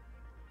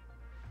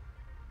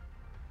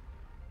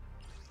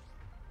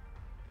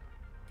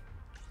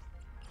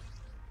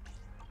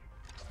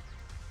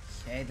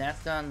 Okay,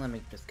 that's done. Let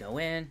me just go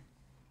in.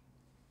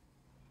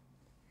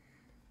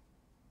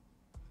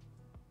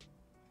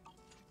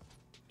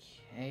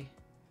 Okay.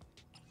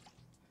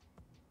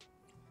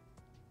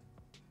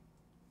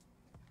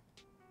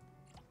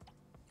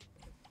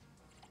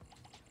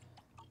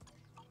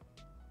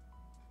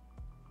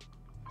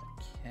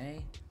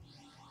 Okay.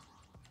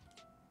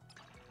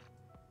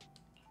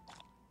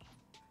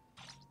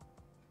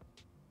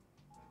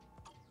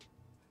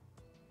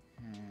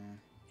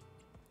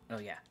 Oh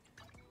yeah.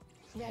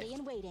 Ready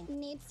and waiting.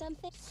 Need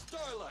something?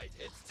 Starlight,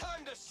 it's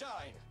time to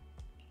shine!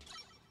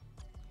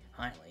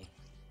 Finally.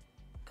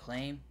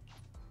 Claim.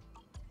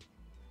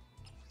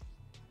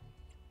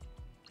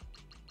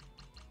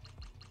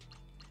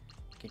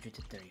 Get you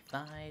to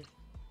 35.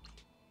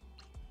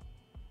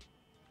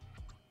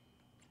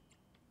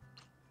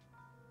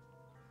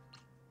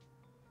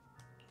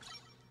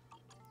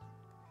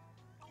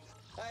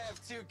 I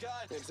have 2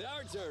 guns. It's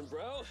our turn,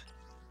 bro.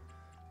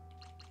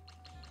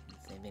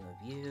 Same thing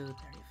with you,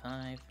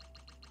 35.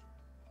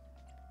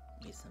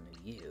 Need some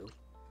of you.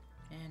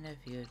 And a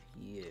few of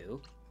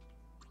you.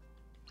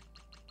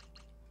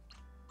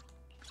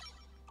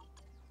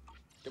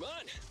 Come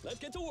on, let's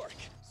get to work.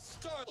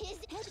 Start. Is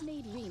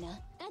Headmaid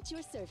Rena at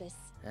your service?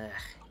 Ugh,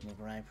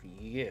 never mind for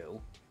you.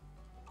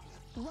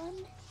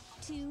 1,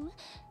 2,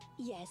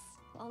 yes,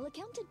 all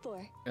accounted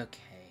for.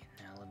 Okay,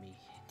 now let me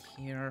hit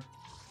here.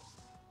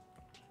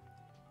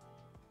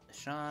 The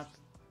shop.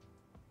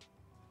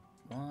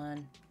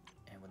 1.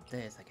 And with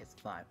this, I guess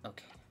 5.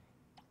 Okay.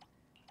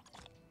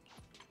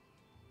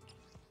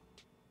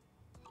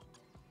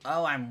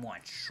 Oh, I'm 1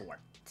 short.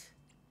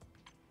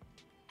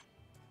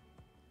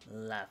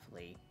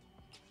 Lovely.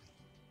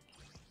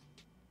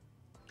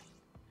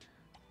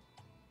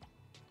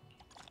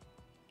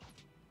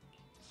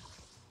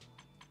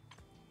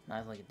 Might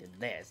as well do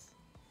this.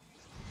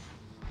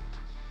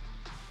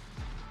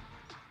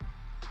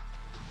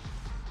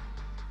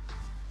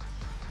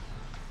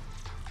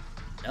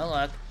 No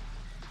luck.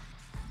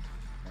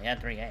 I got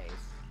 3 A's,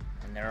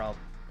 and they're all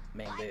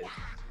bamboo.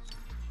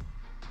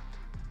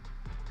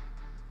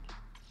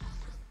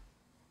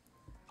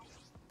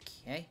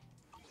 Okay.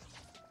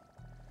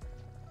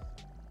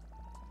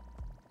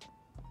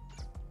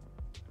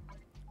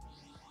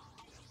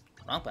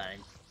 Wrong button.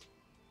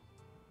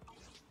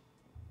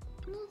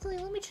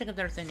 Let me check if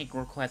there's any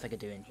requests I could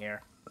do in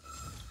here.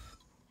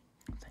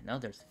 I know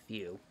there's a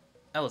few.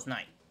 Oh, it's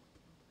night.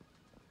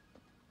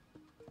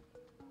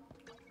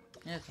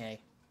 Okay.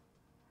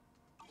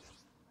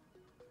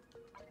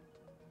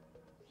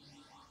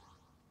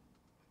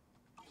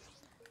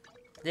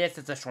 This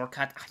is a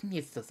shortcut I'm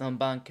used to some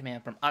bug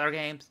command from other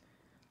games,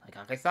 like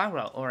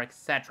Akasara or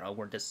etc.,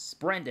 where the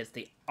sprint is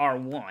the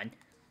R1,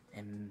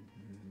 and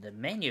the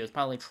menu is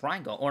probably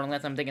triangle, or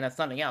unless I'm thinking of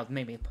something else,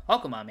 maybe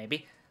Pokemon,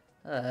 maybe.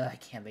 I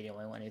can't be the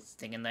only one who's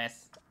thinking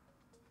this.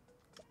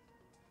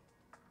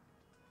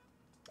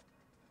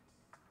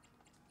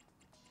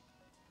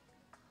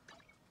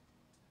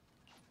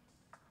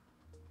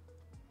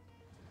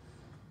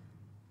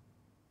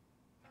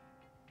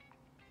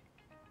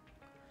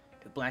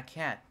 The black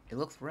cat. It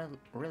looks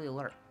really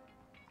alert.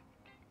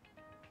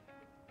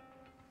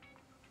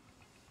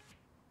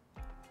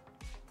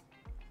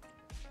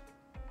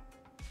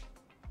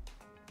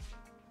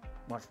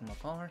 Watch from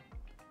afar.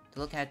 To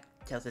look at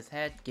tilts his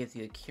head, gives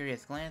you a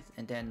curious glance,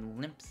 and then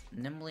limps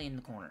nimbly in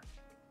the corner.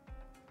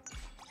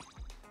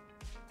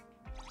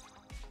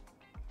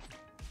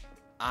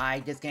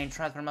 I just gained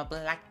trust from a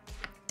black cat.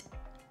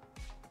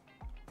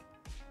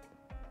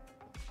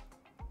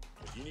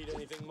 If you need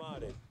anything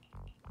modded,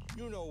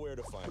 you know where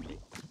to find me.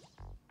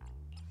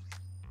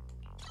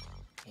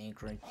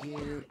 Upgrade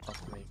you,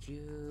 upgrade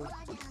you.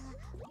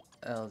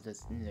 Oh,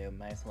 this new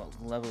might as well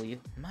level you.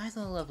 Might as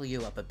well level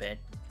you up a bit.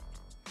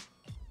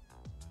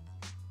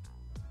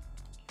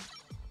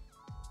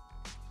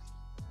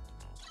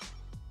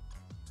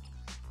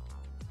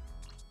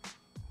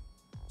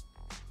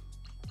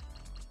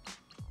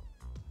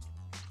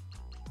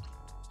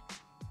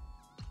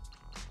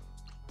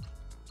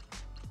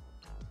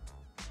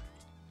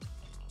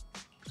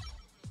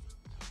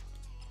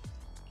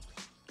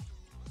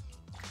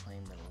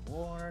 Claim the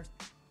reward.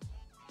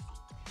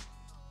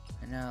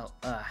 And now,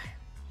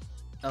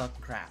 oh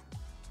crap.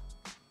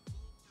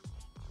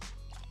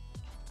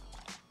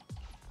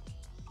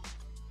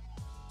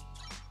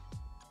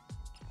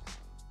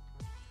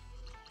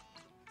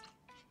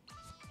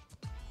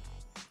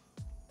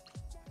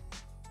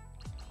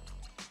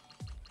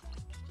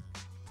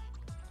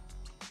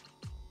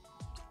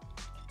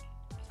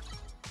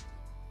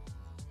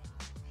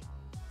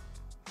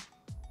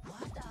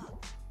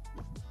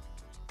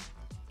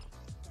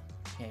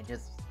 Okay,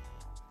 just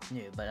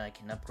new, but I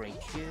can upgrade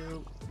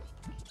you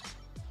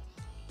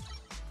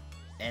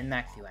and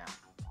max you out.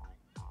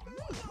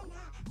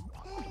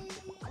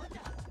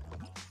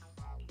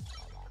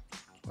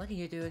 What do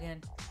you do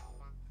again?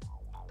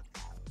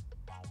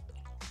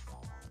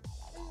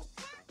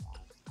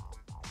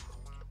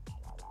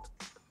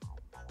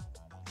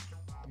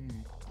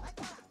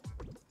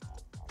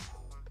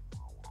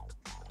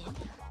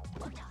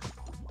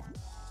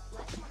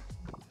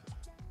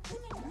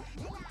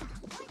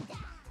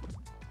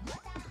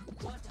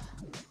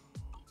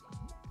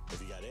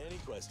 If you got any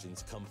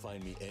questions, come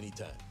find me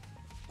anytime.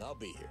 I'll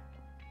be here.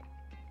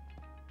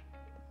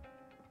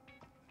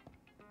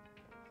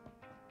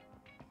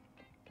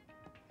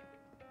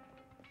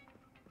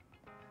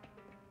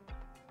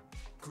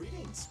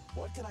 Greetings.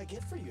 What can I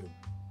get for you?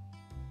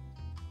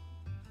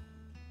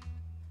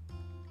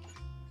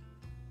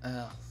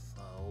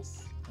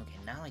 False. Okay,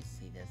 now I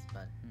see this,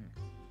 but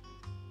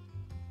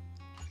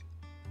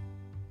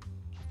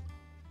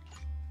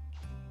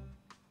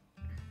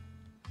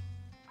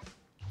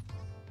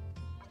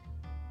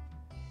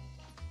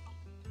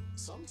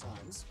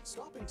Sometimes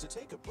stopping to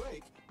take a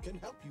break can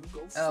help you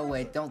go Oh further.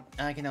 wait, don't.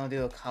 I can only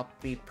do a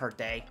copy per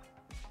day.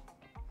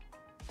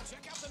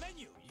 Check out the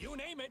menu. You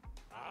name it,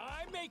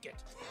 I make it.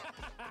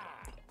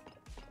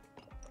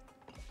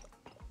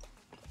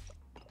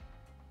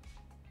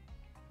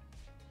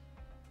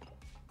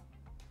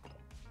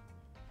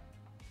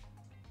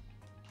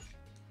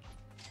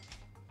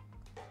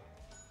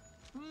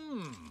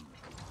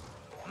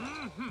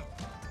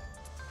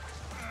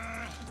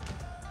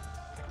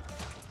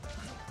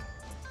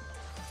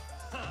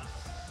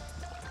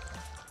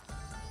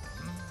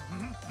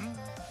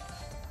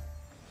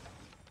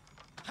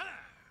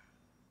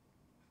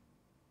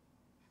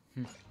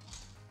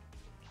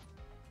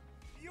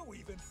 You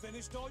even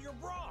finished all your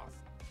broth.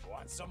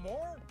 Want some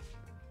more?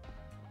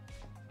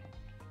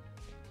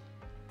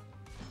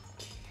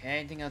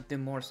 Okay, I think I'll do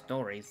more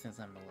stories since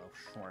I'm a little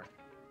short.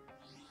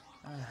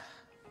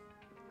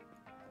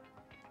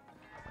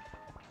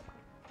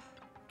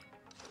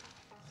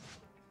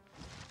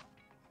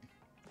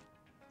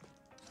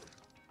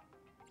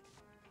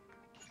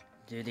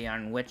 Do the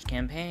Iron Witch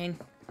campaign.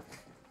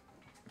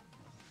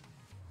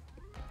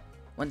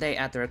 One day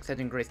after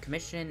accepting Grace's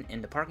commission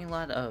in the parking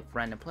lot of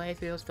Random Place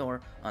Video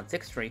Store on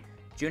 6th Street,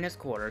 Junior's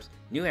quarters,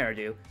 new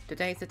hairdo,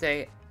 today's the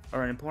day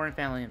or an important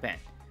family event.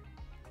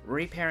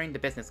 Repairing the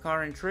business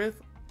car. In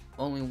truth,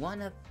 only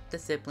one of the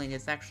siblings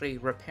is actually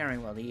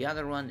repairing while the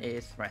other one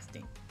is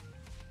resting.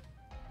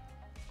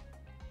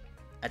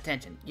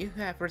 Attention, you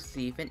have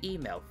received an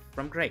email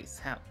from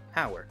Grace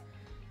Howard,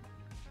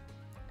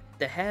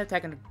 the head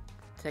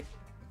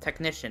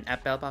technician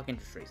at Bellbox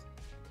Industries.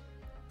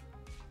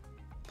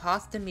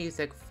 Pause the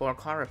music for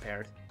car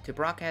repairs to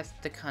broadcast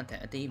the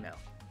content of the email.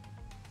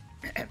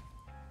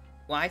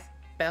 Wise,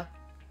 Belle,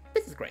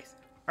 this is Grace.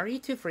 Are you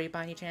two free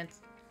by any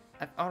chance?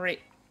 I've already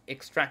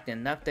extracted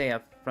enough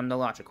data from the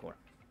logic core.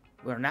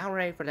 We're now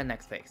ready for the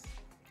next phase.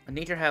 I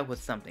need your help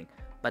with something,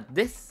 but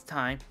this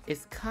time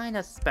is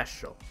kinda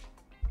special.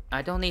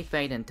 I don't need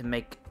Faden to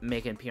make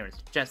an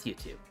appearance, just you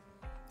two.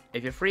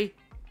 If you're free,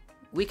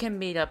 we can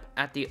meet up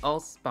at the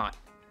old spot,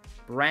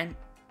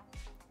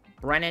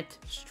 Brennett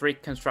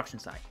Street construction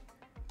site.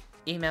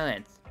 Email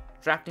ends.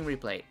 Drafting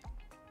reply.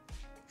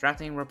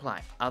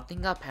 I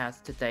think I'll pass.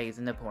 Today is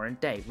an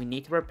important day. We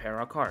need to repair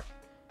our car.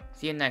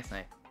 See you next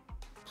night.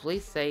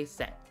 Please say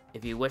sent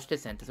if you wish to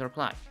send this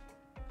reply.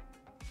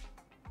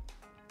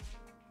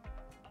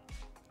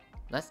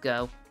 Let's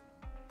go.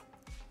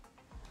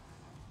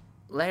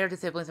 Later, the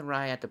siblings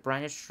arrive at the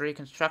Brennett Street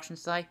construction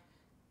site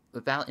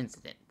without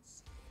incidents.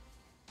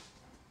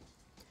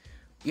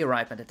 You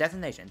arrive at the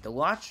destination. The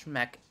large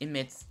mech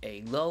emits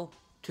a low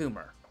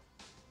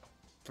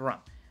thrum,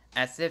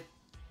 as if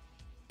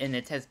in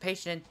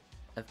anticipation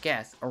of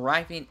guests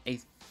arriving. A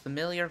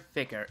familiar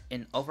figure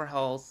in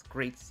overalls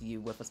greets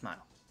you with a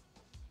smile.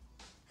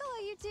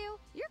 Hello, you two.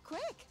 You're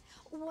quick.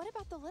 What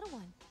about the little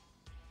one?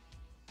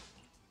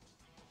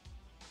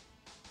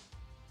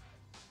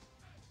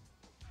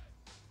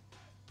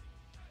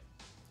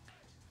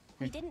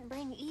 We didn't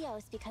bring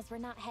EOS because we're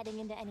not heading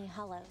into any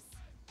hollows.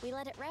 We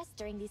let it rest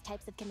during these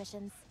types of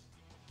commissions.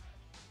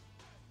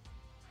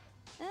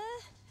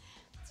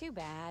 Too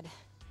bad.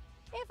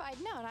 If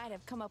I'd known, I'd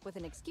have come up with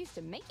an excuse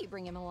to make you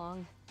bring him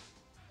along.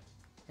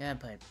 Yeah,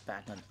 put it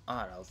back on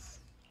autos.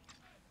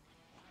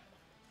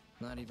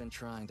 Not even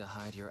trying to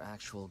hide your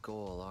actual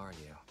goal, are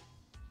you?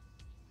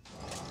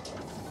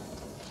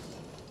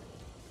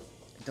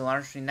 The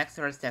large tree next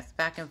to her steps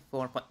back and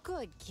forth.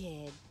 Good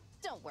kid.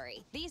 Don't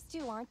worry, these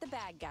two aren't the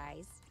bad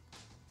guys.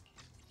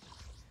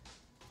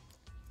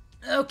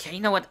 Okay, you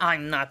know what?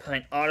 I'm not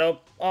putting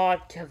auto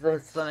because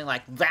there's something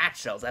like that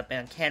shows up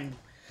and can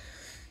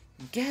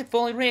get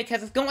fully read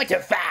because it's going too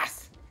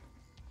fast.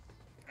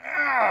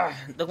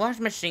 The large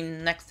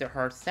machine next to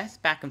her steps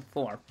back and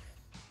forth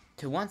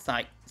to one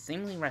side,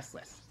 seemingly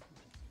restless.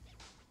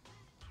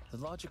 The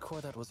logic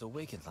core that was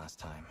awakened last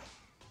time.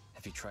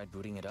 Have you tried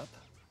booting it up?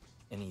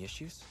 Any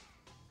issues?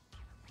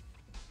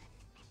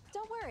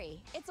 Don't worry.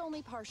 worry, it's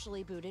only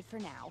partially booted for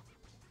now.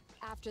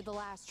 After the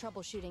last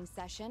troubleshooting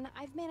session,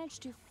 I've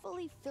managed to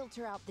fully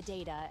filter out the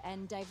data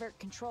and divert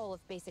control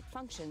of basic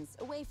functions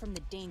away from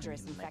the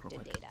dangerous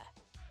infected data.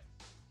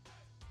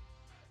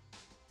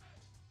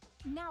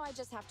 Now I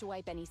just have to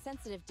wipe any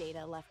sensitive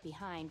data left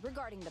behind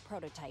regarding the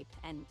prototype,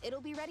 and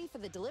it'll be ready for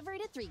the delivery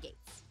to 3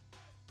 Gates.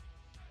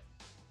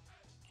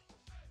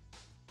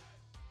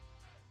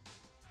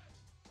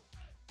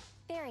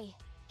 Barry,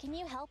 can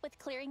you help with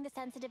clearing the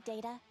sensitive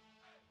data?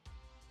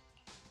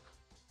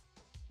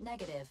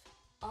 Negative.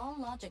 All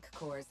logic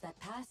cores that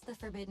pass the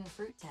forbidden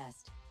fruit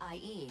test,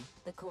 i.e.,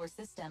 the core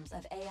systems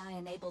of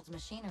AI-enabled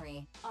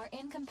machinery, are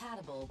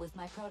incompatible with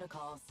my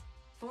protocols.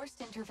 Forced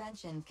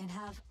intervention can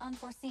have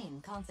unforeseen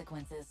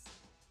consequences.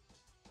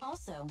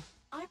 Also,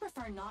 I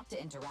prefer not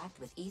to interact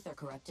with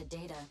ether-corrupted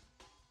data.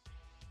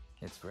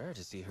 It's rare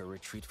to see her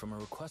retreat from a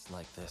request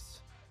like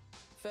this.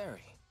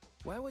 Fairy,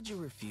 why would you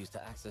refuse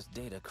to access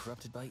data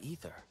corrupted by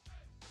ether?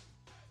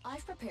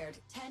 I've prepared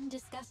 10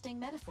 disgusting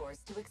metaphors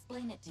to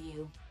explain it to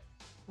you.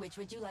 Which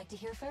would you like to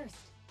hear first?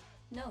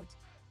 Note,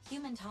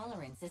 human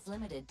tolerance is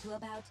limited to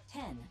about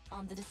 10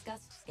 on the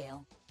disgust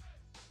scale.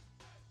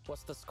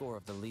 What's the score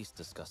of the least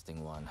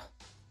disgusting one?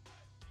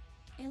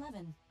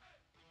 11.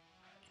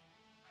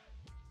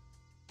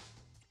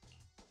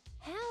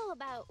 How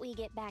about we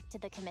get back to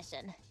the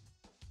commission?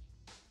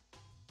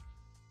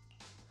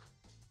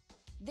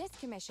 This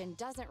commission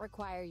doesn't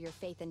require your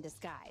faith in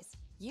disguise.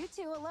 You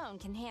two alone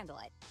can handle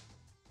it.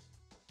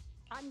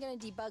 I'm gonna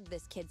debug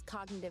this kid's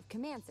cognitive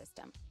command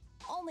system.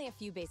 Only a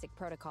few basic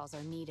protocols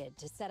are needed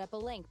to set up a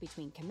link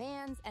between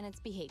commands and its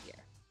behavior.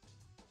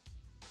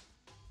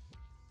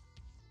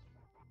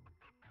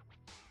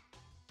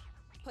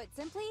 Put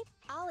simply,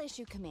 I'll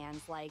issue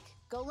commands like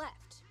go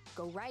left,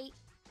 go right,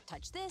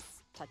 touch this,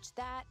 touch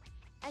that,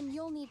 and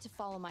you'll need to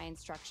follow my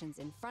instructions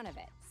in front of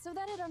it so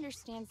that it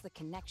understands the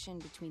connection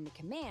between the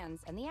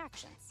commands and the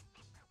actions.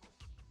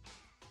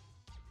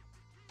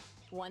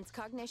 Once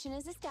cognition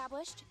is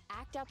established,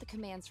 act out the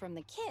commands from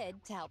the kid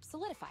to help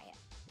solidify it.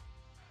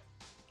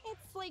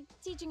 It's like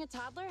teaching a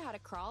toddler how to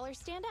crawl or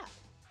stand up.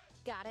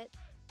 Got it?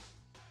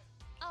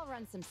 I'll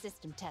run some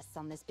system tests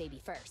on this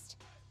baby first.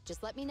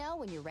 Just let me know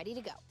when you're ready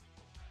to go.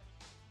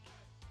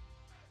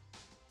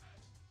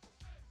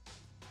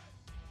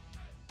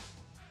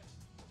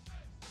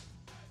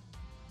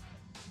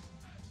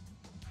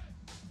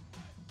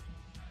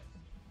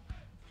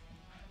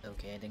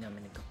 Okay, I think I'm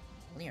in the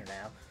clear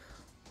now.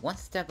 One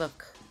step of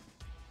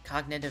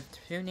cognitive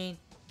tuning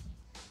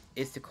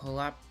is to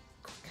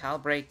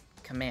calibrate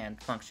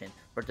command function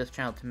for this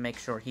child to make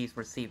sure he's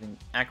receiving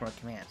accurate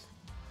commands.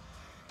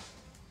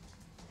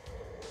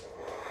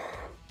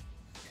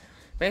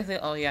 Basically,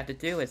 all you have to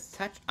do is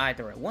touch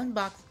either a one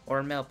box or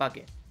a mail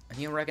bucket, and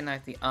he'll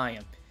recognize the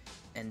ion,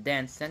 and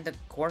then send the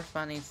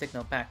corresponding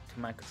signal back to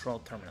my control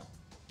terminal.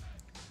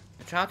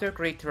 The child will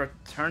agree to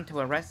return to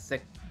a rest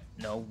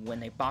signal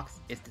when a box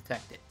is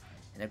detected,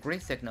 and a green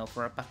signal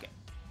for a bucket.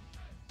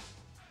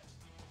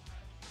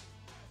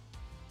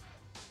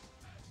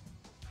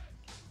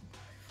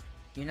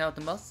 You know,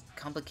 the most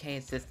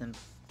complicated systems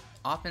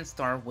often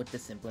start with the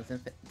simplest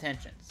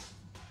intentions.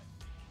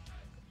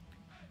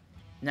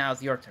 Now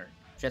it's your turn.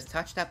 Just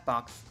touch that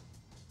box.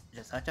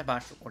 Just touch the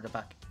box or the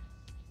bucket.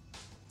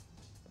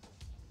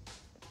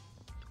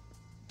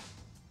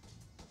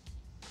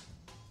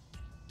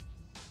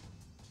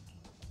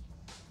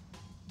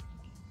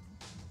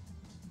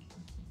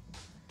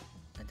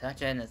 And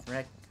touch it and it's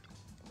red.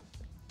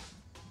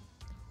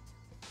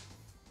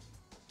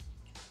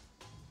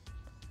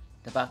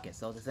 The bucket,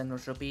 so the signal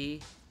should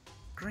be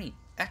green.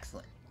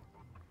 Excellent.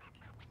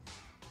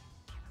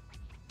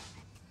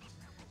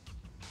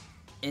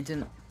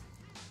 Install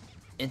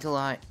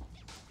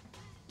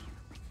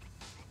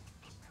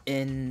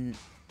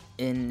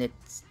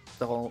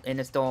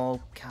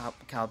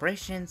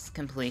calibrations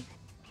complete.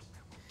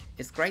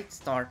 It's a great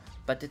start,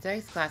 but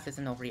today's class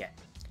isn't over yet.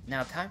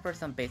 Now time for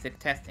some basic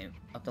testing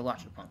of the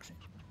logic function.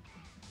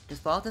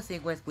 Just follow the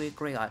sequence we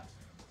agree on.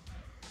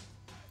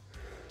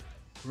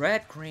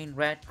 Red, green,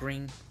 red,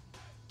 green.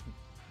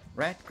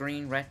 Red,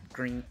 green, red,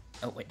 green.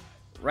 Oh wait.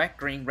 Red,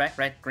 green, red,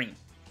 red, green.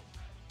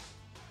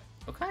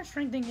 What kind of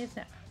string thing is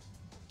that?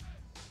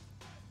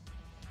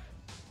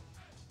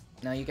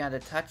 Now you gotta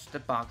touch the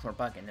box or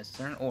bucket in a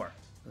certain order,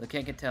 so the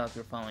kid can tell if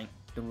you're following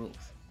the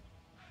rules.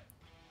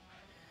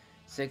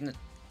 Signal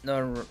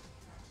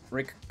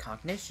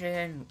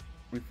recognition,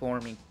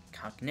 reforming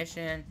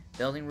cognition,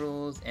 building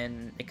rules,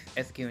 and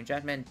executing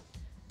judgment.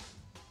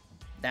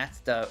 That's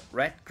the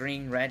red,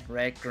 green, red,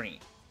 red, green.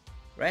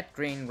 Red,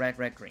 green, red,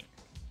 red, green.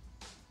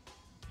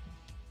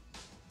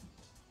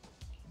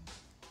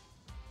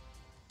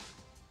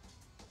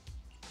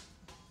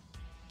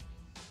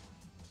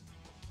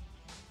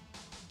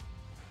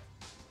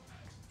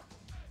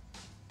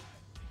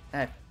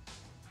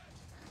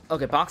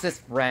 Okay, box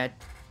is red,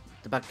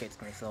 the bucket's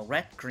green, so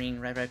red,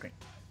 green, red, red, green.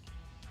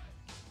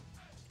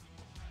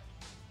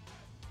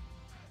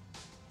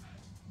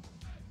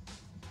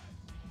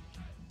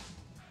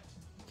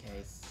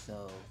 Okay,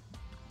 so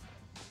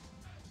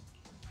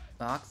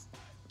Box,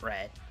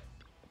 red.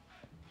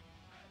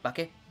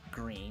 Bucket,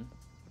 green.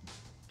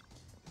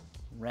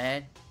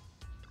 Red,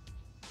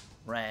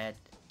 red,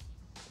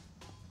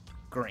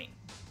 green.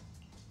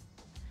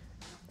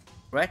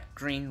 Red,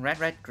 green, red,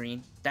 red,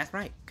 green. That's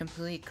right,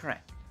 completely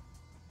correct.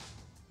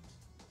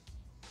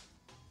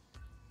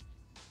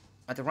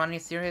 After running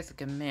a series of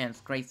commands,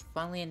 Grace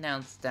finally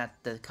announced that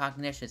the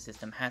cognition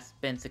system has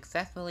been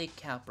successfully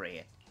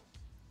calibrated.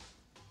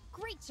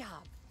 Great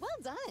job! Well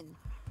done!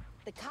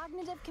 The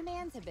cognitive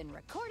commands have been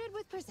recorded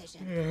with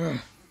precision.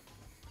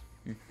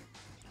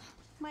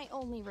 My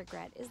only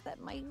regret is that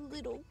my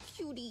little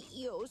cutie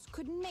Eos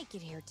couldn't make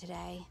it here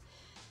today.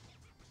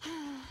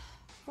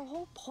 The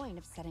whole point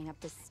of setting up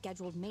this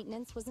scheduled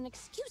maintenance was an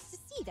excuse to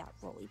see that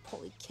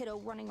roly-poly kiddo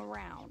running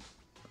around.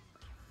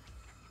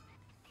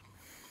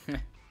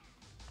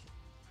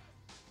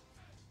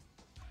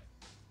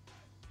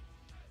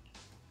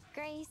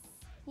 Grace,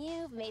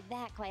 you've made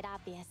that quite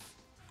obvious.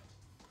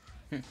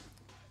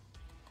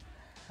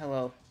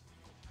 Hello.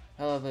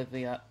 Hello,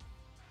 Olivia.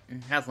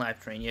 How's life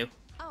treating you?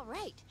 All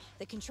right,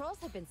 the controls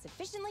have been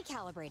sufficiently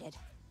calibrated.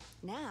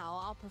 Now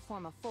I'll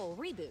perform a full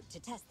reboot to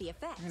test the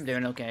effects. I'm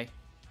doing okay.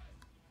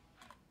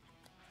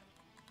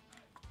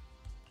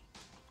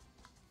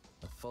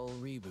 A full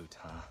reboot,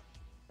 huh?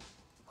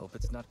 Hope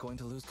it's not going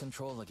to lose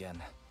control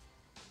again.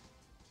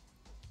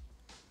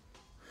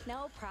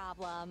 No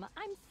problem.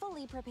 I'm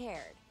fully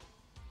prepared.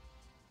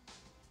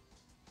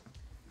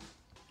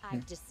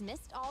 I've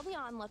dismissed all the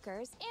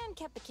onlookers and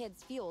kept the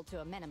kids' fuel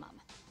to a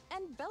minimum.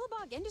 And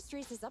Bellabog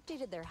Industries has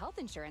updated their health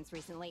insurance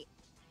recently.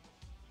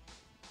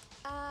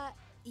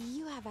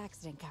 You have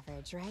accident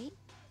coverage, right?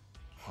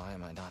 Why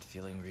am I not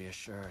feeling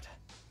reassured?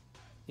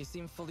 You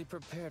seem fully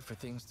prepared for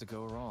things to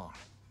go wrong.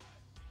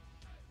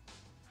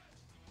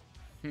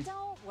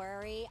 Don't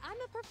worry, I'm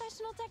a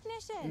professional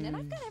technician, and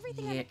I've got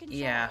everything under control.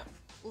 Yeah.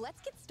 Let's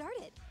get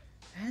started.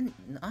 And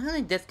I don't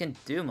think this can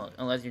do much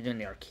unless you're doing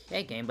the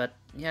arcade game, but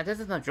yeah,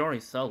 this is majority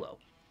solo.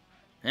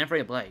 And free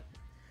to play.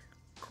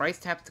 Grace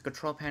taps the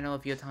control panel a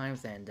few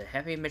times and the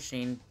heavy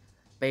machine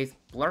base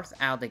blurts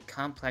out the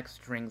complex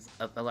strings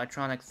of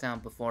electronic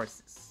sound before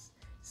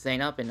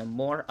staying up in a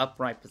more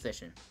upright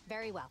position.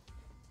 Very well.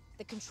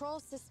 The control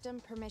system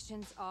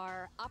permissions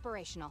are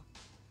operational.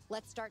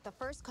 Let's start the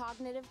first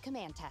cognitive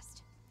command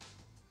test.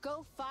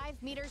 Go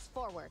 5 meters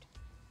forward.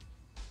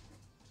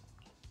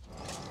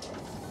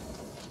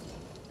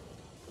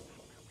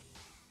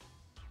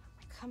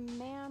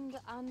 Command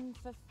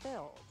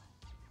unfulfilled.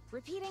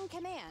 Repeating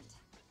command.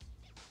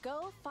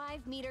 Go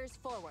 5 meters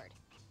forward.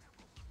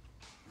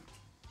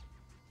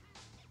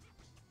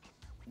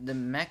 The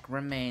mech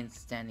remains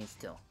standing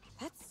still.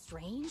 That's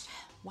strange.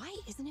 Why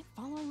isn't it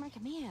following my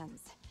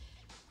commands?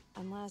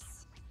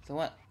 Unless... So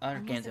what other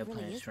games are it really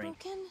playing is stream?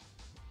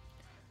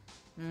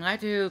 broken? I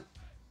do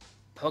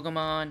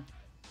Pokemon,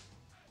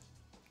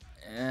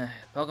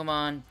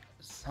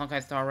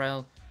 Honkai Star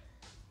Rail,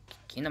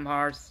 Kingdom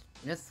Hearts,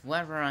 just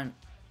whatever I'm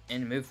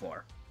in the mood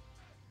for.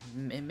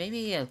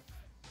 Maybe a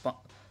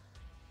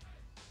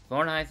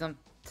Fortnite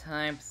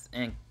sometimes,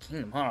 and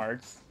Kingdom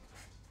Hearts,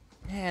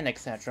 and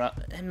etc.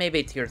 And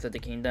maybe Tears of the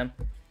Kingdom.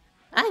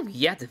 I've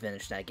yet to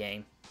finish that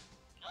game.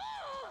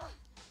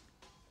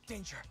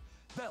 Danger!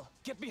 Belle,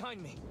 get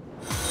behind me!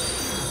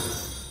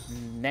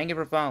 Thank you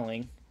for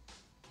following.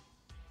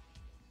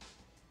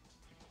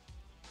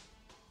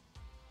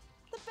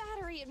 The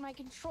battery in my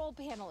control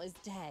panel is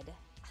dead.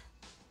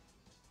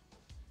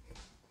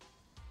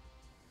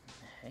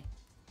 Hey.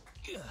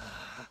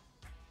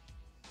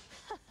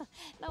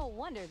 No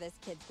wonder this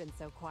kid's been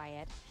so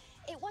quiet.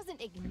 It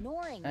wasn't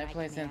ignoring I my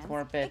played commands. since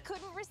 4-bit, It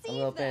couldn't receive a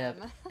little them.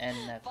 bit of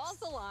NF,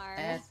 False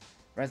alarm.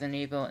 Resident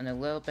Evil, and a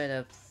little bit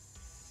of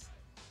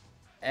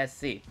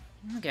SC.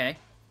 Okay.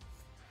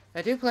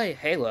 I do play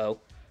Halo,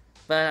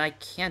 but I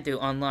can't do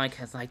online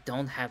because I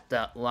don't have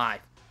the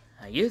live.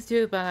 I used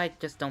to, but I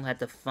just don't have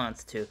the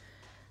funds to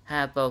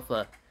have both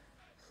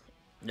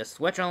the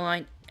Switch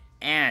Online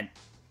and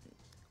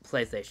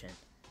PlayStation.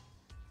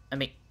 I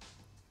mean,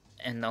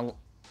 and the...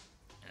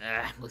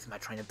 I'm losing my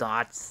train of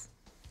thoughts.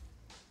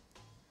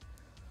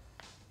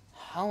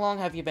 How long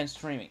have you been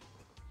streaming?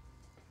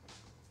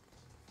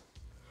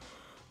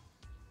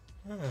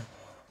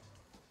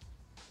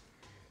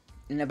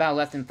 In about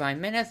less than 5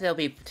 minutes, it'll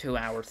be 2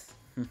 hours.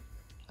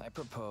 I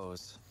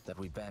propose that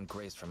we ban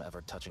Grace from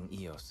ever touching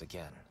Eos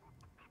again.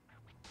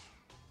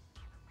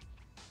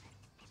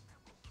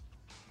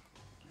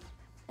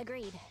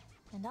 Agreed.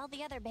 And all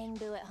the other Bang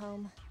Boo at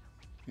home.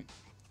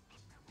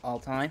 All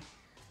time?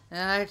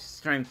 I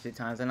stream 2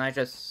 times, and I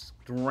just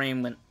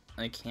stream when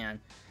I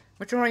can.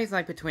 Majority is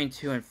like between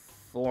 2 and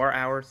 4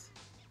 hours.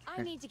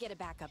 I need to get a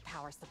backup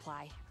power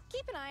supply.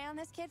 Keep an eye on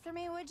this kid for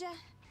me, would ya?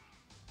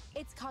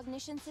 Its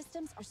cognition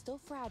systems are still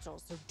fragile,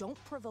 so don't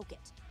provoke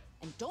it.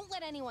 And don't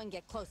let anyone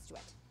get close to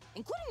it,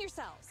 including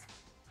yourselves.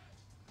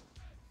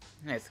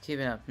 Nice, keep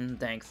it up.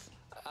 Thanks.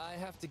 I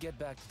have to get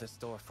back to the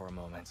store for a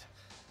moment.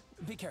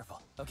 Be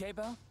careful, okay,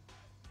 Belle?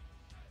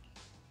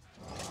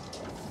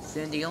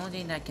 Soon the only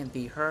thing that can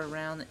be heard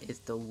around is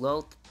the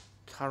low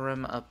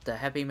tarum of the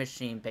heavy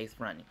machine base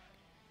running.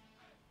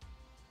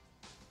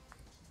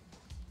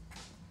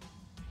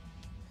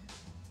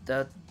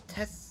 The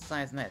test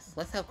size mess.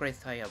 Let's help Grace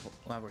tie up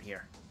while we're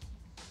here.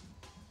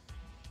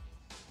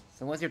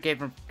 So what's your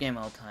game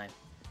all time?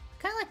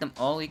 Kinda like them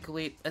all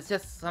equally. It's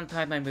just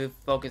sometimes my move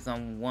focus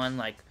on one,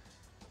 like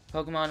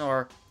Pokemon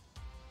or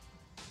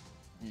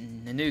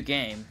a new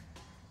game.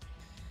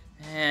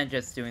 And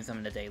just doing some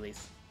of the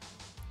dailies.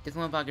 This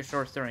one pocket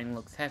short story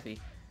looks heavy.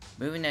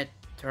 Moving it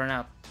turned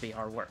out to be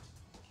hard work.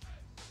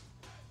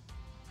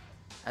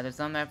 After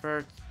some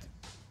effort,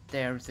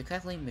 they are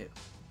successfully moved.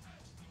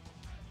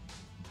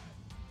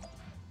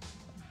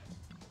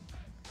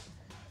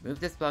 Move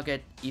this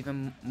bucket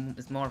even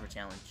is more of a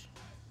challenge.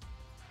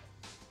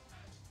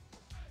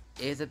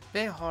 It is a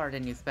bit harder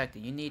than you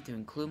expected. You need to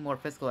include more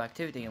physical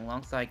activity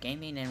alongside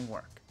gaming and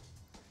work.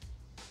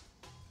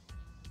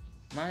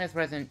 Mine is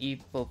Resident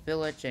Evil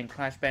Village and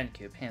Crash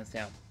Bandicoot, hands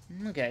down.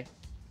 Okay.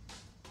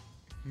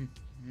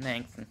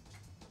 Thanks.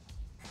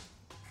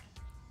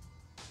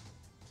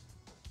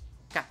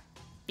 God.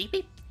 Beep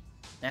beep.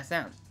 That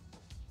sound.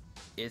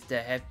 Is the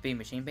heavy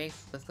machine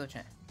base? Let's go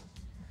check.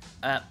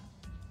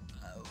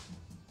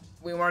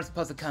 We weren't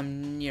supposed to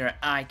come near.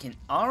 I can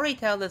already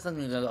tell this is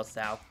gonna go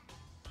south.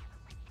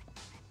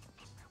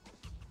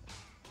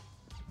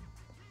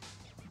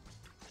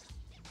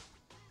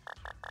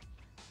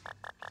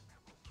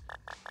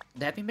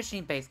 The heavy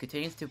machine base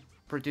continues to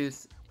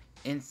produce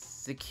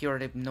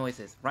insecure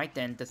noises. Right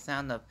then, the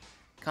sound of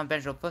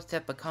conventional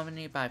footsteps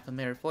accompanied by a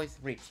familiar voice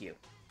reach you.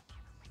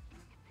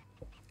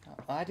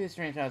 I do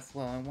strange as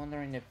well. I'm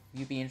wondering if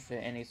you'd be interested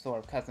in any sort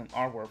of custom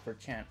artwork for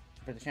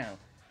the channel.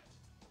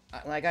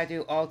 Like I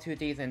do all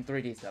 2Ds and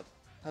 3D stuff.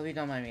 Hope you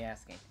don't mind me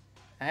asking.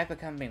 I have a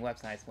company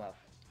website as well.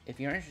 If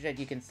you're interested,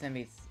 you can send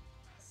me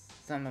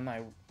some of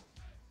my...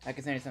 I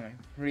can send you some of my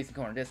recent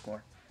code on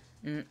Discord.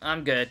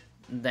 I'm good.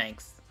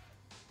 Thanks.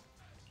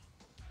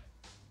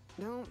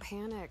 Don't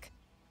panic.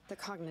 The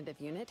cognitive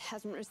unit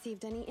hasn't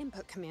received any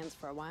input commands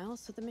for a while,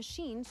 so the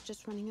machine's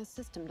just running a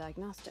system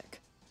diagnostic.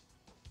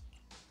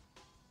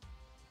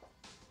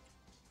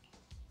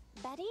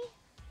 Betty?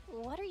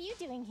 What are you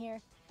doing here?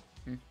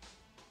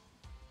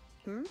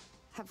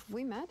 Have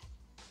we met?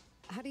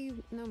 How do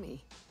you know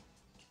me?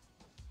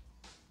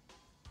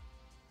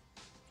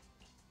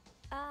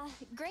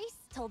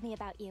 Grace told me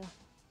about you.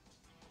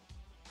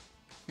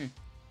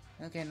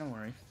 Okay, no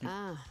worries.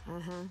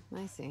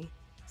 I see.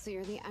 So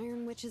you're the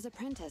Iron Witch's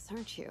apprentice,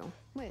 aren't you?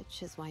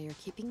 Which is why you're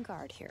keeping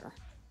guard here.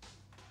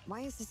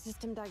 Why is the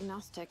system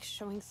diagnostic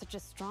showing such a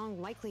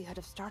strong likelihood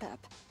of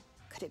startup?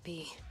 Could it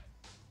be?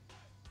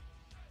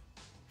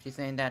 She's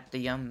saying that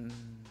the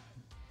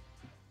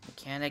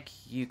mechanic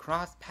you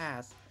cross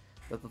paths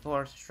with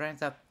before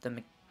strands up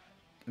the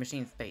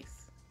machine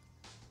space.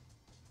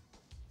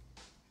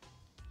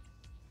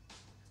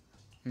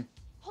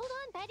 Hold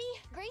on, Betty.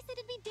 Grace said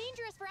it'd be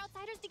dangerous for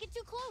outsiders to get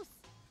too close.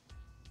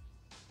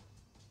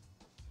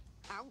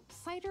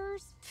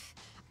 Outsiders?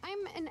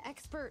 I'm an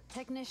expert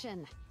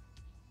technician.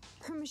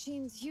 Her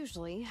machines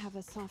usually have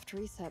a soft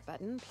reset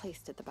button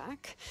placed at the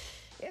back.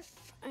 If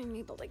I'm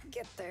able to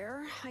get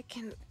there, I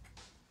can...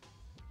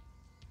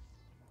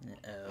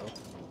 Uh-oh.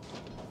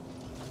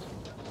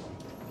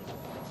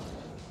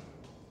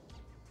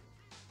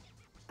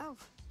 Oh,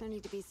 no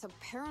need to be so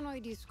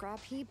paranoid, you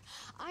scrap heap.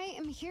 I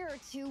am here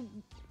to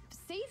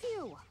save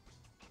you.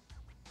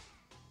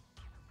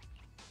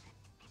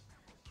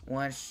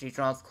 Once she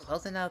draws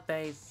close enough,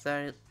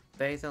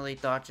 basically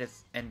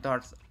dodges and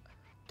darts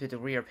to the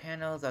rear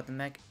panels of the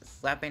mech,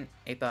 slapping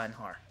a button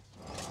hard.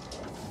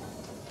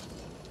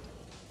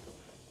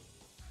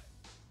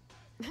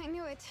 I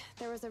knew it.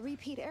 There was a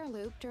repeat air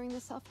loop during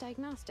the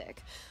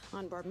self-diagnostic.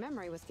 Onboard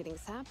memory was getting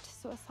sapped,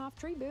 so a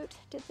soft reboot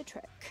did the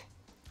trick.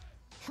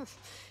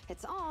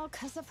 It's all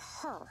because of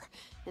her.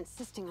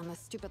 Insisting on the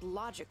stupid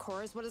logic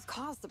core is what has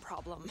caused the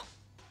problem.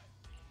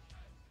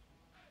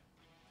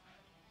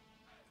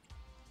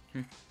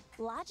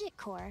 Logic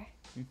core?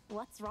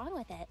 What's wrong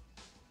with it?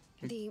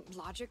 The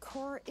logic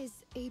core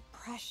is a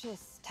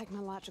precious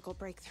technological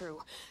breakthrough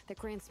that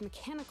grants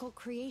mechanical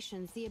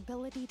creations the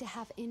ability to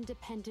have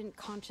independent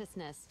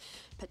consciousness,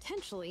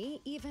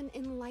 potentially even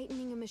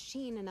enlightening a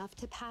machine enough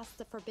to pass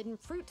the forbidden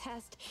fruit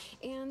test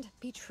and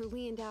be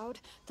truly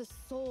endowed the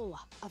soul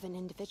of an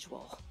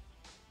individual.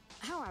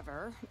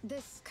 However,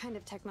 this kind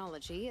of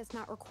technology is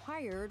not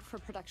required for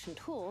production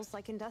tools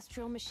like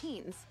industrial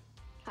machines.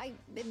 I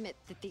admit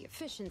that the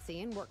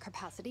efficiency and work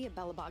capacity of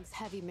Belobog's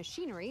heavy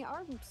machinery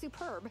are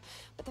superb,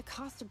 but the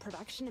cost of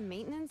production and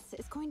maintenance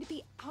is going to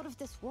be out of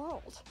this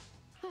world.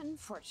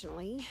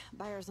 Unfortunately,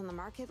 buyers on the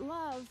market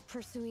love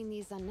pursuing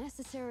these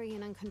unnecessary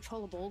and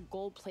uncontrollable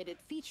gold-plated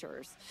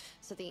features,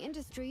 so the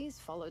industries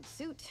followed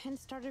suit and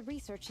started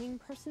researching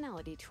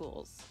personality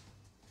tools.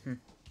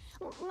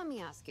 Let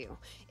me ask you,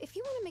 if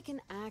you want to make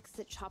an axe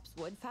that chops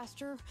wood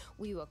faster,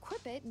 will you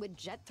equip it with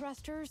jet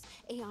thrusters,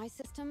 AI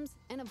systems,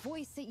 and a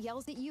voice that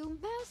yells at you,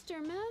 "Master,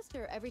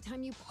 Master," every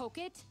time you poke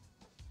it?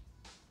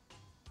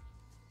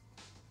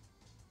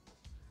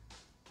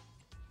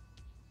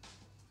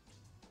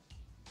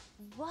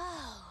 Whoa,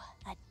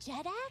 a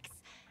jet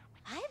axe?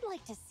 I'd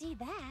like to see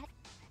that.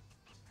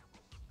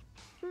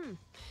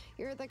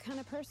 You're the kind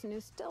of person who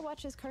still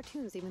watches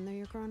cartoons even though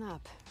you're grown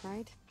up,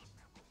 right?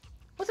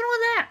 What's wrong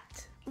with that?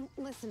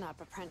 Listen up,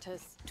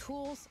 apprentice.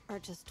 Tools are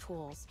just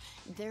tools.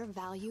 Their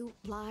value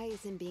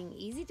lies in being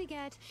easy to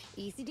get,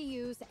 easy to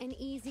use, and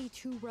easy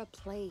to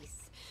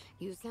replace.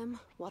 Use them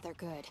while they're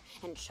good,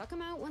 and chuck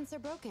them out once they're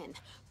broken.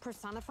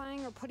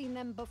 Personifying or putting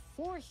them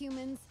before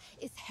humans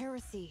is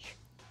heresy.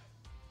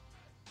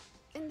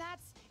 And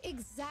that's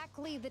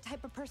exactly the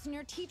type of person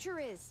your teacher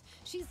is.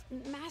 She's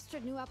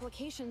mastered new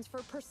applications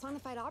for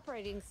personified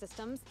operating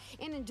systems,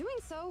 and in doing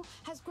so,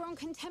 has grown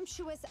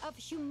contemptuous of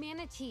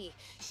humanity.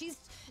 She's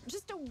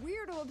just a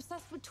weirdo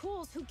obsessed with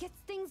tools who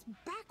gets things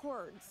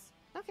backwards.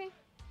 Okay.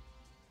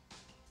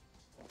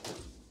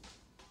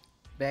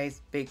 Base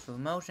speaks with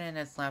emotion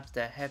and slaps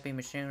the heavy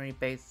machinery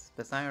base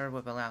beside her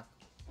with a loud.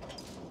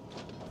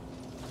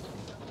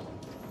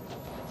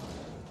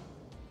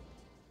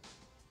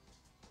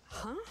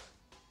 Huh?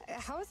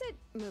 How is it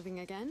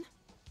moving again?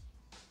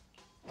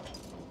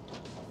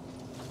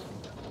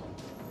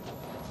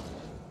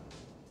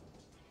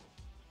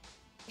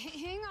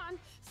 Hang on.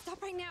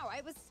 Stop right now.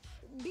 I was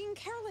being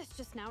careless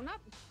just now, not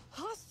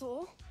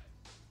hostile.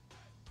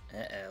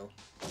 Uh-oh.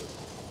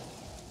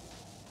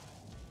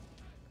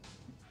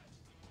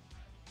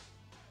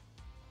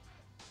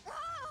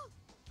 Ah!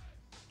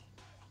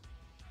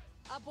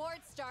 Abort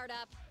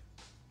startup.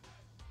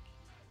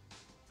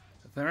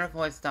 A familiar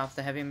voice stops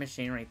the heavy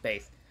machinery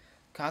base,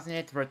 causing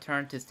it to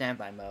return to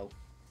standby mode.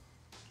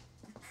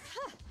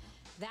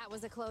 That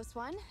was a close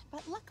one,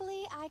 but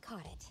luckily I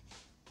caught it.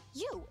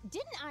 You,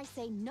 didn't I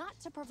say not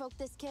to provoke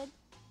this kid?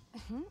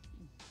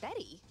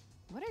 Betty,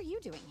 what are you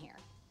doing here?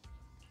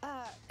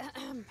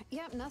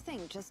 Yeah,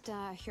 nothing. Just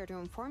here to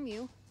inform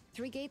you.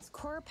 Three Gates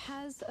Corp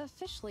has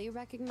officially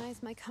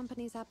recognized my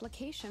company's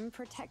application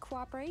for tech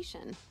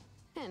cooperation.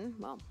 And,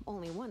 well,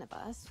 only one of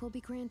us will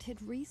be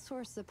granted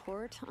resource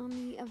support on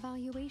the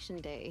evaluation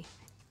day.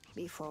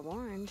 Be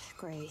forewarned,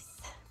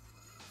 Grace.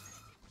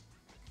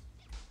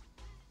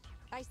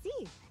 I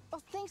see. Oh,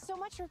 thanks so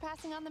much for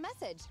passing on the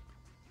message.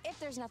 If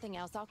there's nothing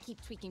else, I'll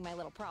keep tweaking my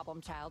little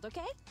problem child,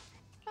 okay?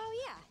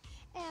 Oh, yeah.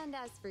 And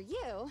as for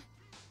you,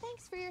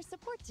 thanks for your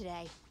support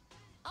today.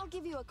 I'll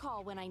give you a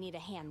call when I need a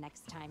hand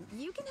next time.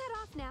 You can head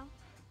off now.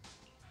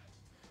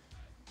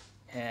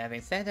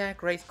 Having said that,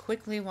 Grace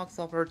quickly walks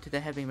over to the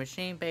heavy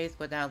machine base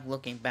without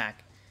looking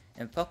back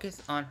and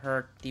focuses on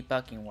her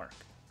debugging work.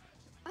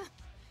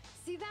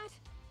 See that?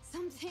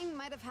 Something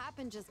might have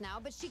happened just now,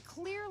 but she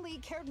clearly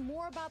cared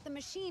more about the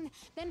machine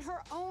than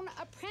her own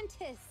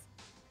apprentice.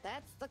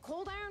 That's the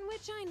cold iron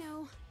witch I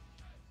know.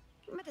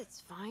 But it's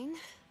fine.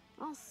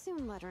 I'll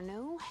soon let her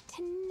know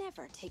to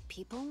never take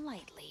people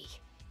lightly.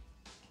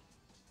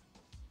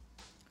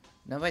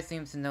 Nobody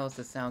seems to notice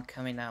the sound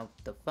coming out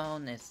the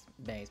phone in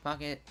Bay's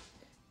pocket.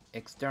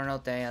 External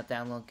data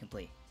download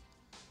complete.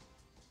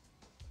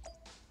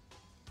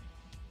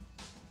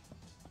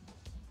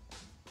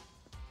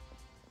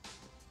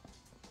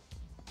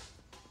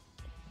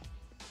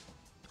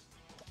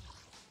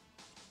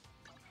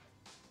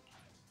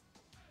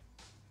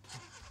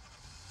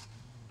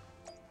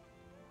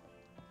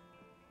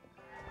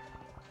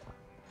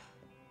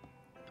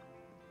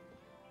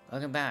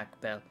 Welcome back,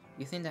 Belle.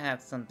 You seem to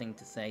have something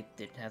to say.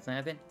 Has it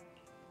happened?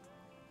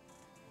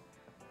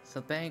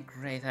 So Ben and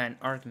Grace had an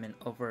argument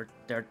over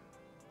their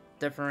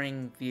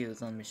differing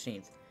views on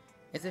machines.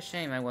 It's a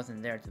shame I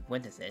wasn't there to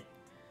witness it.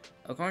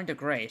 According to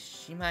Grace,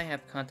 she might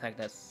contact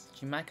us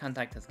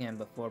again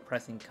before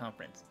pressing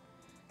conference.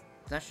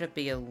 That should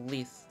be at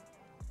least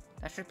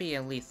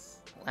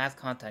last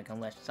contact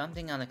unless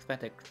something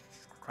unexpected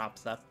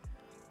crops up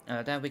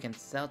that we can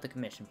sell the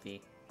commission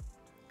fee.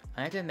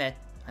 I have to admit,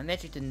 I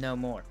need you to know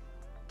more.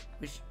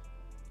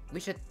 We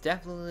should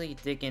definitely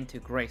dig into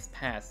Grace's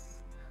past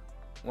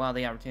while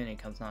the opportunity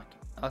comes knocking.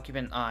 I'll keep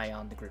an eye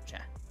on the group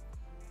chat.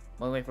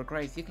 While we wait for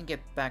Grace, you can get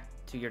back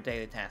to your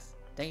daily tasks.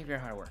 Thank you for your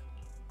hard work.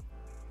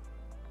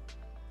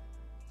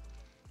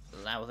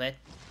 That was it.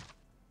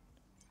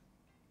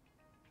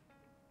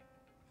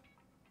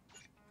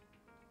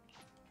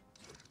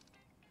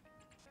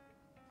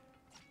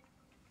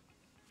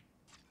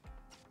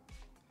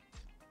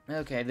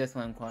 Okay, this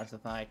one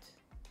classified.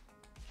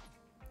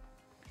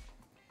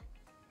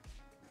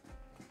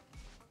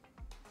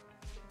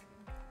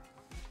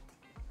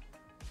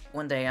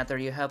 One day after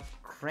you help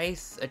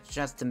Grace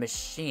adjust the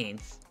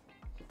machines,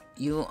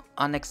 you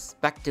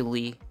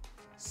unexpectedly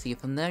see a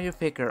familiar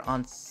figure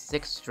on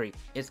 6th Street.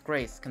 It's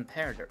Grace's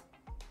comparator,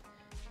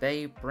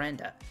 Bay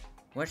Brenda.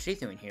 What's she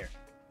doing here?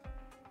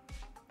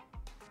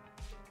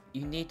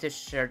 You need to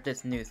share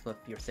this news with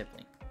your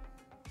sibling.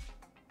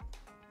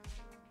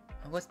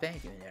 What's Bay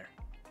doing there?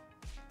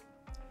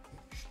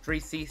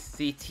 Street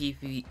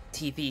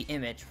CCTV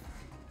image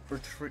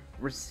retrieved.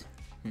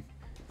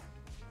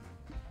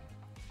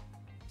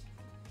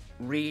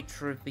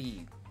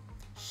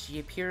 She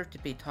appeared to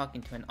be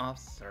talking to an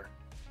officer,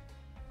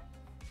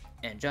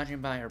 and judging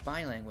by her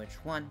body language,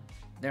 1,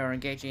 they were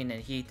engaging in a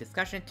heated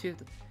discussion, 2,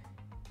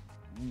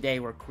 they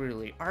were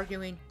clearly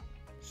arguing,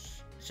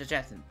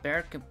 suggesting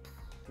Bear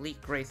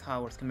complete Grace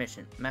Howard's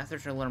commission. Master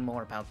should learn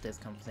more about this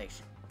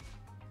conversation.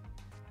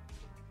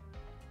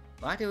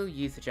 Why do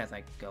you suggest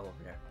I go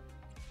over there?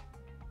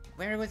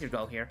 Where was your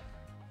goal here?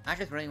 I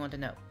just really want to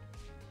know.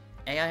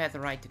 AI has the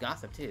right to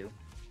gossip too.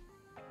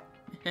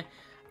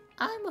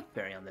 I'm a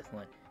fairy on this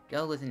one.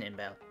 Go listen in,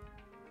 Belle.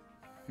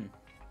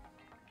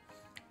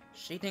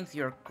 She thinks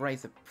you're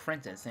Grace's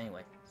princess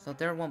anyway, so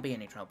there won't be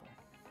any trouble.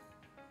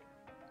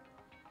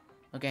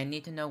 Okay, I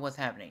need to know what's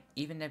happening,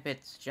 even if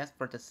it's just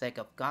for the sake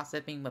of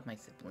gossiping with my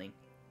sibling.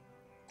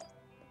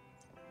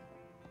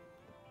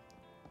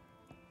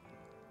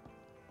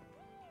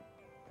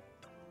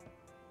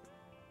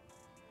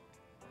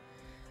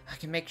 I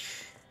can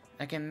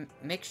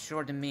make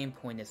sure the main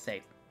point is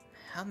safe.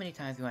 How many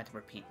times do I have to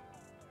repeat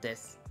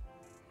this?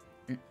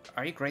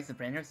 Are you Grace's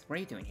apprentice? What are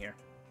you doing here?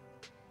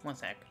 One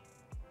sec.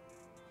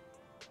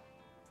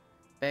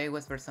 Bay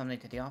whispers something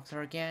to the officer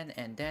again,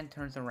 and then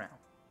turns around.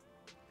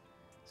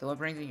 So what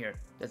brings you here?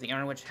 Does the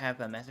Iron Witch have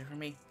a message for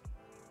me?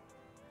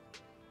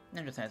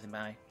 I'm just passing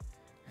by.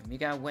 You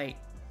got way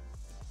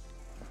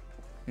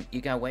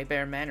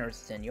better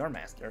manners than your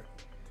master.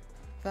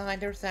 Fine,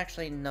 there's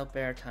actually no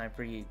better time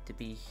for you to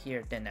be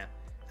here than now.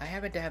 I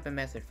happen to have a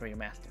message for your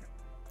master.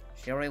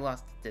 She already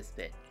lost this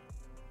bit.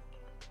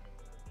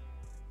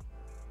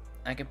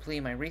 I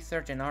completed my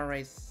research and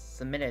already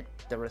submitted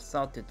the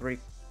result to three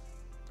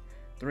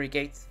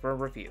gates for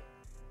review.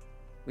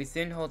 We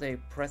soon hold a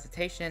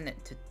presentation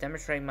to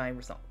demonstrate my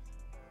results.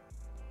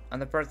 On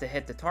the first to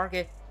hit the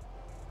target,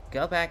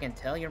 go back and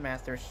tell your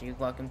master she's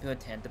welcome to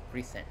attend the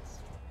presents.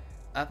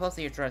 I'll post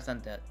the address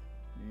on the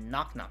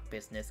Knock Knock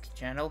Business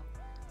channel.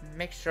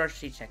 Make sure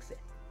she checks it.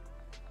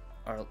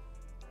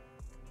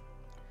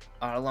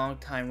 Our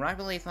long-time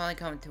rivalry is finally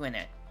coming to an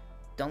end.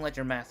 Don't let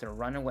your master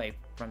run away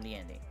from the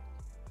ending.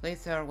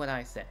 Please tell her what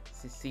I said.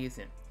 See you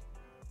soon.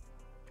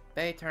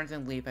 Bay turns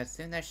and leaves as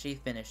soon as she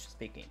finished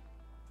speaking.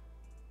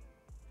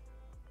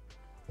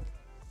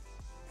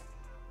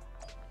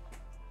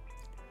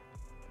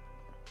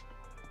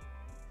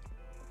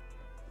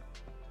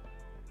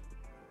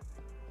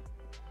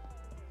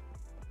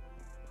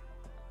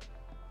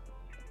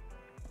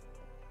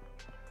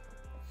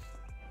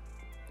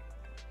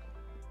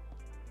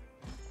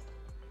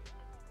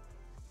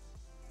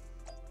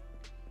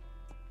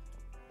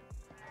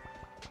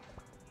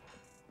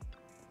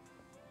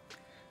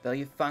 Belle,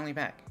 you're finally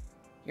back.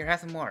 Here, have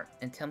some more,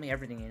 and tell me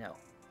everything you know.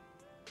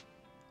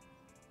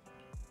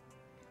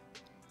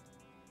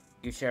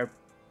 You share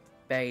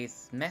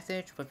Bay's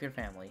message with your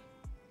family.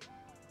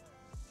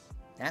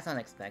 That's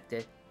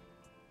unexpected.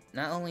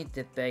 Not only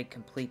did Bay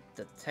complete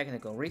the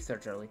technical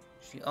research early,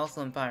 she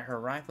also invited her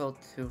rival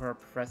to her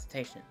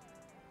presentation.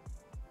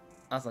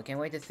 Also, can't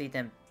wait to see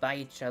them bite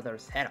each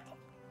other's head off.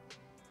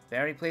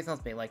 Very please don't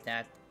speak like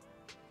that.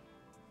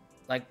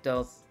 Like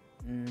those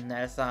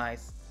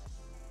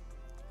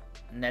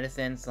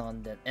netizens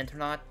on the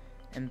internet.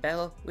 And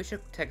Bella, we should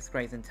text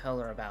Grace and tell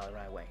her about it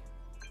right away.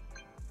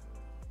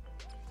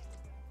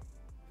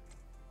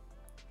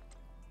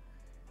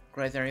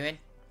 Grace, are you in?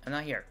 I'm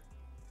not here.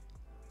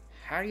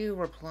 How are you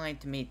replying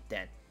to me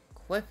then?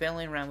 Quit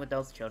fiddling around with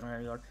those children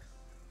of yours.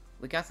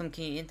 We got some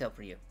key intel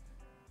for you.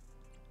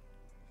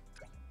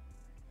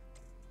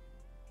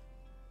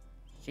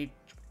 She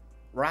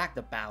bragged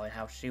about it,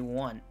 how she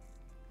won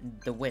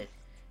the win,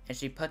 and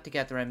she put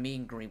together a meet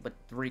and greet with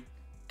 3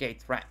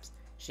 Gates reps.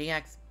 She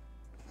asked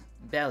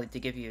Belly to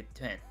give you a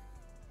 10.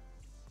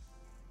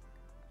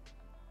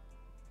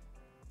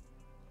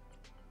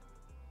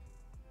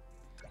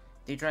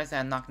 The address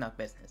at Knock Knock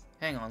Business.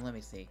 Hang on, let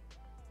me see.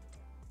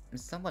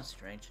 It's somewhat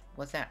strange.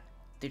 What's that?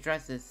 The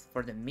address is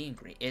for the meet and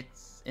greet.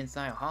 It's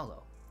inside a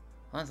hollow.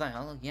 Oh, inside a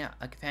hollow? Yeah,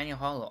 a companion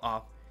hollow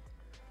off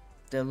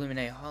the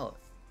Illuminated Hollow.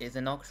 It's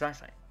an old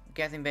construction.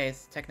 Guessing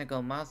Bay's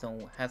technical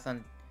milestone has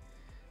some...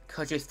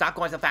 Could you stop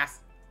going so fast?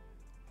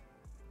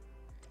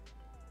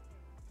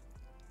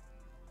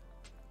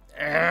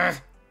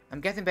 I'm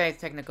guessing Bay's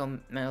technical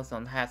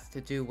milestone has to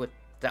do with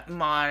the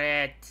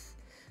Marit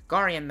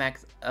Guardian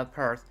mechs of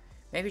hers.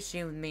 Maybe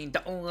she would mean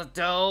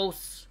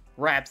those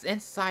reps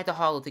inside the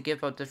hollow to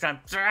give up the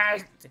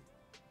strength.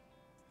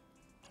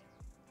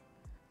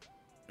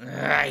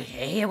 I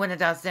hate it when it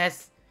does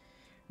this.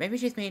 Maybe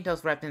she's meaning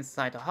those reps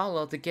inside the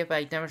hollow to give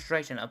a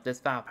demonstration of this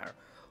firepower.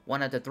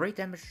 One of the three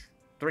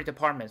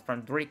departments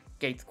from 3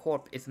 Gates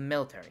Corp is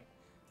military.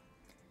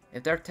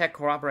 If their tech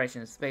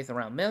cooperation is based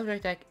around military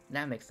tech,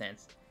 that makes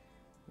sense.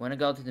 Wanna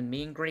go to the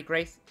meet and greet,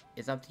 Grace?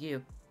 It's up to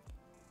you.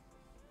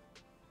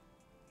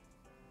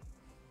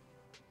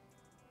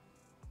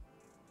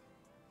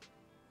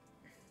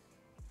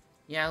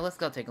 Yeah, let's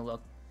go take a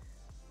look.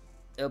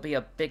 It'll be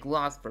a big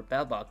loss for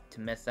Bellbuck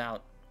to miss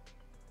out.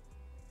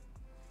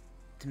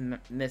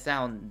 Miss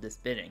out on this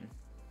bidding.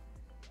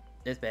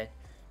 This bid.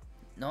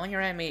 Knowing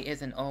your enemy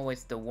isn't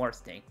always the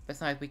worst thing.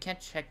 Besides, we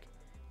can't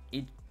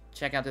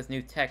check out this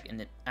new tech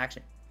in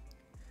action.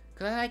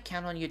 Could I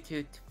count on you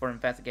two for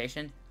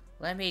investigation?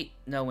 Let me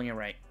know when you're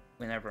right.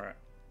 Whenever.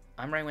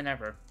 I'm right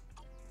whenever.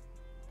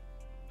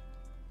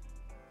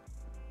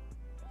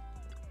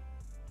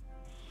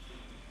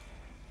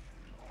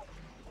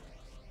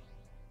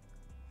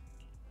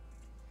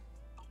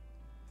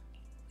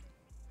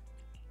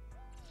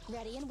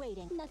 Ready and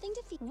waiting. Nothing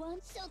to feed.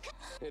 Once so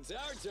It's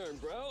our turn,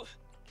 bro.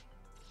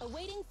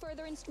 Awaiting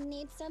further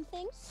need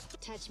something?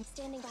 Touch me.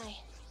 Standing by.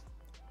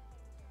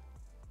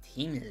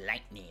 Team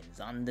Lightning's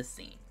on the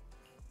scene.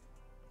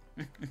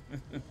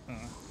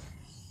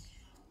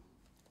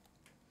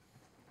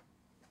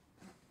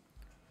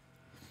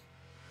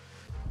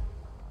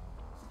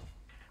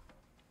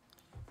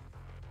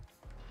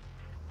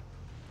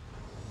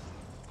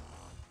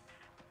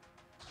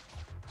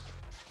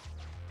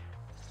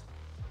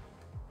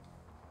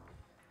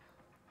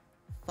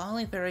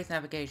 Following Fairy's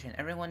navigation,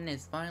 everyone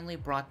is finally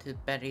brought to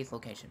Betty's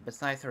location,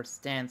 besides her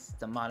stance,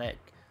 the modded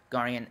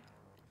Guardian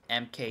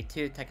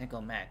MK2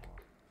 technical mech.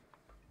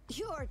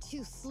 You're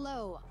too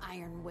slow,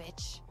 Iron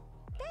Witch.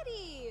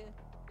 Betty!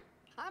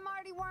 I'm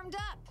already warmed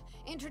up.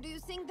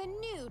 Introducing the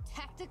new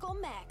tactical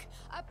mech,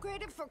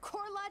 upgraded for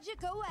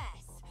CoreLogic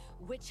OS,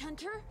 Witch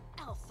Hunter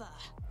Alpha.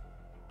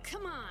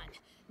 Come on,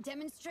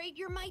 demonstrate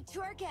your might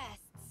to our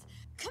guests.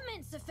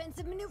 Commence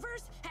offensive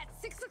maneuvers at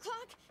 6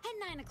 o'clock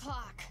and 9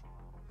 o'clock.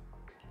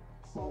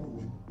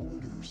 Following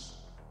orders.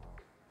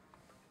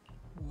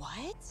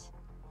 What?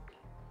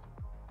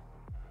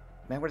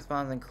 Mech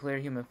responds in clear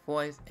human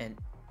voice and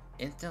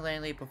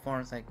instantly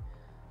performs a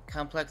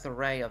complex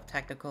array of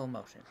tactical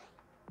motion.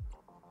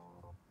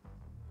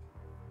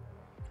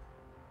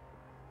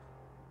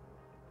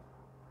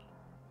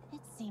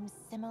 It seems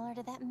similar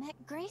to that mech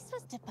Grace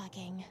was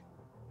debugging.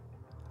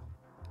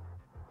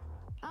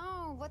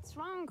 Oh, what's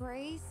wrong,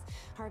 Grace?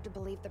 Hard to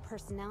believe the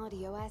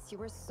personality OS you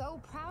were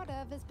so proud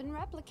of has been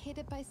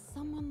replicated by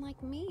someone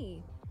like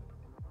me.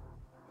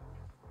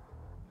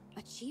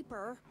 A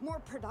cheaper, more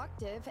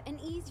productive, and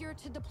easier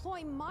to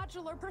deploy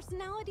modular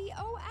personality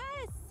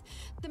OS!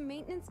 The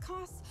maintenance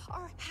costs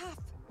are half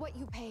what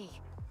you pay.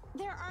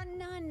 There are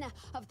none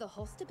of the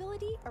whole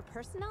stability or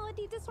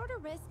personality disorder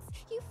risks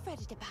you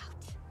fretted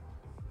about.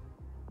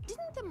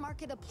 Didn't the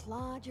market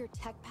applaud your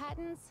tech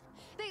patents?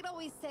 They'd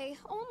always say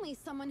only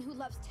someone who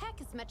loves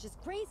tech as much as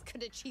Grace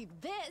could achieve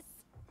this.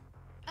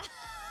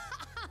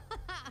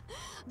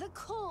 The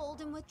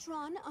cold and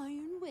withdrawn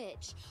Iron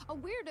Witch, a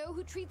weirdo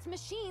who treats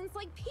machines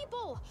like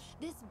people.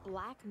 This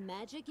black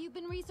magic you've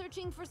been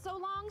researching for so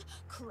long,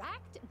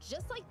 cracked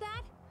just like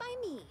that by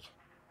me.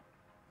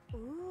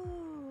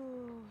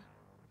 Ooh.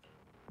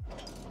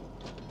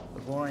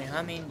 Before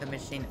humming, the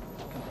machine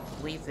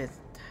completes its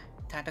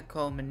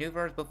tactical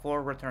maneuvers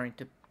before returning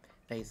to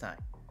base side.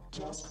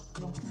 Task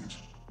complete.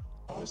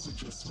 I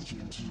suggest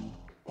switching to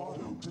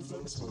auto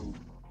defense mode.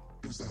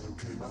 Is that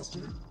okay,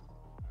 Master?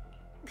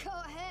 Go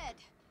ahead.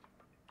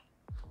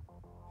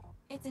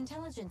 Its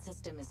intelligence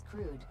system is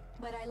crude,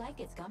 but I like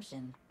its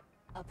gumption.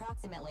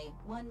 Approximately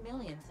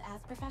 1/1,000th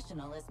as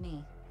professional as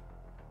me.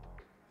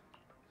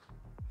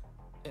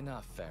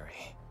 Enough,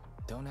 Fairy.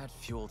 Don't add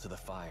fuel to the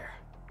fire.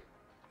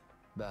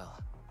 Belle,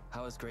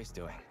 how is Grace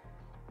doing?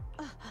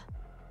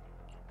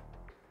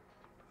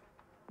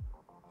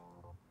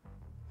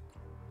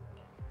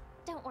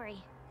 Don't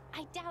worry.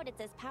 I doubt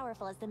it's as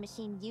powerful as the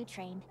machine you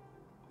trained.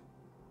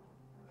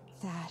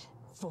 That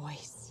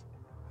voice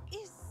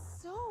is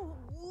so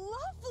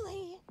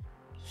lovely!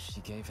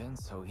 She gave in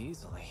so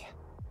easily.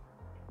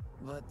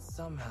 But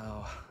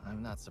somehow,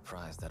 I'm not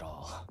surprised at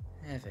all.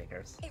 It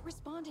figures. It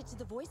responded to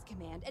the voice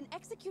command and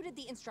executed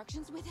the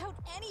instructions without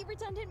any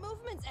redundant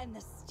movements, and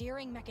the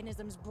steering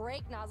mechanism's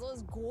brake nozzle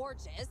is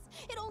gorgeous.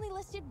 It only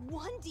listed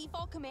one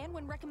default command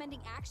when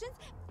recommending actions,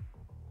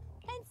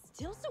 and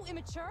still so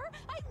immature.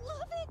 I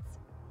love it!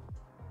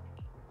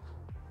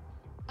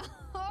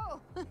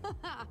 Oh,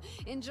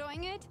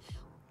 enjoying it?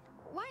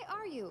 Why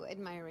are you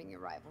admiring your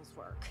rival's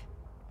work?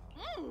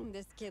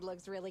 This kid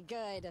looks really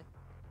good.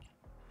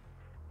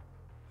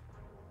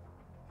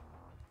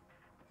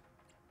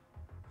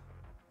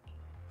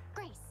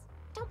 Grace,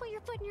 don't put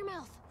your foot in your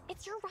mouth.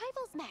 It's your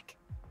rival's mech.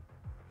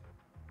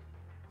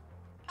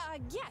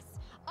 Yes,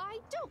 I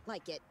don't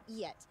like it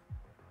yet.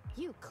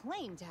 You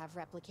claim to have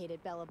replicated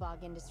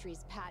Bellabog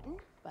Industries' patent,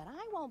 but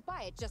I won't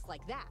buy it just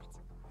like that.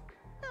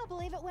 I'll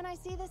believe it when I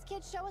see this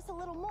kid show us a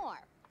little more.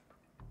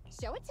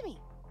 Show it to me.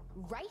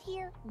 Right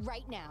here,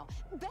 right now.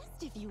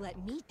 Best if you let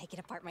me take it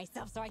apart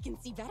myself so I can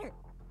see better.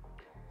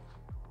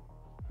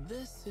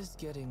 This is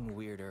getting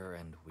weirder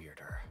and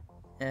weirder.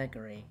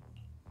 Agree.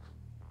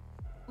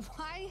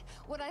 Why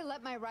would I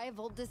let my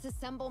rival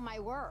disassemble my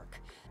work?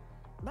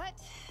 But,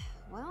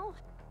 well,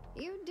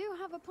 you do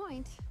have a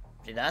point.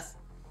 She does?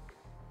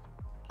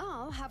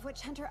 I'll have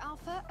Witch Hunter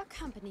Alpha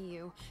accompany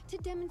you to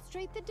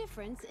demonstrate the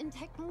difference in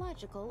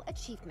technological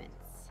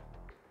achievements.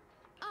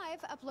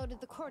 I've uploaded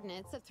the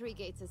coordinates of Three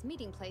Gates'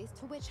 meeting place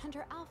to Witch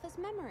Hunter Alpha's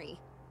memory.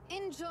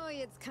 Enjoy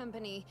its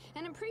company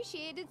and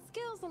appreciate its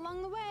skills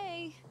along the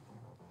way.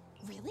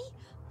 Really?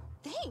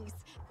 Thanks.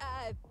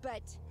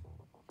 But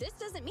this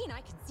doesn't mean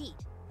I concede.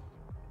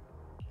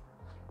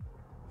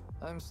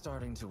 I'm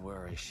starting to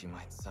worry she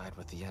might side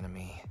with the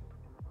enemy.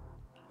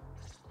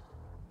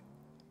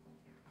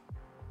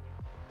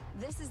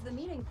 This is the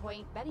meeting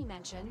point Betty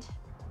mentioned.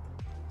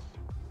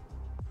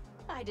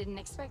 I didn't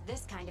expect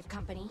this kind of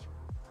company.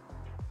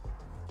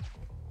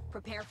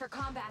 Prepare for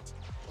combat.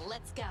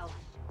 Let's go.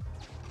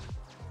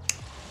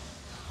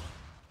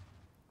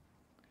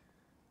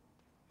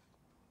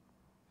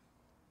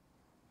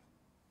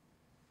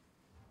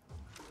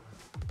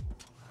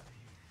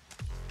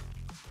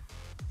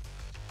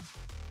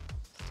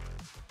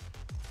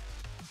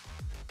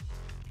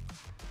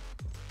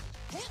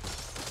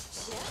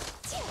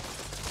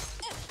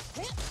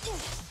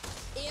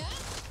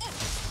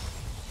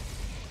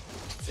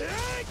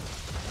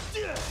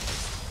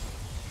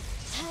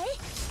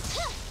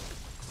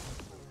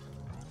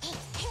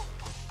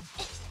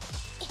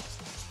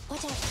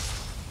 Watch out.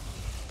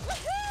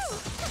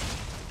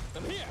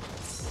 I'm here.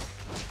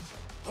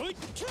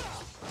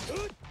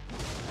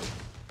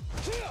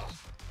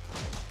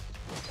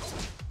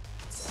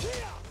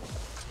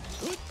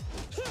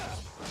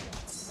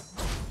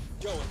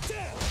 Going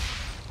down.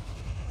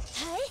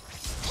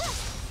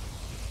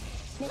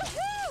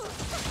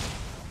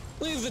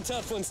 Leave the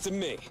tough ones to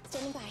me.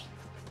 Standing by.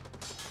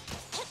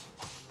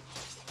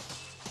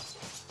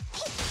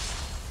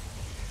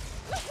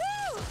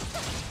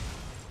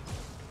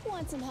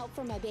 Want some help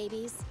for my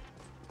babies?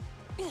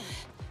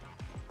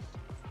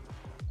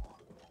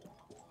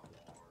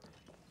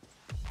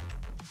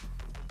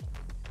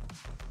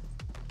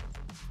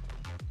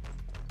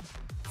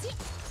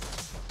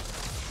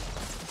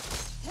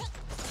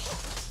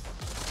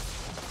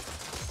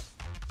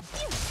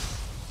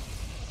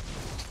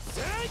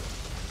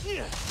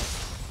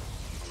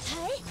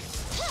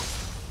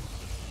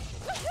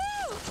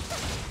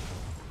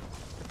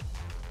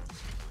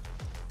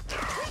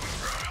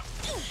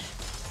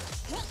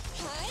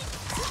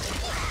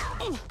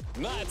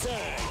 My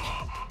turn.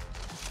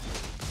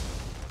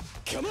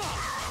 Come on.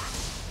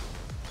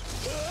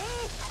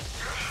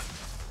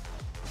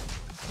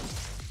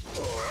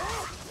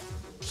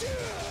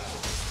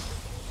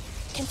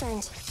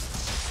 Confirmed.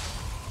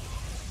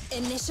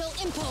 Initial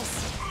impulse.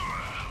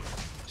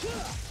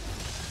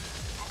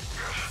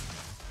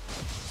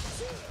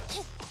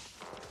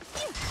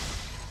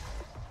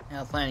 I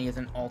was planning to use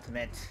an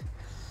ultimate.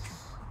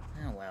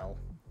 Oh well.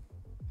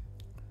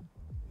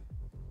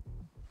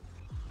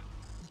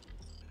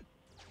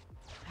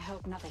 I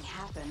hope nothing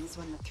happens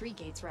when the 3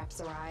 Gates reps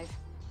arrive.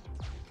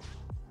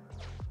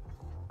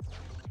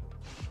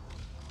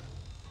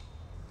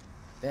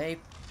 They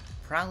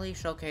proudly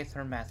showcase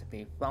her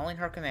masterpiece, following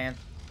her command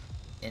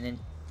in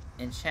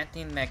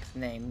enchanting mech's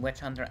name, Witch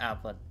Hunter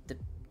Alpha.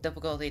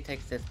 Difficulty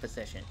takes this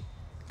position,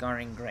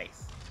 guarding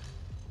Grace.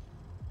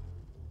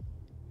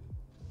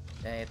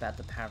 They about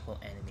the powerful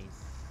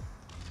enemies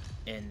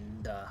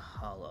in the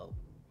Hollow.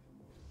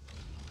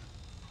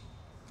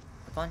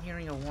 Upon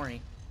hearing your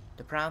warning,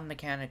 the proud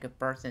mechanic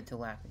bursts into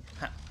laughing.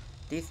 Ha!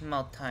 These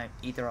small time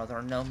eaters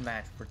are no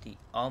match for the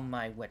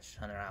all-mighty Witch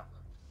Hunter Alpha.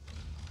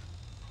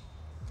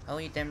 How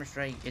will you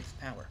demonstrate its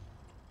power?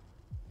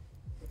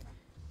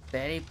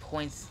 Betty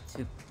points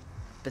to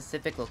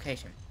specific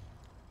location.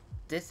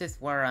 This is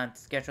where I'm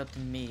scheduled to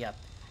meet up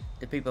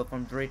the people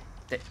from Three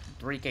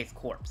Gates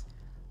Corps.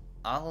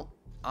 I'll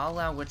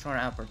allow Witch Hunter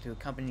Alpha to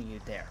accompany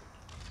you there.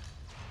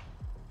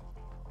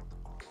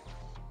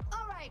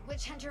 Alright,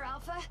 Witch Hunter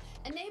Alpha,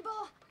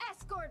 enable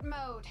escort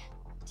mode.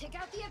 Take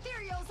out the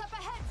ethereals up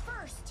ahead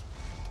first.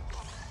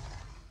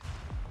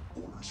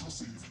 Orders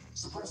received.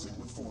 Suppressing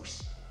with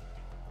force.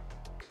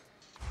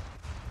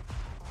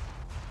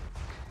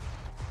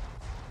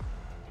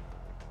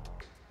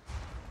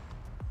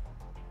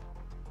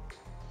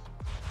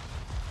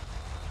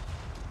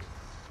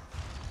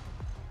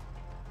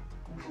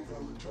 No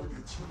valid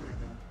targets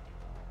remaining.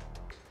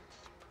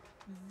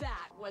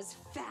 That was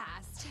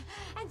fast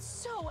and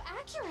so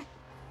accurate.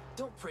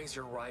 Don't praise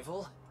your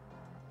rival.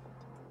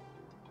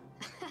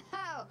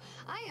 Oh,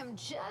 I am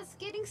just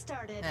getting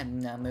started. I'm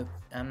not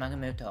gonna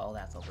move to all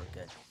that's over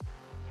good.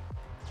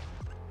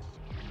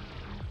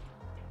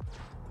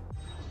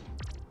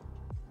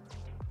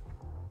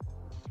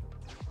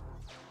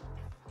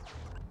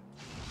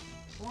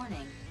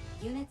 Warning,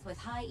 units with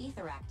high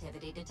ether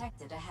activity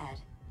detected ahead.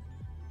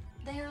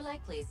 They are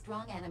likely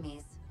strong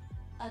enemies.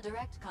 A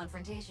direct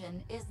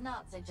confrontation is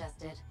not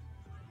suggested.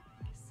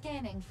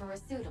 Scanning for a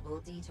suitable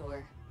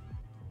detour.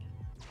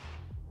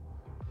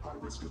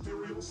 High-risk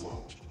ethereals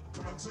launched.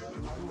 Commencing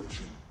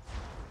annihilation.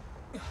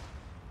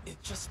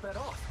 It just sped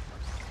off.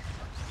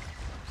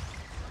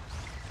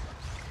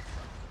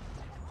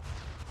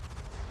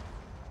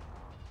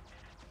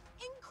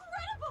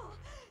 Incredible!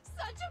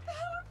 Such a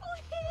powerful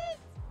hit!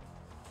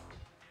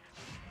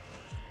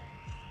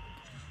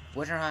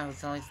 Witch Hunter Alpha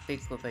suddenly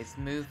speaks with a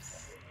smooth,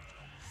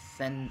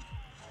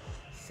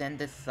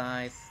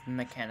 synthesized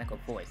mechanical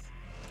voice,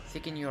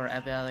 seeking your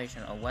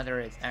evaluation on whether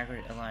it's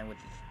accurately aligned with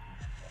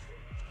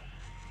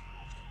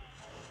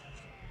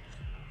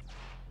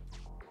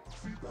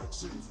Feedback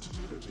saved to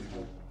data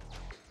table.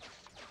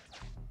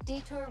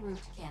 Detour route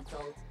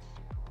cancelled.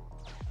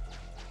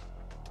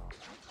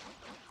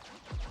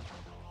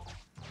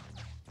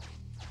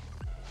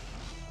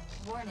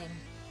 Warning,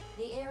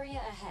 the area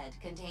ahead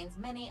contains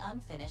many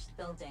unfinished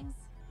buildings.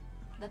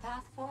 The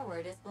path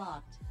forward is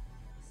blocked.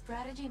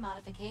 Strategy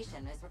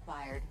modification is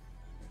required.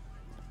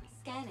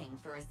 Scanning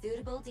for a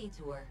suitable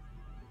detour.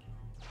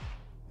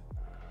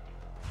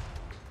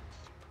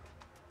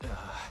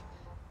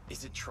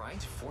 Is it trying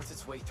to force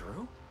its way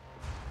through?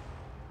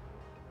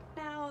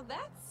 Now,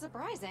 that's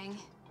surprising.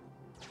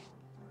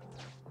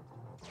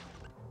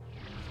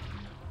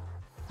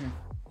 Can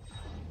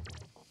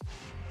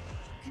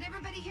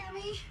everybody hear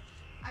me?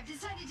 I've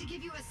decided to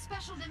give you a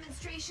special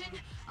demonstration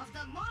of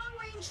the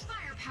long-range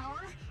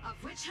firepower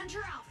of Witch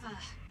Hunter Alpha.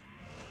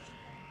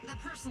 The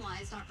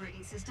personalized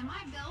operating system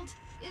I built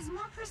is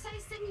more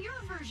precise than your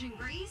version,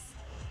 Grace.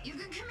 You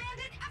can command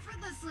it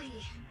effortlessly.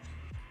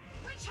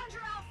 Witch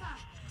Hunter Alpha,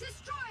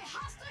 destroy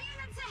hostile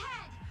units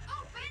ahead!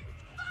 Open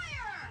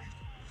fire!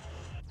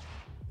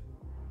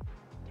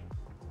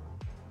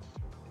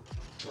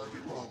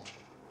 Target locked.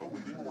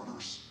 Awaiting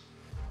orders.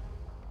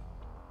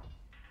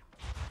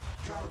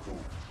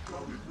 Catapult.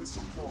 Guided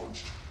missile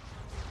launched.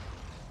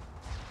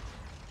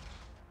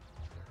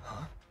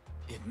 Huh?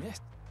 It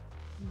missed.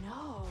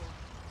 No.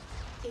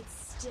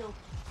 It's still...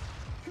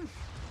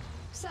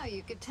 So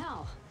you could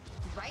tell,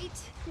 right?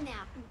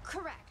 Now,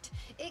 correct.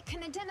 It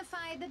can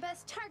identify the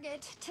best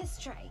target to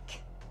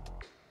strike.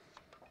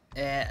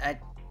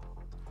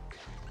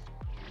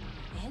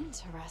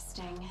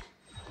 Interesting.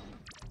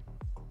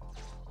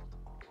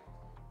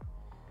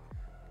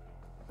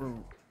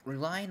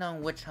 Relying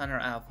on Witch Hunter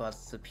Alpha's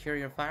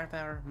superior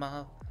firepower,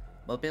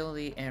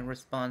 mobility, and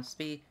response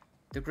speed,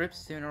 the group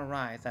soon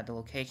arrives at the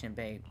location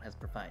Bay has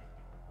provided.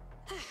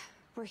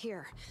 We're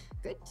here.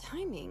 Good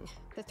timing.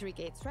 The 3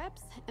 Gates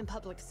reps and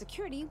public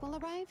security will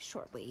arrive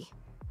shortly.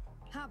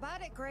 How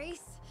about it,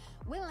 Grace?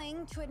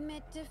 Willing to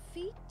admit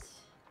defeat?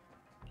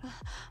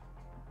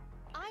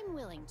 I'm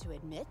willing to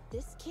admit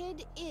this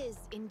kid is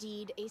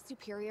indeed a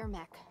superior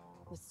mech,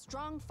 with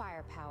strong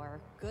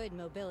firepower, good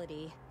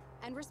mobility,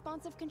 and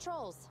responsive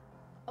controls.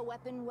 A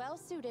weapon well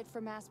suited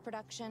for mass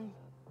production.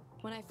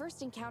 When I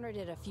first encountered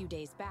it a few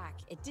days back,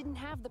 it didn't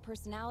have the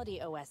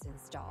personality OS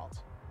installed.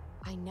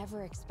 I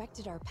never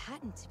expected our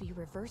patent to be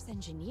reverse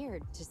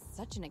engineered to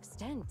such an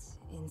extent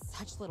in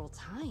such little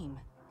time.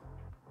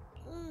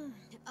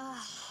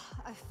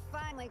 I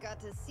finally got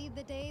to see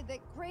the day that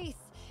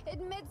Grace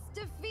admits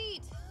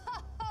defeat!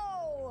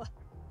 Ho-ho!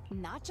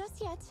 Not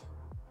just yet.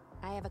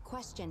 I have a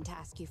question to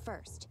ask you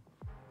first.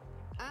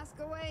 Ask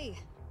away.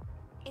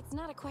 It's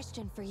not a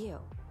question for you.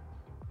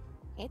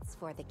 It's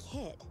for the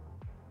kid.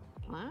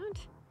 What?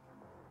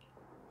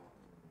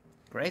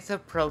 Grace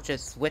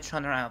approaches Witch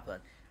Hunter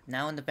Alpha,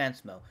 now in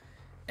defense mode,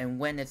 and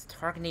when its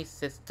targeting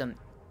system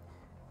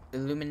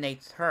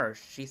illuminates her,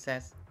 she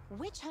says,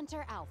 Witch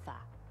Hunter Alpha,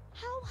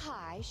 how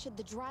high should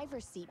the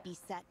driver's seat be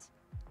set?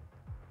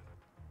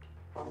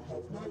 I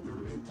have neither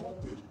a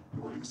pulpit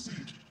nor a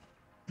seat.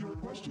 Your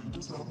question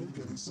does not make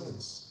any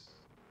sense.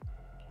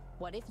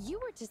 What if you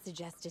were to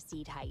suggest a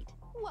seat height?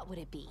 What would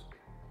it be?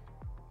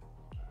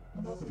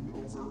 Nothing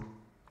over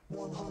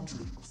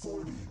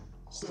 140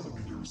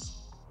 centimeters.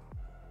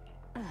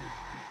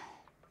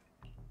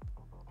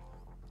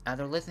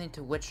 After listening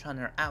to Witch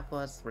Hunter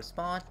Alpha's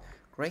response,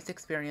 Grace's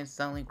experience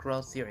suddenly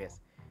grows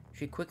serious.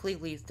 She quickly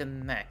leaves the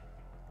mech,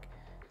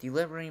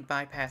 delivering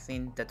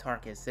bypassing the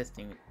target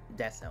existing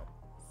death zone.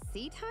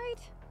 Seat height?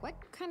 What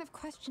kind of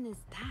question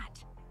is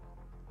that?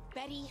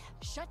 Betty,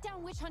 shut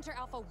down Witch Hunter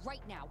Alpha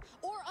right now,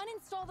 or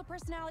uninstall the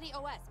Personality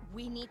OS.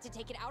 We need to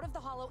take it out of the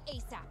Hollow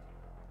ASAP.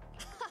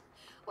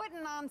 What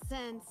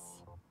nonsense!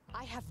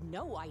 I have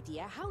no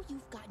idea how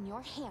you've gotten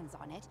your hands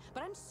on it,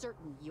 but I'm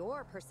certain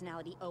your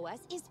Personality OS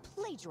is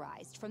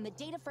plagiarized from the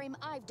data frame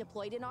I've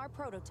deployed in our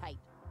prototype.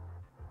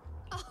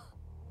 Oh.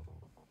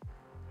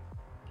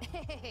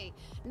 Hey,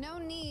 no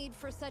need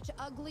for such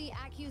ugly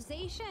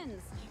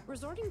accusations.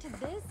 Resorting to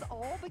this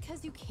all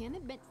because you can't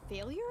admit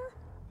failure?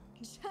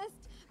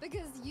 Just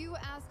because you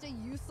asked a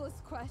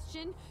useless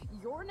question,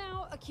 you're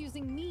now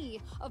accusing me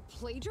of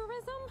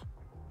plagiarism?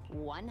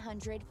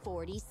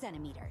 140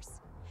 centimeters.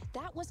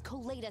 That was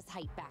Coletta's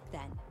height back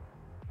then.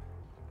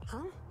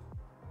 Huh?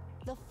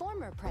 The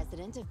former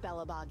president of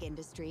Bellabog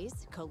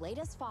Industries,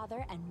 Coletta's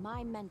father, and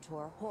my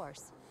mentor,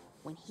 Horse,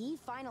 when he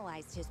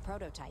finalized his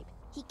prototype,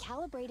 he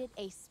calibrated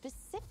a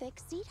specific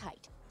seat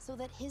height so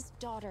that his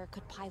daughter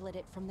could pilot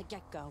it from the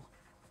get-go.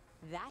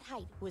 That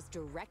height was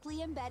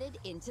directly embedded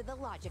into the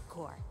logic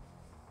core.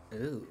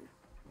 Ooh.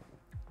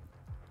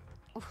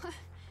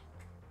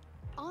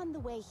 On the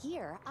way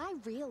here, I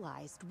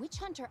realized Witch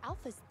Hunter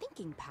Alpha's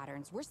thinking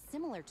patterns were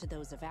similar to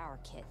those of our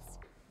kids.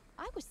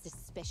 I was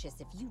suspicious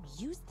if you'd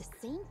used the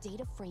same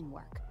data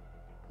framework.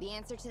 The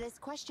answer to this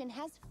question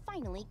has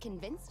finally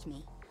convinced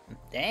me.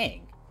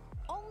 Dang.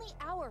 Only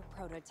our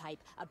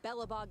prototype, a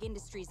Bellabog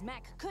Industries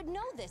mech, could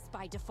know this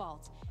by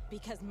default,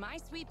 because my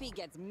sweet pea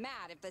gets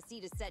mad if the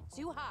seat is set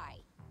too high.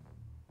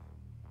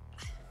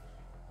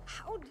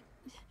 How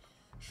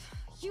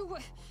you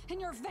and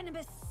your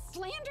venomous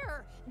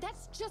slander!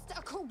 That's just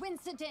a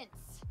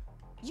coincidence!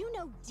 You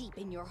know deep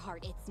in your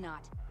heart it's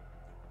not.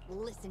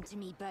 Listen to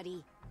me,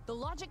 buddy. The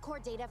logic core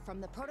data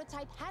from the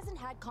prototype hasn't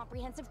had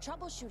comprehensive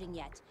troubleshooting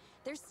yet.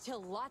 There's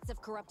still lots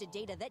of corrupted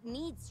data that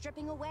needs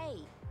stripping away.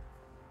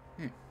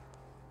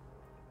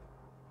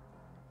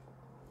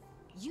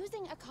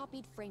 Using a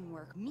copied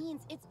framework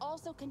means it's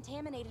also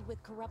contaminated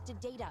with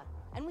corrupted data.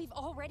 And we've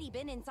already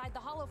been inside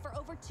the Hollow for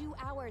over 2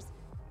 hours.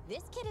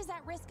 This kid is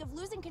at risk of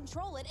losing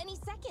control at any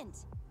second.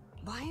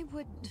 Why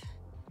would...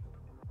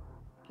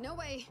 No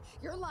way!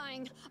 You're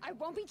lying! I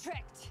won't be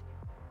tricked!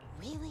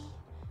 Really?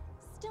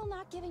 Still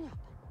not giving up?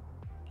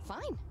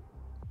 Fine.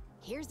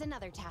 Here's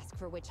another task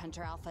for Witch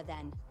Hunter Alpha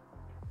then.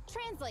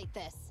 Translate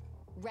this.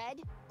 Red,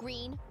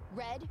 green,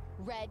 red,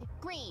 red,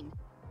 green.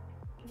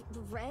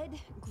 Red?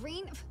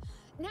 Green?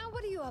 Now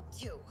what are you up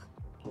to?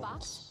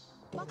 Box,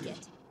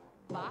 bucket.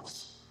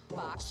 Box,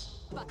 box,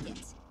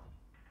 bucket.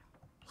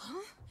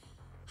 Huh?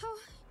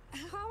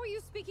 How are you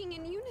speaking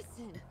in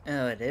unison?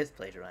 Oh, it is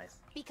plagiarized.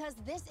 Because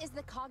this is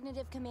the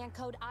cognitive command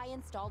code I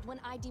installed when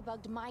I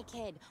debugged my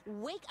kid.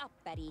 Wake up,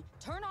 Betty.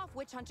 Turn off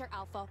Witch Hunter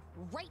Alpha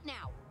right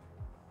now.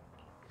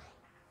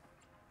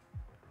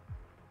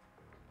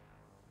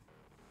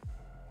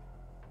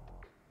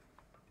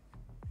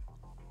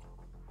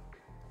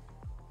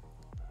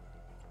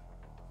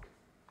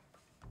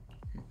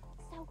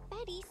 So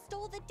Betty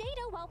stole the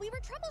data while we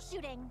were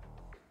troubleshooting.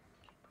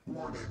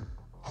 Warning.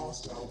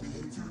 Hostile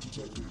behavior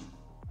detected.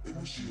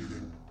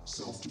 Initiating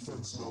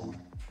self-defense mode.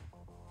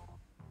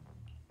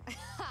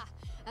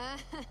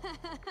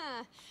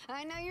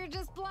 I know you're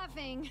just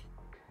bluffing.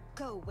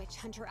 Go, Witch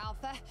Hunter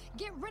Alpha.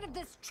 Get rid of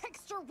this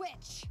trickster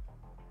witch.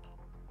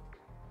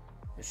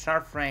 The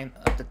sharp frame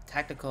of the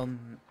tactical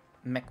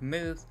mech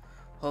moves,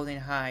 holding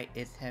high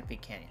its heavy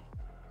cannon.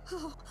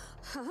 Oh,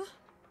 huh?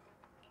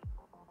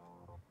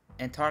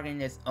 And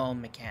targeting its own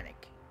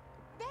mechanic.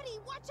 Betty,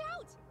 watch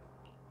out!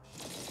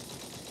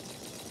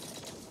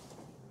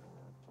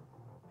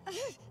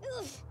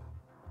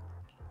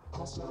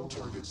 Hostile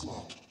targets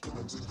locked.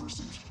 Commencing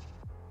pursuit.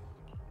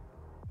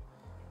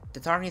 The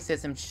targeting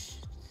system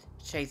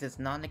chases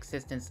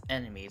non-existent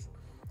enemies,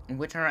 and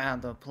Witch Hunter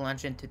Alpha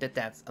plunge into the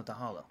depths of the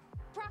hollow.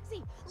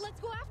 Proxy,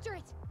 let's go after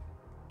it!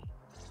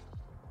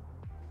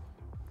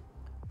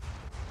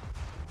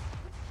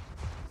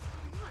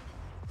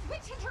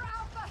 Witch Hunter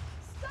Alpha,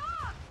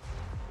 stop!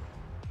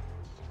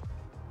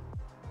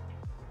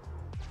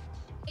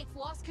 It's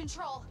lost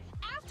control.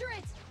 After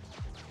it!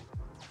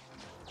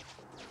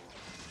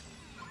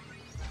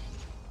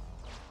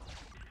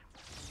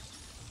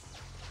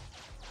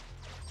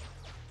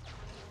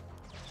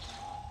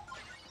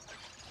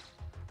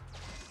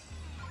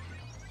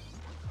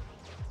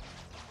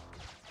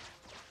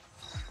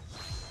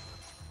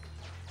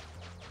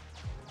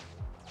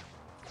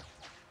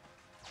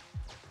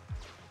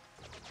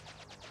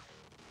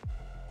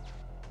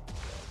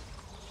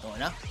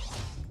 Going up.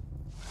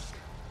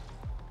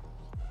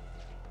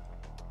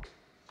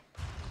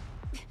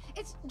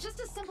 It's just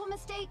a simple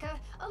mistake,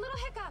 a little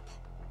hiccup.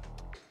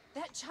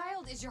 That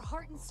child is your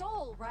heart and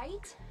soul,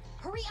 right?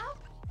 Hurry up!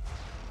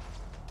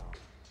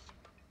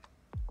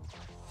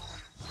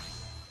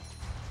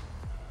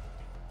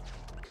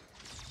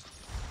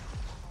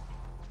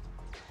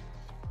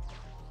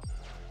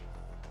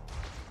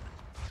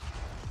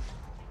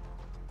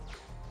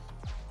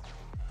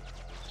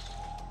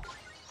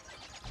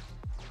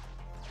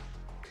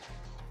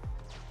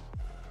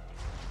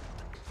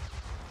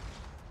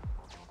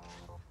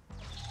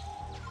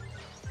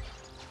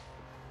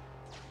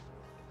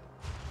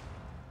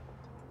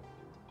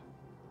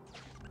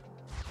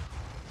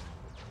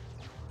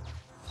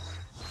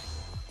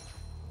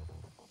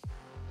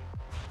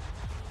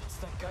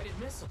 That guided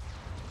missile.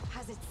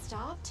 Has it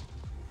stopped?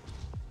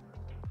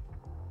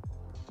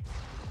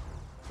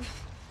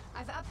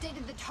 I've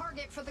updated the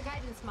target for the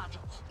guidance module.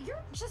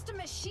 You're just a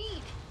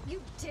machine.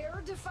 You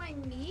dare defy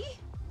me?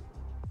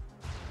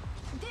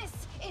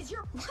 This is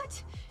your...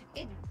 What?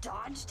 It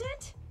dodged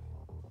it?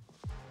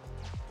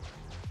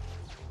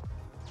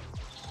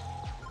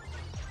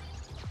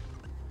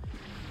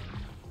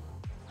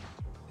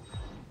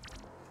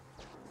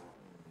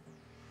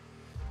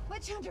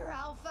 Witch Hunter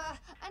Alpha,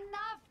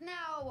 enough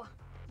now!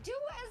 Do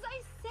as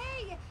I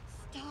say!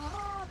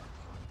 Stop!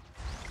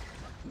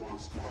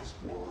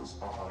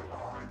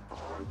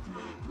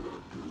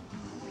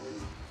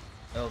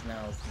 Oh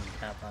no, it's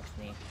outbox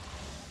me.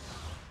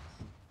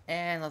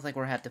 And looks like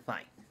we're have to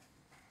fight.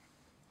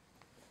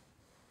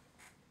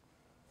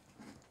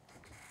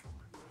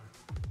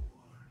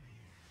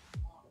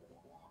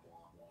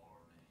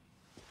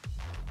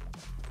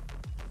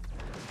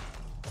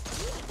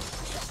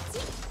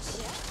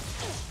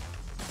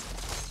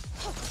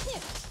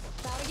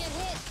 About to get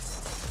hit.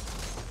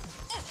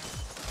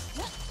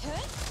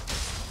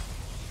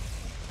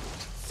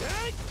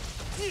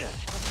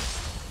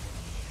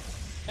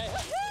 Hey,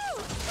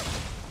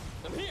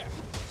 I'm here.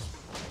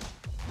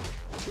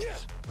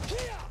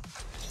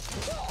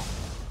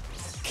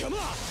 Come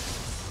on.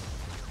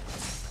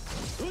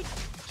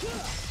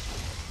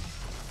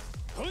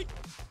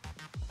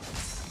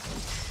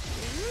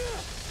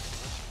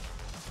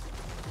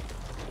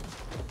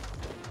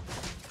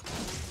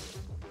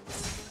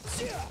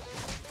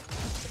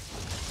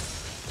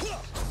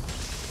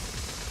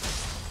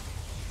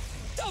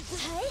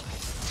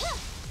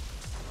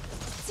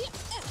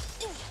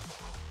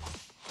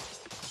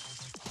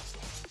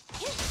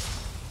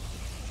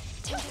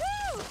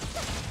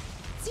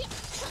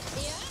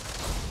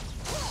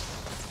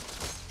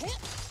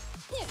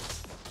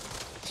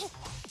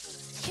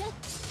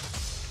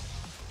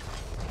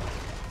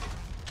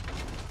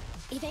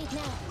 Evade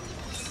now.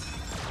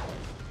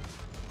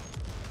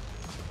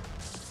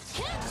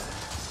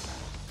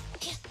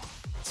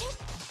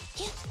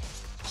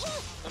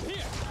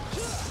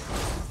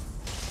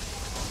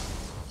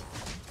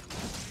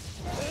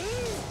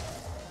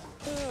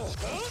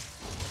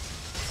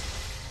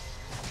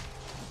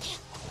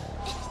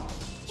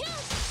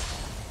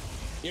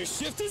 Your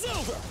shift is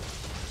over!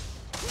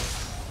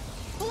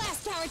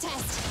 Blast power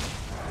test!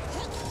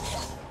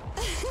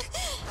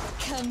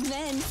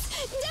 Commence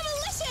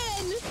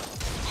demolition!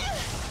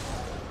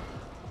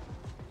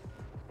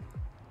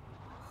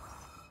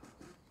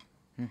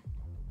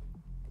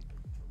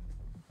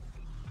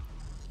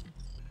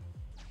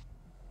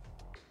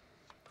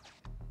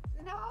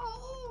 No!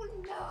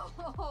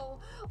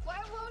 Why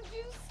won't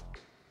you?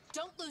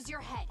 Don't lose your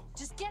head.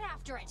 Just get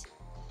after it.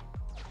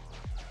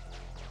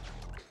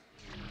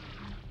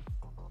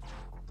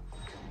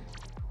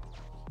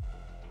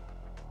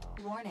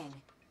 Warning.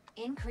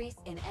 Increase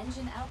in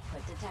engine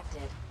output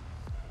detected.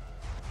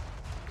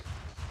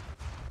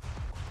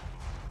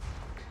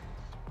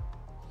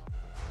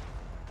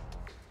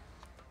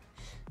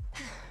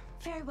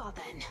 Very well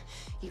then.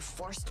 You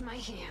forced my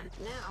hand.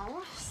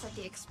 Now, set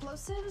the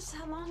explosives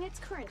along its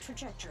current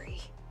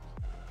trajectory.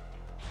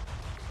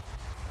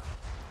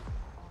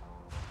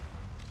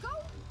 Go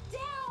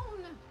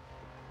down!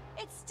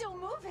 It's still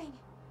moving.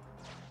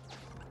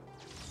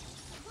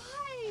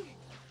 Why?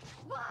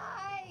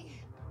 Why?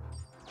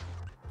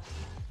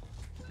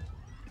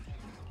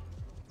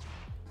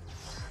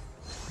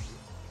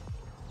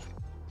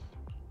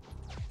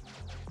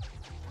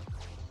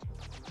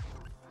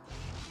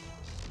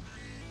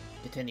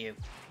 Continue.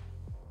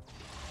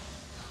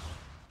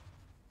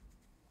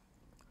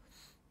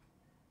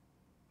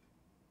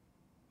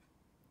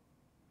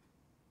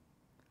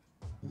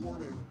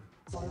 Warning.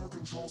 Fire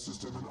control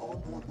system and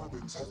onboard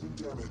weapons have been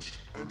damaged.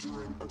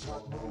 Entering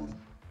attack mode.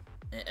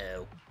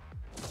 Uh-oh.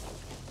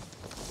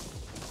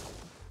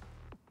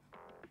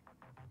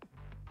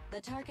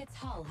 The target's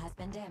hull has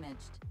been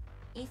damaged.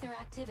 Ether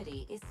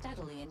activity is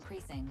steadily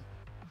increasing.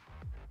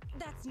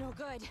 That's no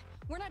good.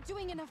 We're not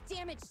doing enough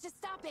damage to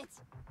stop it.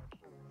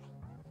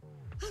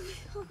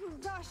 Oh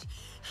gosh,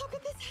 how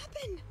could this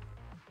happen?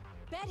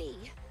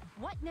 Betty,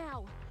 what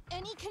now?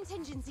 Any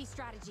contingency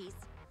strategies?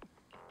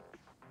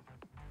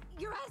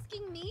 You're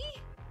asking me?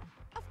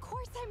 Of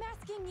course I'm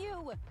asking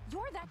you.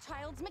 You're that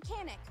child's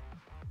mechanic.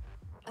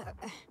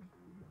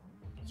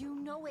 You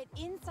know it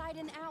inside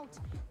and out.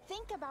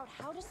 Think about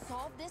how to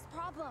solve this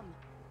problem.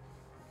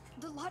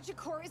 The logic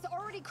core is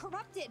already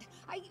corrupted.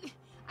 I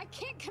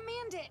can't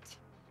command it.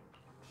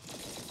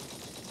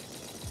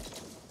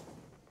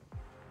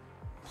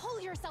 Pull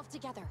yourself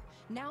together.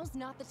 Now's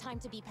not the time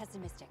to be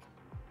pessimistic.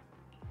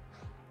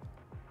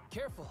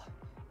 Careful.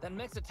 That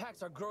mech's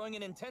attacks are growing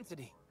in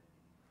intensity.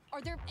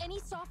 Are there any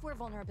software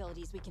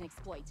vulnerabilities we can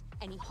exploit?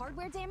 Any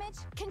hardware damage?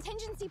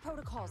 Contingency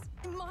protocols?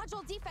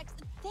 Module defects?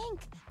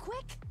 Think!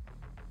 Quick!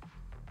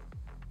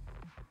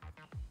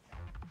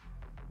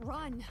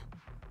 Run.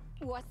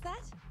 What's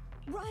that?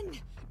 Run!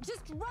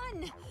 Just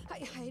run!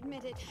 I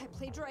admit it. I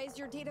plagiarized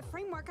your data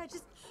framework. I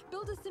just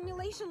built a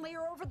simulation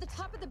layer over the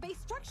top of the base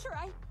structure.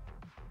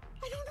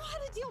 I don't know how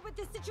to deal with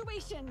this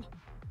situation.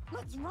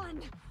 Let's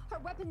run. Our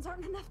weapons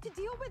aren't enough to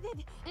deal with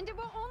it, and it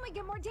will only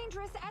get more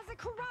dangerous as it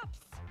corrupts.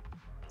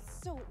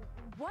 So,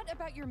 what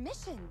about your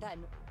mission,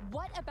 then?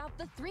 What about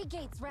the 3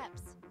 gates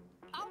reps?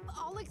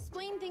 I'll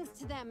explain things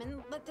to them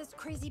and let this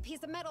crazy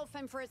piece of metal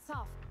fend for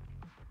itself.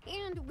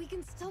 And we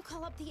can still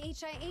call up the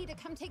HIA to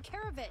come take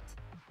care of it.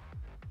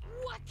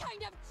 What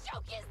kind of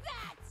joke is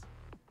that?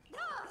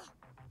 Ah!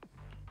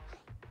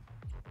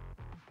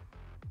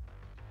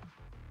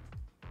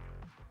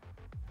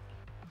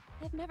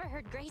 I've never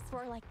heard Grace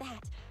roar like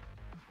that.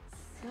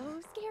 So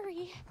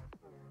scary.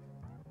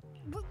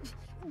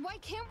 Why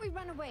can't we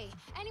run away?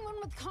 Anyone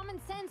with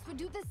common sense would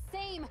do the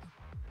same.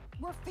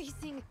 We're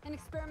facing an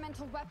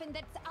experimental weapon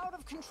that's out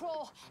of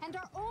control, and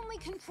our only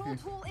control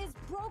tool is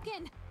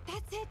broken.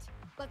 That's it.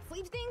 Let's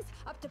leave things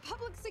up to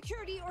public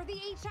security or the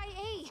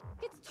HIA.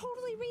 It's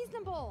totally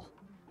reasonable.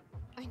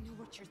 I know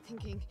what you're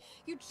thinking.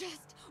 You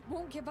just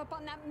won't give up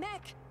on that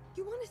mech.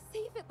 You want to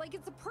save it like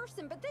it's a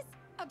person, but this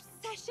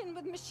obsession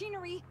with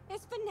machinery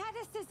is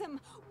fanaticism.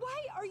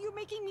 Why are you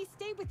making me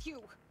stay with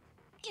you?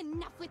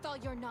 Enough with all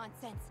your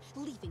nonsense.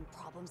 Leaving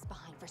problems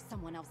behind for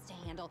someone else to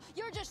handle.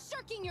 You're just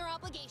shirking your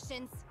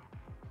obligations.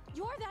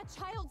 You're that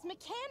child's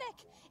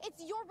mechanic.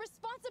 It's your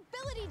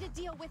responsibility to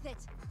deal with it.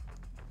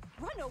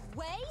 Run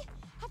away?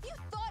 Have you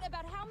thought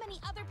about how many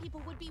other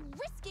people would be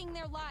risking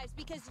their lives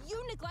because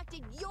you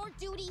neglected your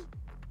duty?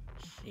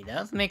 She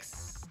does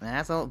mix.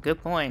 That's a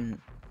good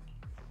point.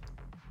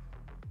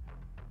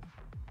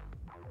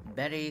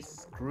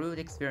 Betty's crude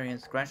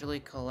experience gradually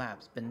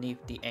collapsed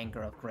beneath the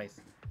anger of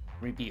Grace's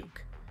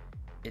rebuke.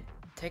 It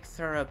takes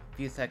her a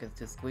few seconds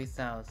to squeeze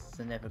out a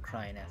significant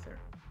crying answer.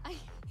 I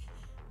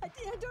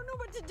don't know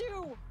what to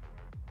do.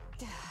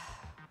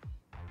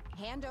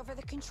 Hand over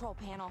the control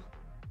panel.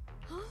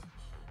 Huh?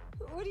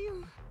 What are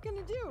you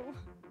gonna do?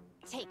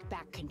 Take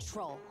back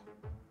control.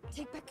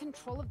 Take back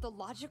control of the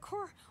logic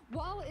core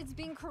while it's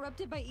being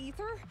corrupted by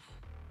ether?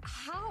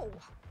 How?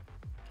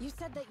 You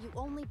said that you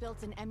only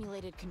built an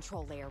emulated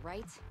control layer,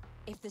 right?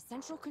 If the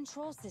central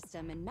control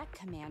system and mech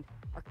command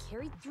are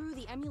carried through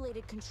the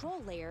emulated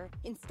control layer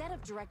instead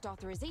of direct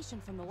authorization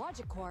from the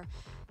logic core,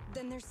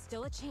 then there's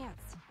still a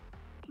chance.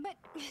 But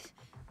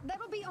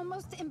that'll be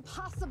almost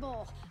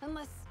impossible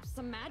unless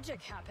some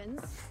magic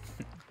happens.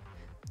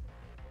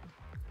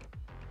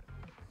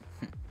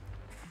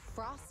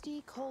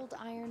 Frosty Cold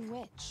Iron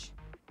Witch.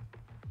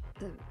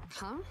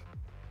 Huh?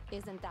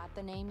 Isn't that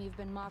the name you've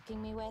been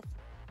mocking me with?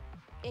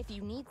 If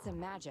you need some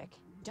magic,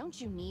 don't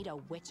you need a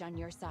witch on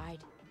your side?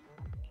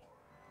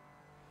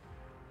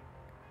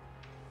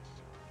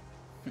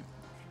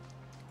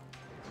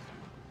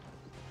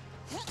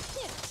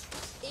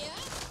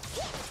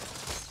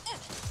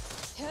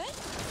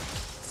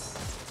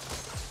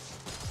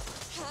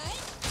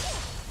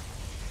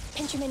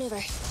 Pinch your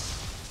maneuver.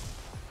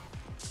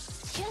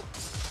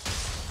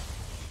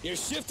 Your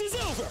shift is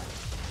over!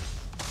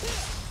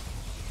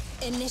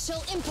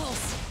 Initial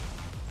impulse.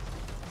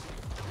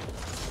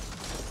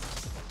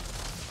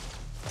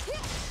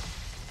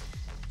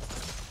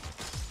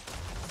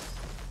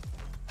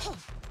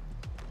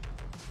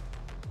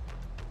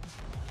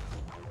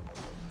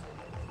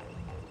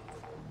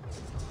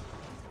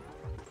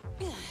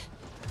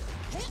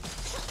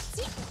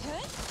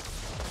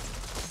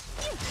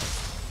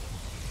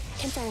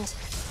 Confirmed.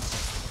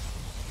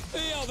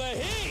 Feel the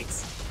heat!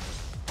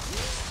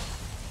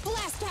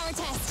 Blast power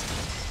test.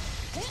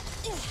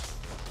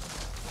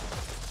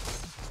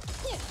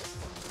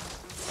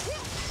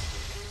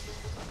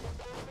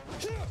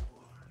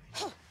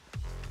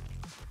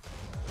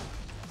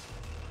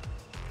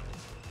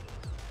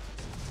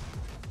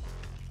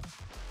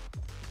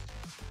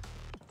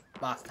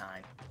 Boss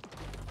time.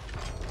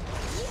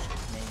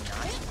 Maybe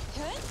not.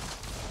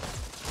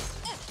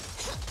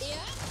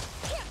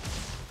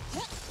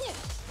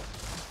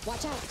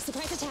 Watch out,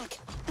 surprise attack.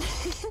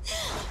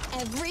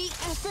 Every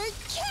effort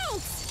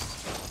counts!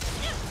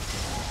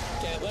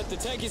 Can't let the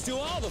tankies do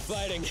all the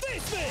fighting.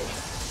 Face me!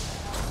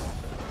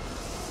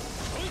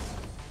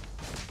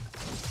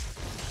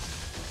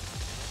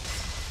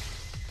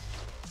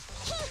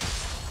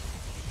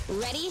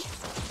 Ready?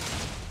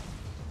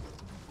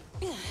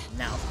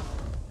 Now.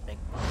 Big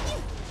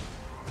boss.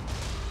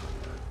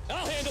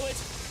 I'll handle it!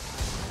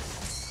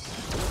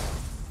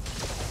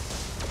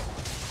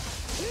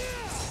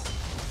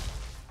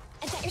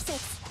 I've got your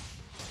six.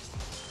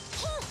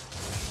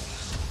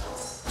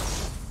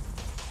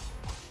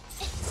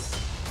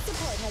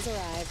 Support has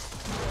arrived.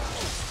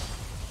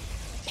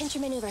 Pinch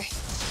your maneuver.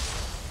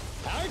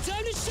 Our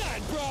time to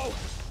shine, bro!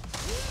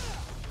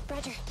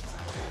 Roger.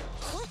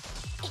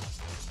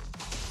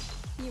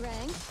 You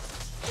rang?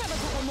 Have a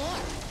couple more.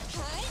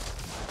 Hi.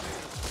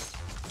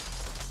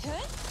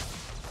 Huh?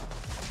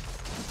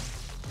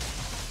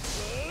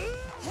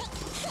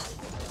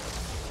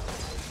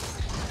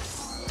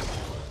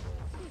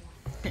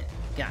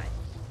 Got it.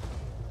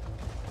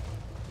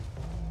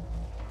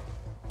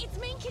 Its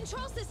main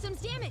control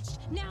system's damaged.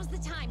 Now's the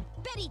time.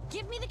 Betty,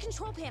 give me the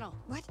control panel.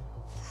 What?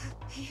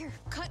 Here.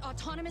 Cut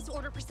autonomous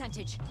order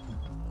percentage.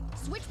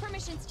 Switch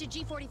permissions to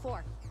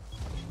G44.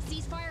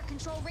 Ceasefire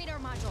control radar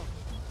module.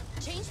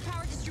 Change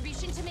power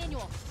distribution to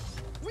manual.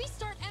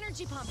 Restart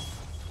energy pump.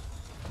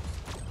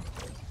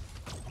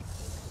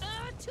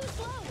 Too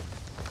slow.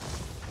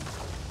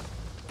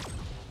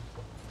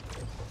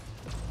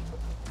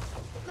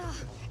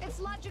 Its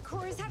logic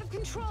core is out of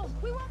control.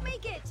 We won't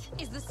make it.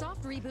 Is the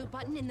soft reboot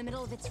button in the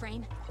middle of its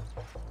frame?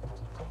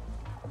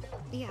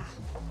 Yeah.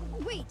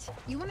 Wait,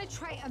 you want to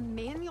try a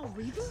manual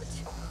reboot?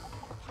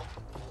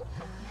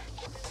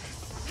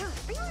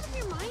 Are you out of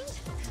your mind?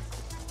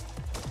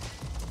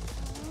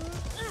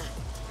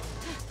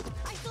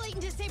 Isolate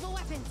and disable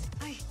weapons.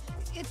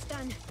 It's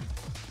done.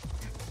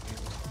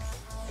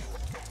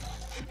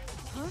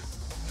 Huh?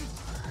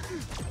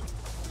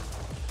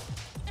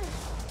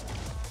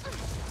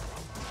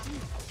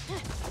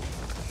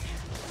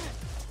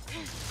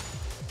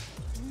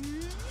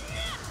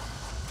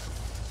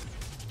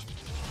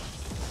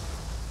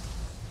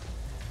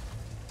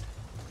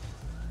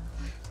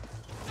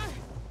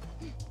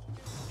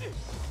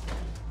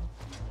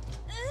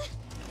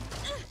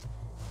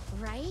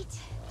 Right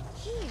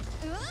here.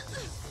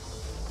 Uh-oh.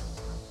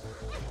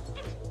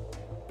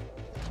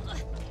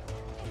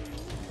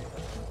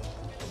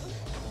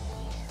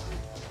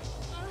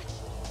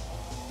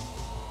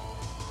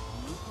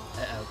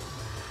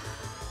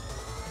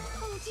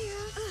 Oh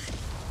dear.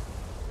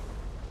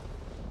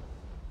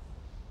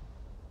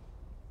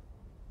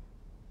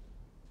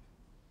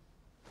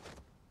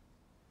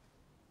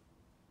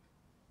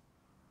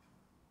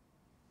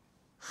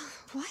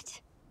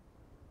 What?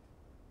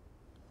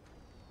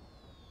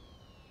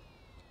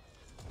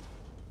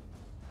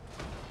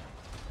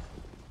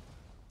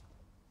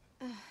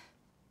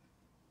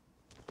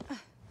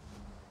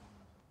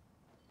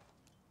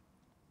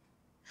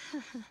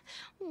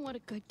 What a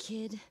good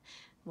kid.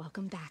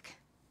 Welcome back.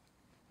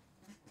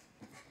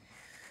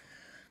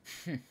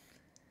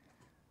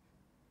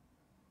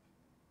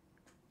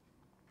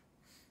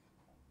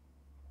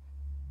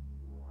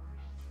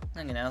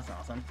 Okay, that's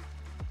awesome.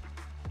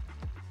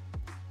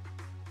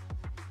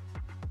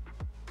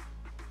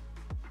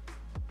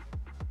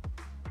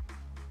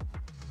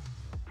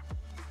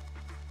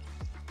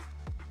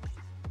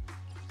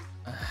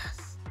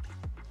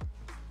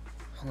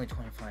 only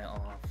 25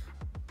 off.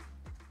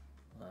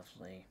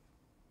 Lovely.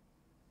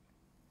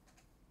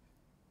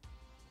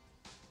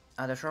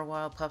 After a short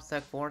while,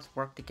 PubSec Force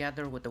worked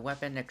together with the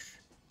weapon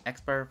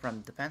expert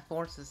from Defense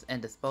Forces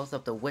and disposed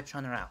of the Witch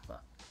Hunter Alpha.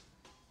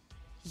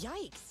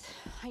 Yikes!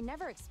 I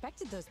never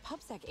expected those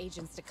PubSec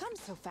agents to come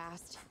so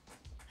fast.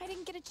 I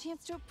didn't get a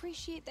chance to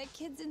appreciate that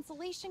kid's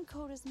insulation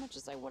coat as much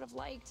as I would have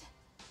liked.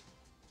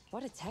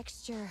 What a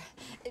texture,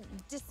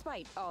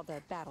 despite all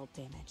the battle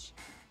damage.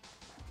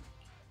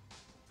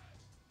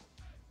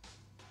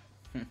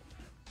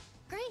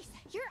 Grace,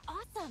 you're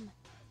awesome!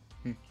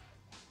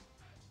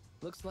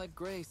 Looks like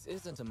Grace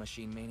isn't a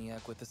machine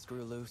maniac with the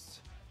screw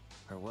loose.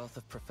 Her wealth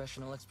of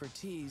professional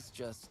expertise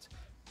just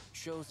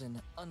shows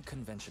in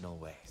unconventional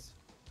ways.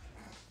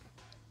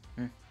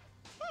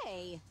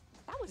 Hey,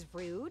 that was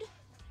rude.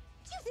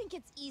 Do you think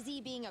it's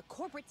easy being a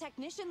corporate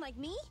technician like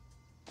me?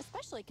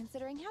 Especially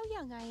considering how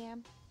young I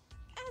am.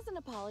 As an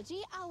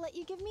apology, I'll let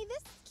you give me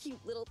this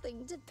cute little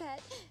thing to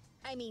pet.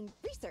 I mean,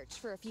 research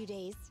for a few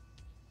days.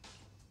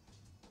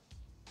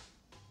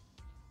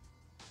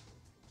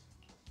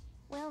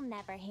 We'll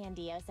never hand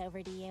Eos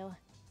over to you.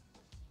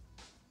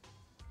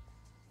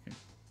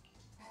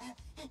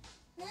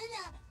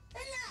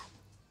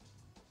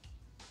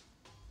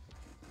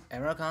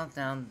 Arrow comes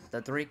down,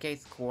 the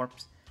 3K's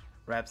corpse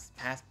reps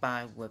pass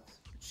by with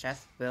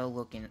chest-filled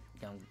looking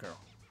young girl.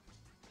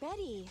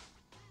 Betty.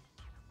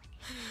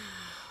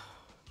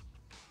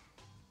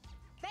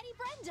 Betty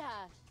Brenda!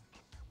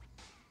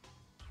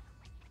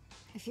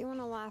 If you want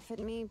to laugh at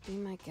me, be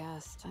my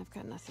guest. I've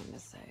got nothing to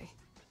say.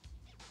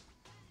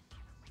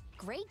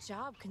 Great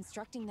job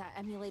constructing that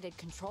emulated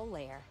control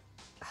layer.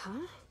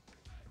 Huh?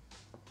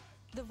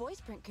 The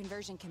voice print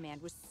conversion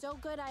command was so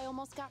good I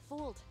almost got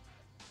fooled.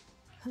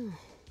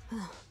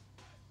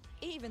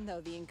 Even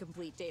though the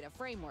incomplete data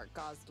framework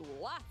caused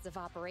lots of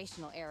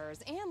operational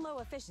errors and low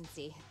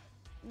efficiency,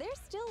 there's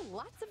still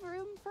lots of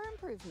room for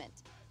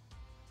improvement.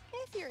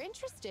 If you're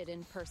interested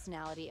in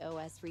Personality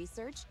OS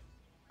research,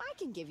 I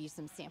can give you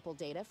some sample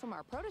data from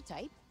our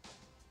prototype.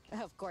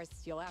 Of course,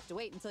 you'll have to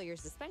wait until your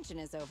suspension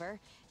is over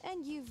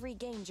and you've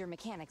regained your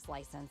mechanics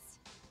license.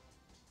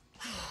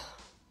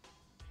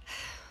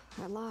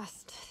 I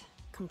lost.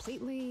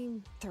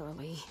 Completely,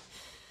 thoroughly.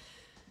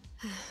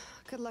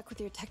 Good luck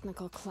with your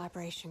technical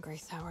collaboration,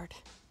 Grace Howard.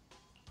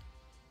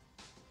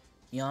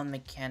 Young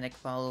mechanic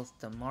follows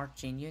the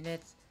marching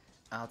units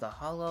out the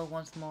hollow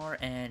once more,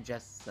 and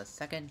just a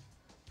second,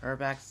 her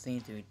back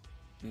seems to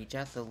be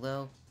just a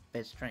little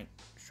bit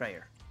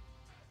straighter.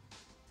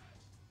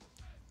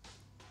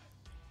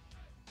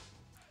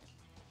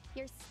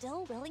 You're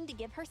still willing to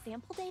give her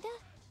sample data?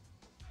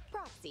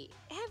 Proxy,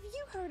 have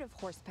you heard of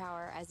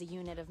horsepower as a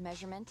unit of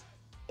measurement?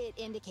 It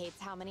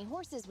indicates how many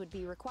horses would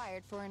be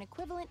required for an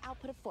equivalent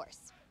output of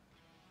force.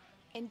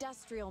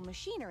 Industrial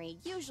machinery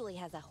usually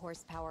has a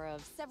horsepower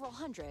of several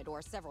hundred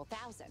or several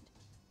thousand.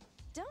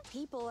 Don't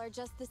people are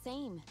just the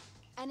same.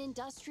 An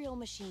industrial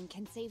machine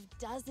can save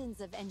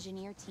dozens of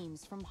engineer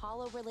teams from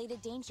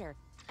hollow-related danger,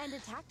 and a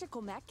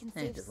tactical mech can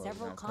save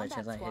several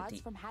combat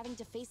squads from having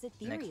to face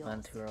Next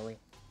one ethereals. too early.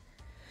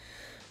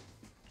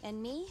 And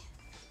me?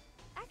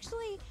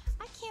 Actually,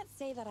 I can't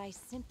say that I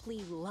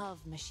simply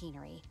love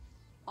machinery.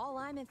 All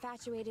I'm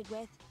infatuated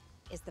with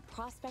is the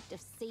prospect of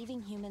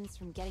saving humans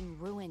from getting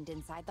ruined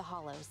inside the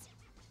hollows,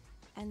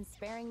 and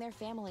sparing their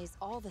families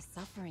all the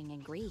suffering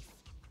and grief.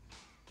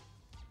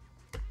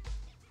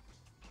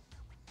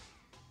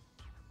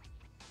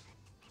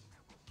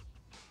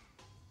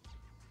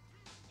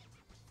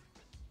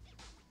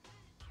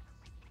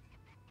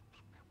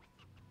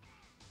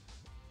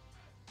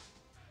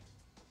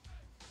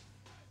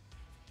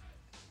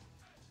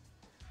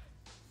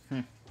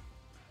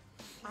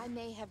 I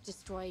may have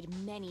destroyed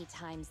many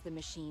times the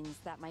machines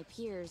that my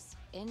peers,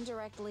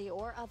 indirectly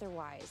or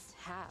otherwise,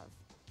 have.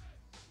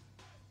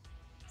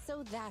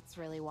 So that's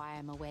really why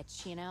I'm a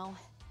witch, you know?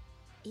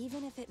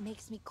 Even if it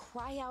makes me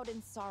cry out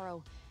in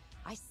sorrow,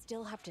 I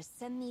still have to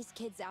send these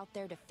kids out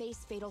there to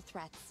face fatal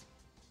threats.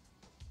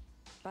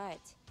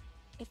 But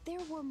if there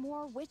were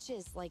more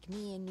witches like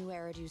me in New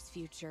Eridu's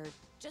future,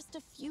 just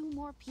a few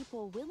more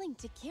people willing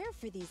to care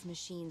for these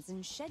machines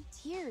and shed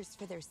tears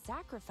for their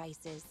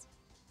sacrifices,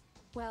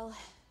 well,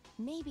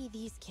 maybe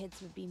these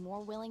kids would be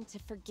more willing to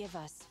forgive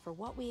us for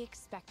what we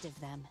expect of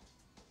them.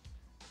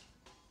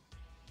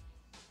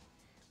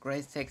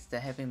 Grace takes the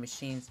heavy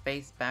machine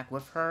space back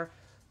with her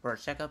for a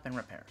checkup and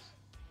repairs.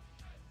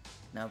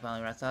 Now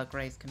finally wraps up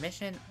Grace's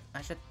commission,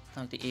 I should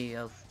talk to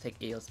Eos,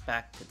 take Eos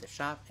back to the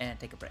shop and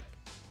take a break.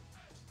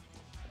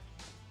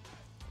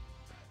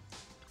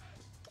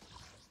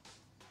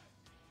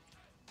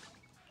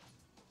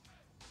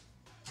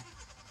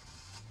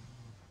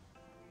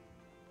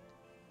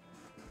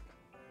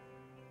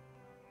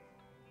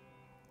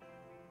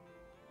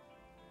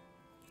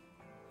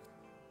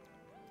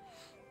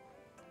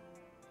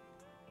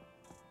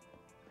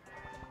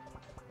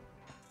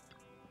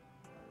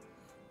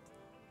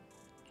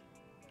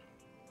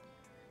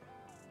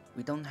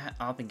 We don't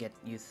often get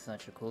used to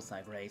such a cool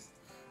side race.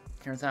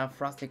 Turns out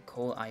Frosty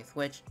Cold Ice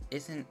Witch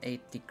isn't a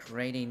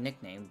degrading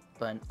nickname,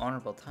 but an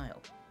honorable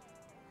title.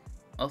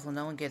 Also,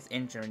 no one gets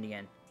injured in the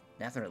end.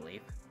 That's a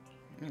relief.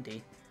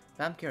 Indeed.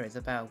 But I'm curious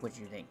about what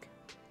you think.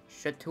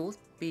 Should tools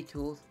be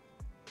tools?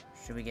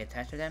 Should we get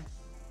attached to them?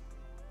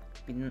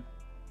 It'd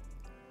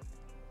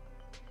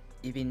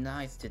be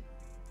nice to,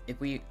 if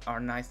we are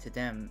nice to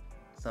them,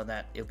 so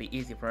that it'll be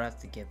easy for us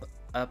to give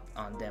up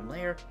on them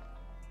later.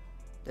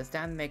 Does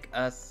that make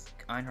us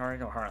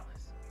kind-hearted or heartless?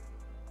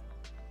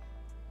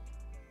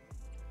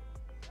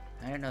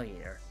 I don't know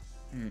either.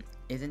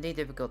 It's indeed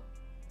difficult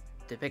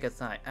to pick a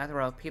side.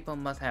 After all, people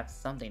must have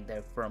something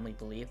they firmly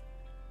believe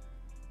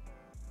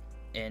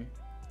in.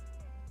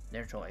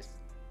 Their choice.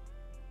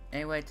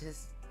 Anyway,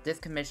 this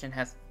commission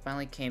has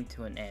finally came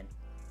to an end.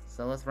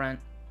 So let's run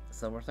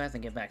Silver Slice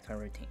and get back to our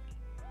routine.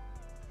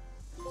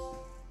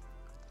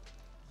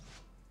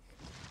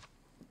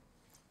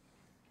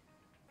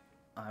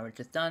 We're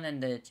just done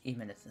and the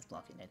achievement is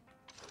blocking it.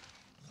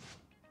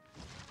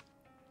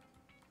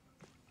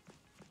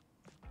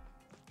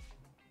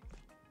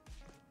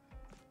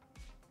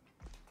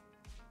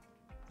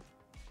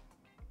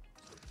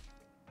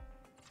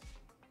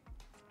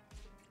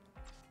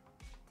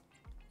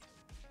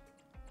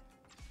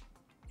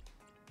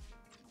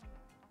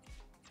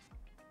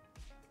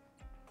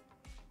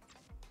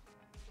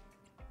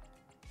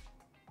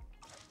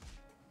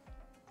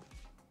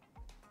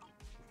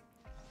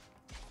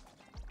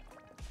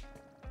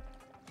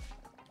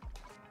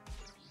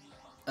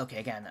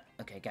 Okay, got enough.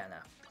 Okay, got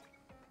enough.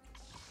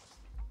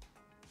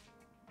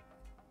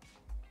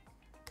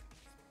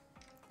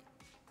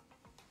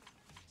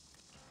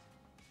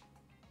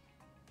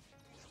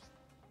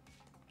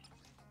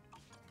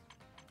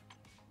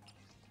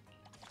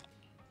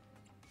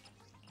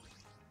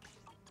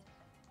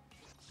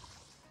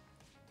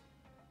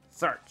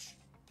 Search.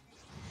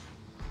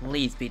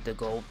 Please beat the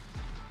goal.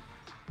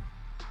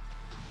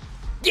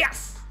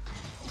 Yes!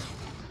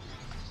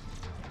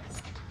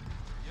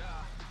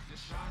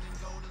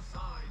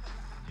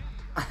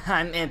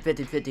 I'm in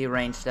 50-50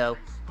 range though.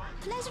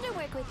 Pleasure to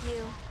work with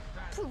you,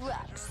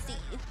 Proxy.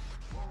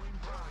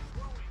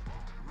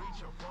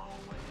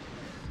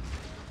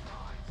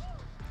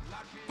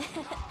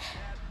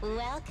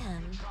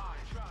 Welcome.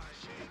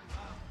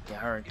 Get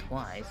hurt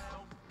twice.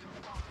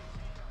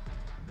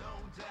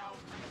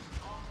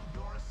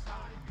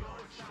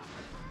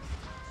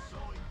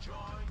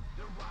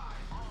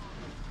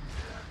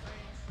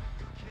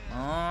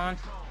 On.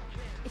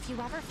 If you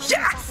ever find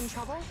yourself in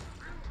trouble,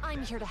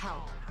 I'm here to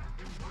help.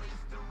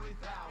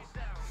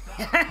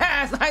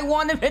 Yes! I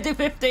won the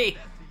 50-50!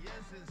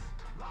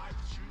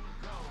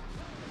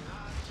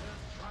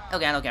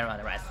 Okay, I don't care about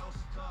the rest.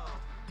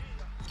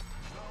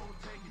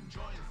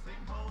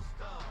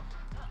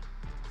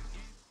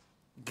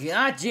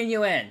 God,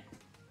 genuine!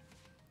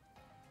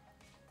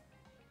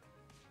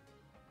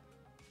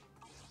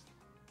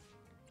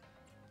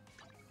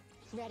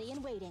 Ready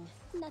and waiting.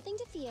 Nothing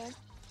to fear.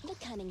 The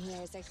cunning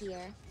hairs are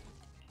here.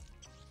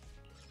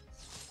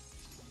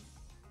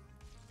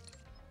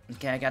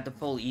 Okay, I got the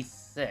full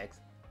E6.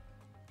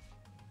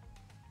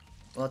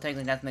 Well,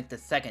 technically that's make the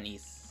second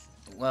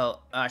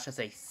well, I should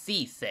say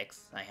C6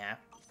 I have.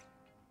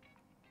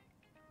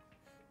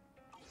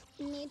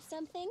 Need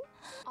something?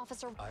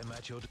 Officer... I'm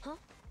at your... Huh?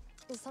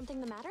 Is something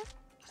the matter?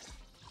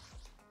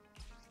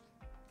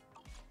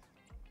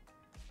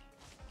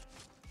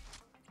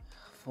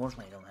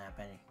 Fortunately, I don't have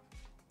any.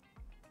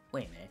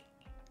 Wait a minute.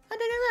 I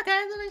didn't know that guy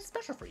has something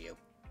special for you.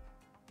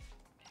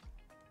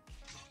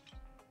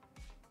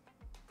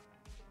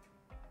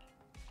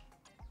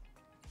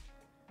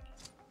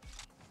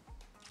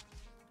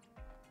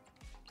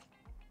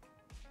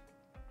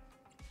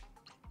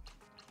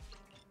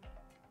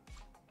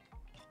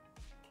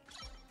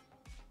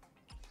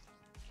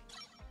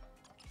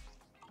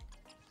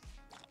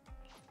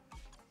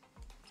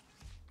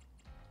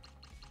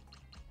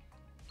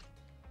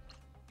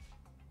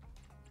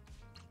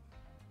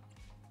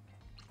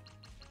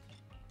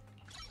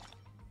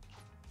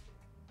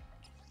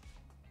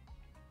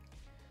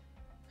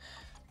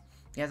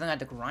 He hasn't got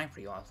to grind for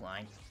you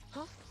offline.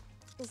 Huh?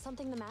 Is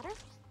something the matter?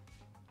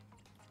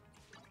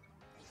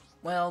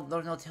 Well,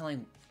 there's no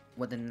telling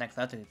what the next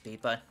update would be,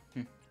 but...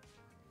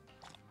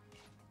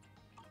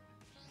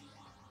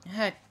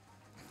 At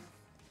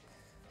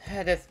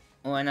this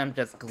point, I'm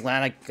just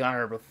glad I got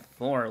her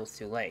before it was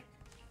too late.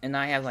 And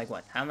I have, like,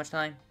 what, how much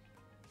time?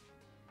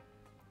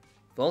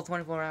 Full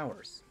 24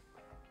 hours.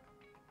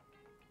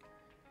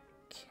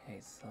 Okay,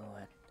 so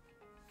at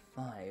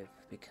 5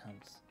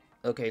 becomes...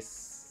 Okay,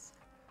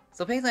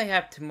 so basically I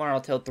have tomorrow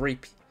till 3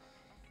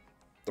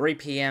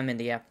 p.m. in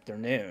the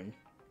afternoon.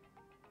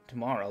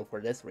 Tomorrow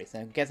for this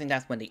reason. I'm guessing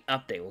that's when the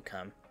update will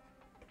come.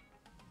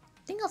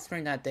 I think I'll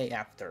stream that day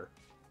after.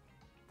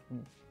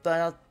 But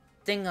I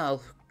think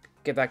I'll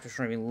get back to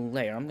streaming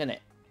later. I'm gonna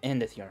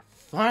end this here.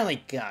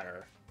 Finally got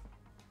her.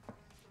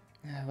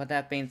 With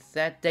that being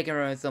said, thank you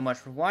everyone so much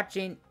for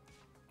watching.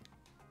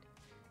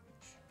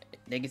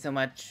 Thank you so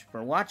much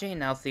for watching,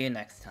 and I'll see you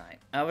next time.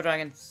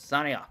 Dragon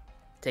signing off.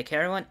 Take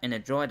care everyone, and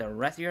enjoy the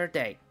rest of your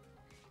day.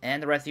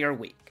 and the rest of your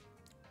week.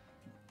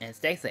 And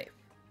stay safe.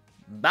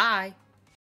 Bye!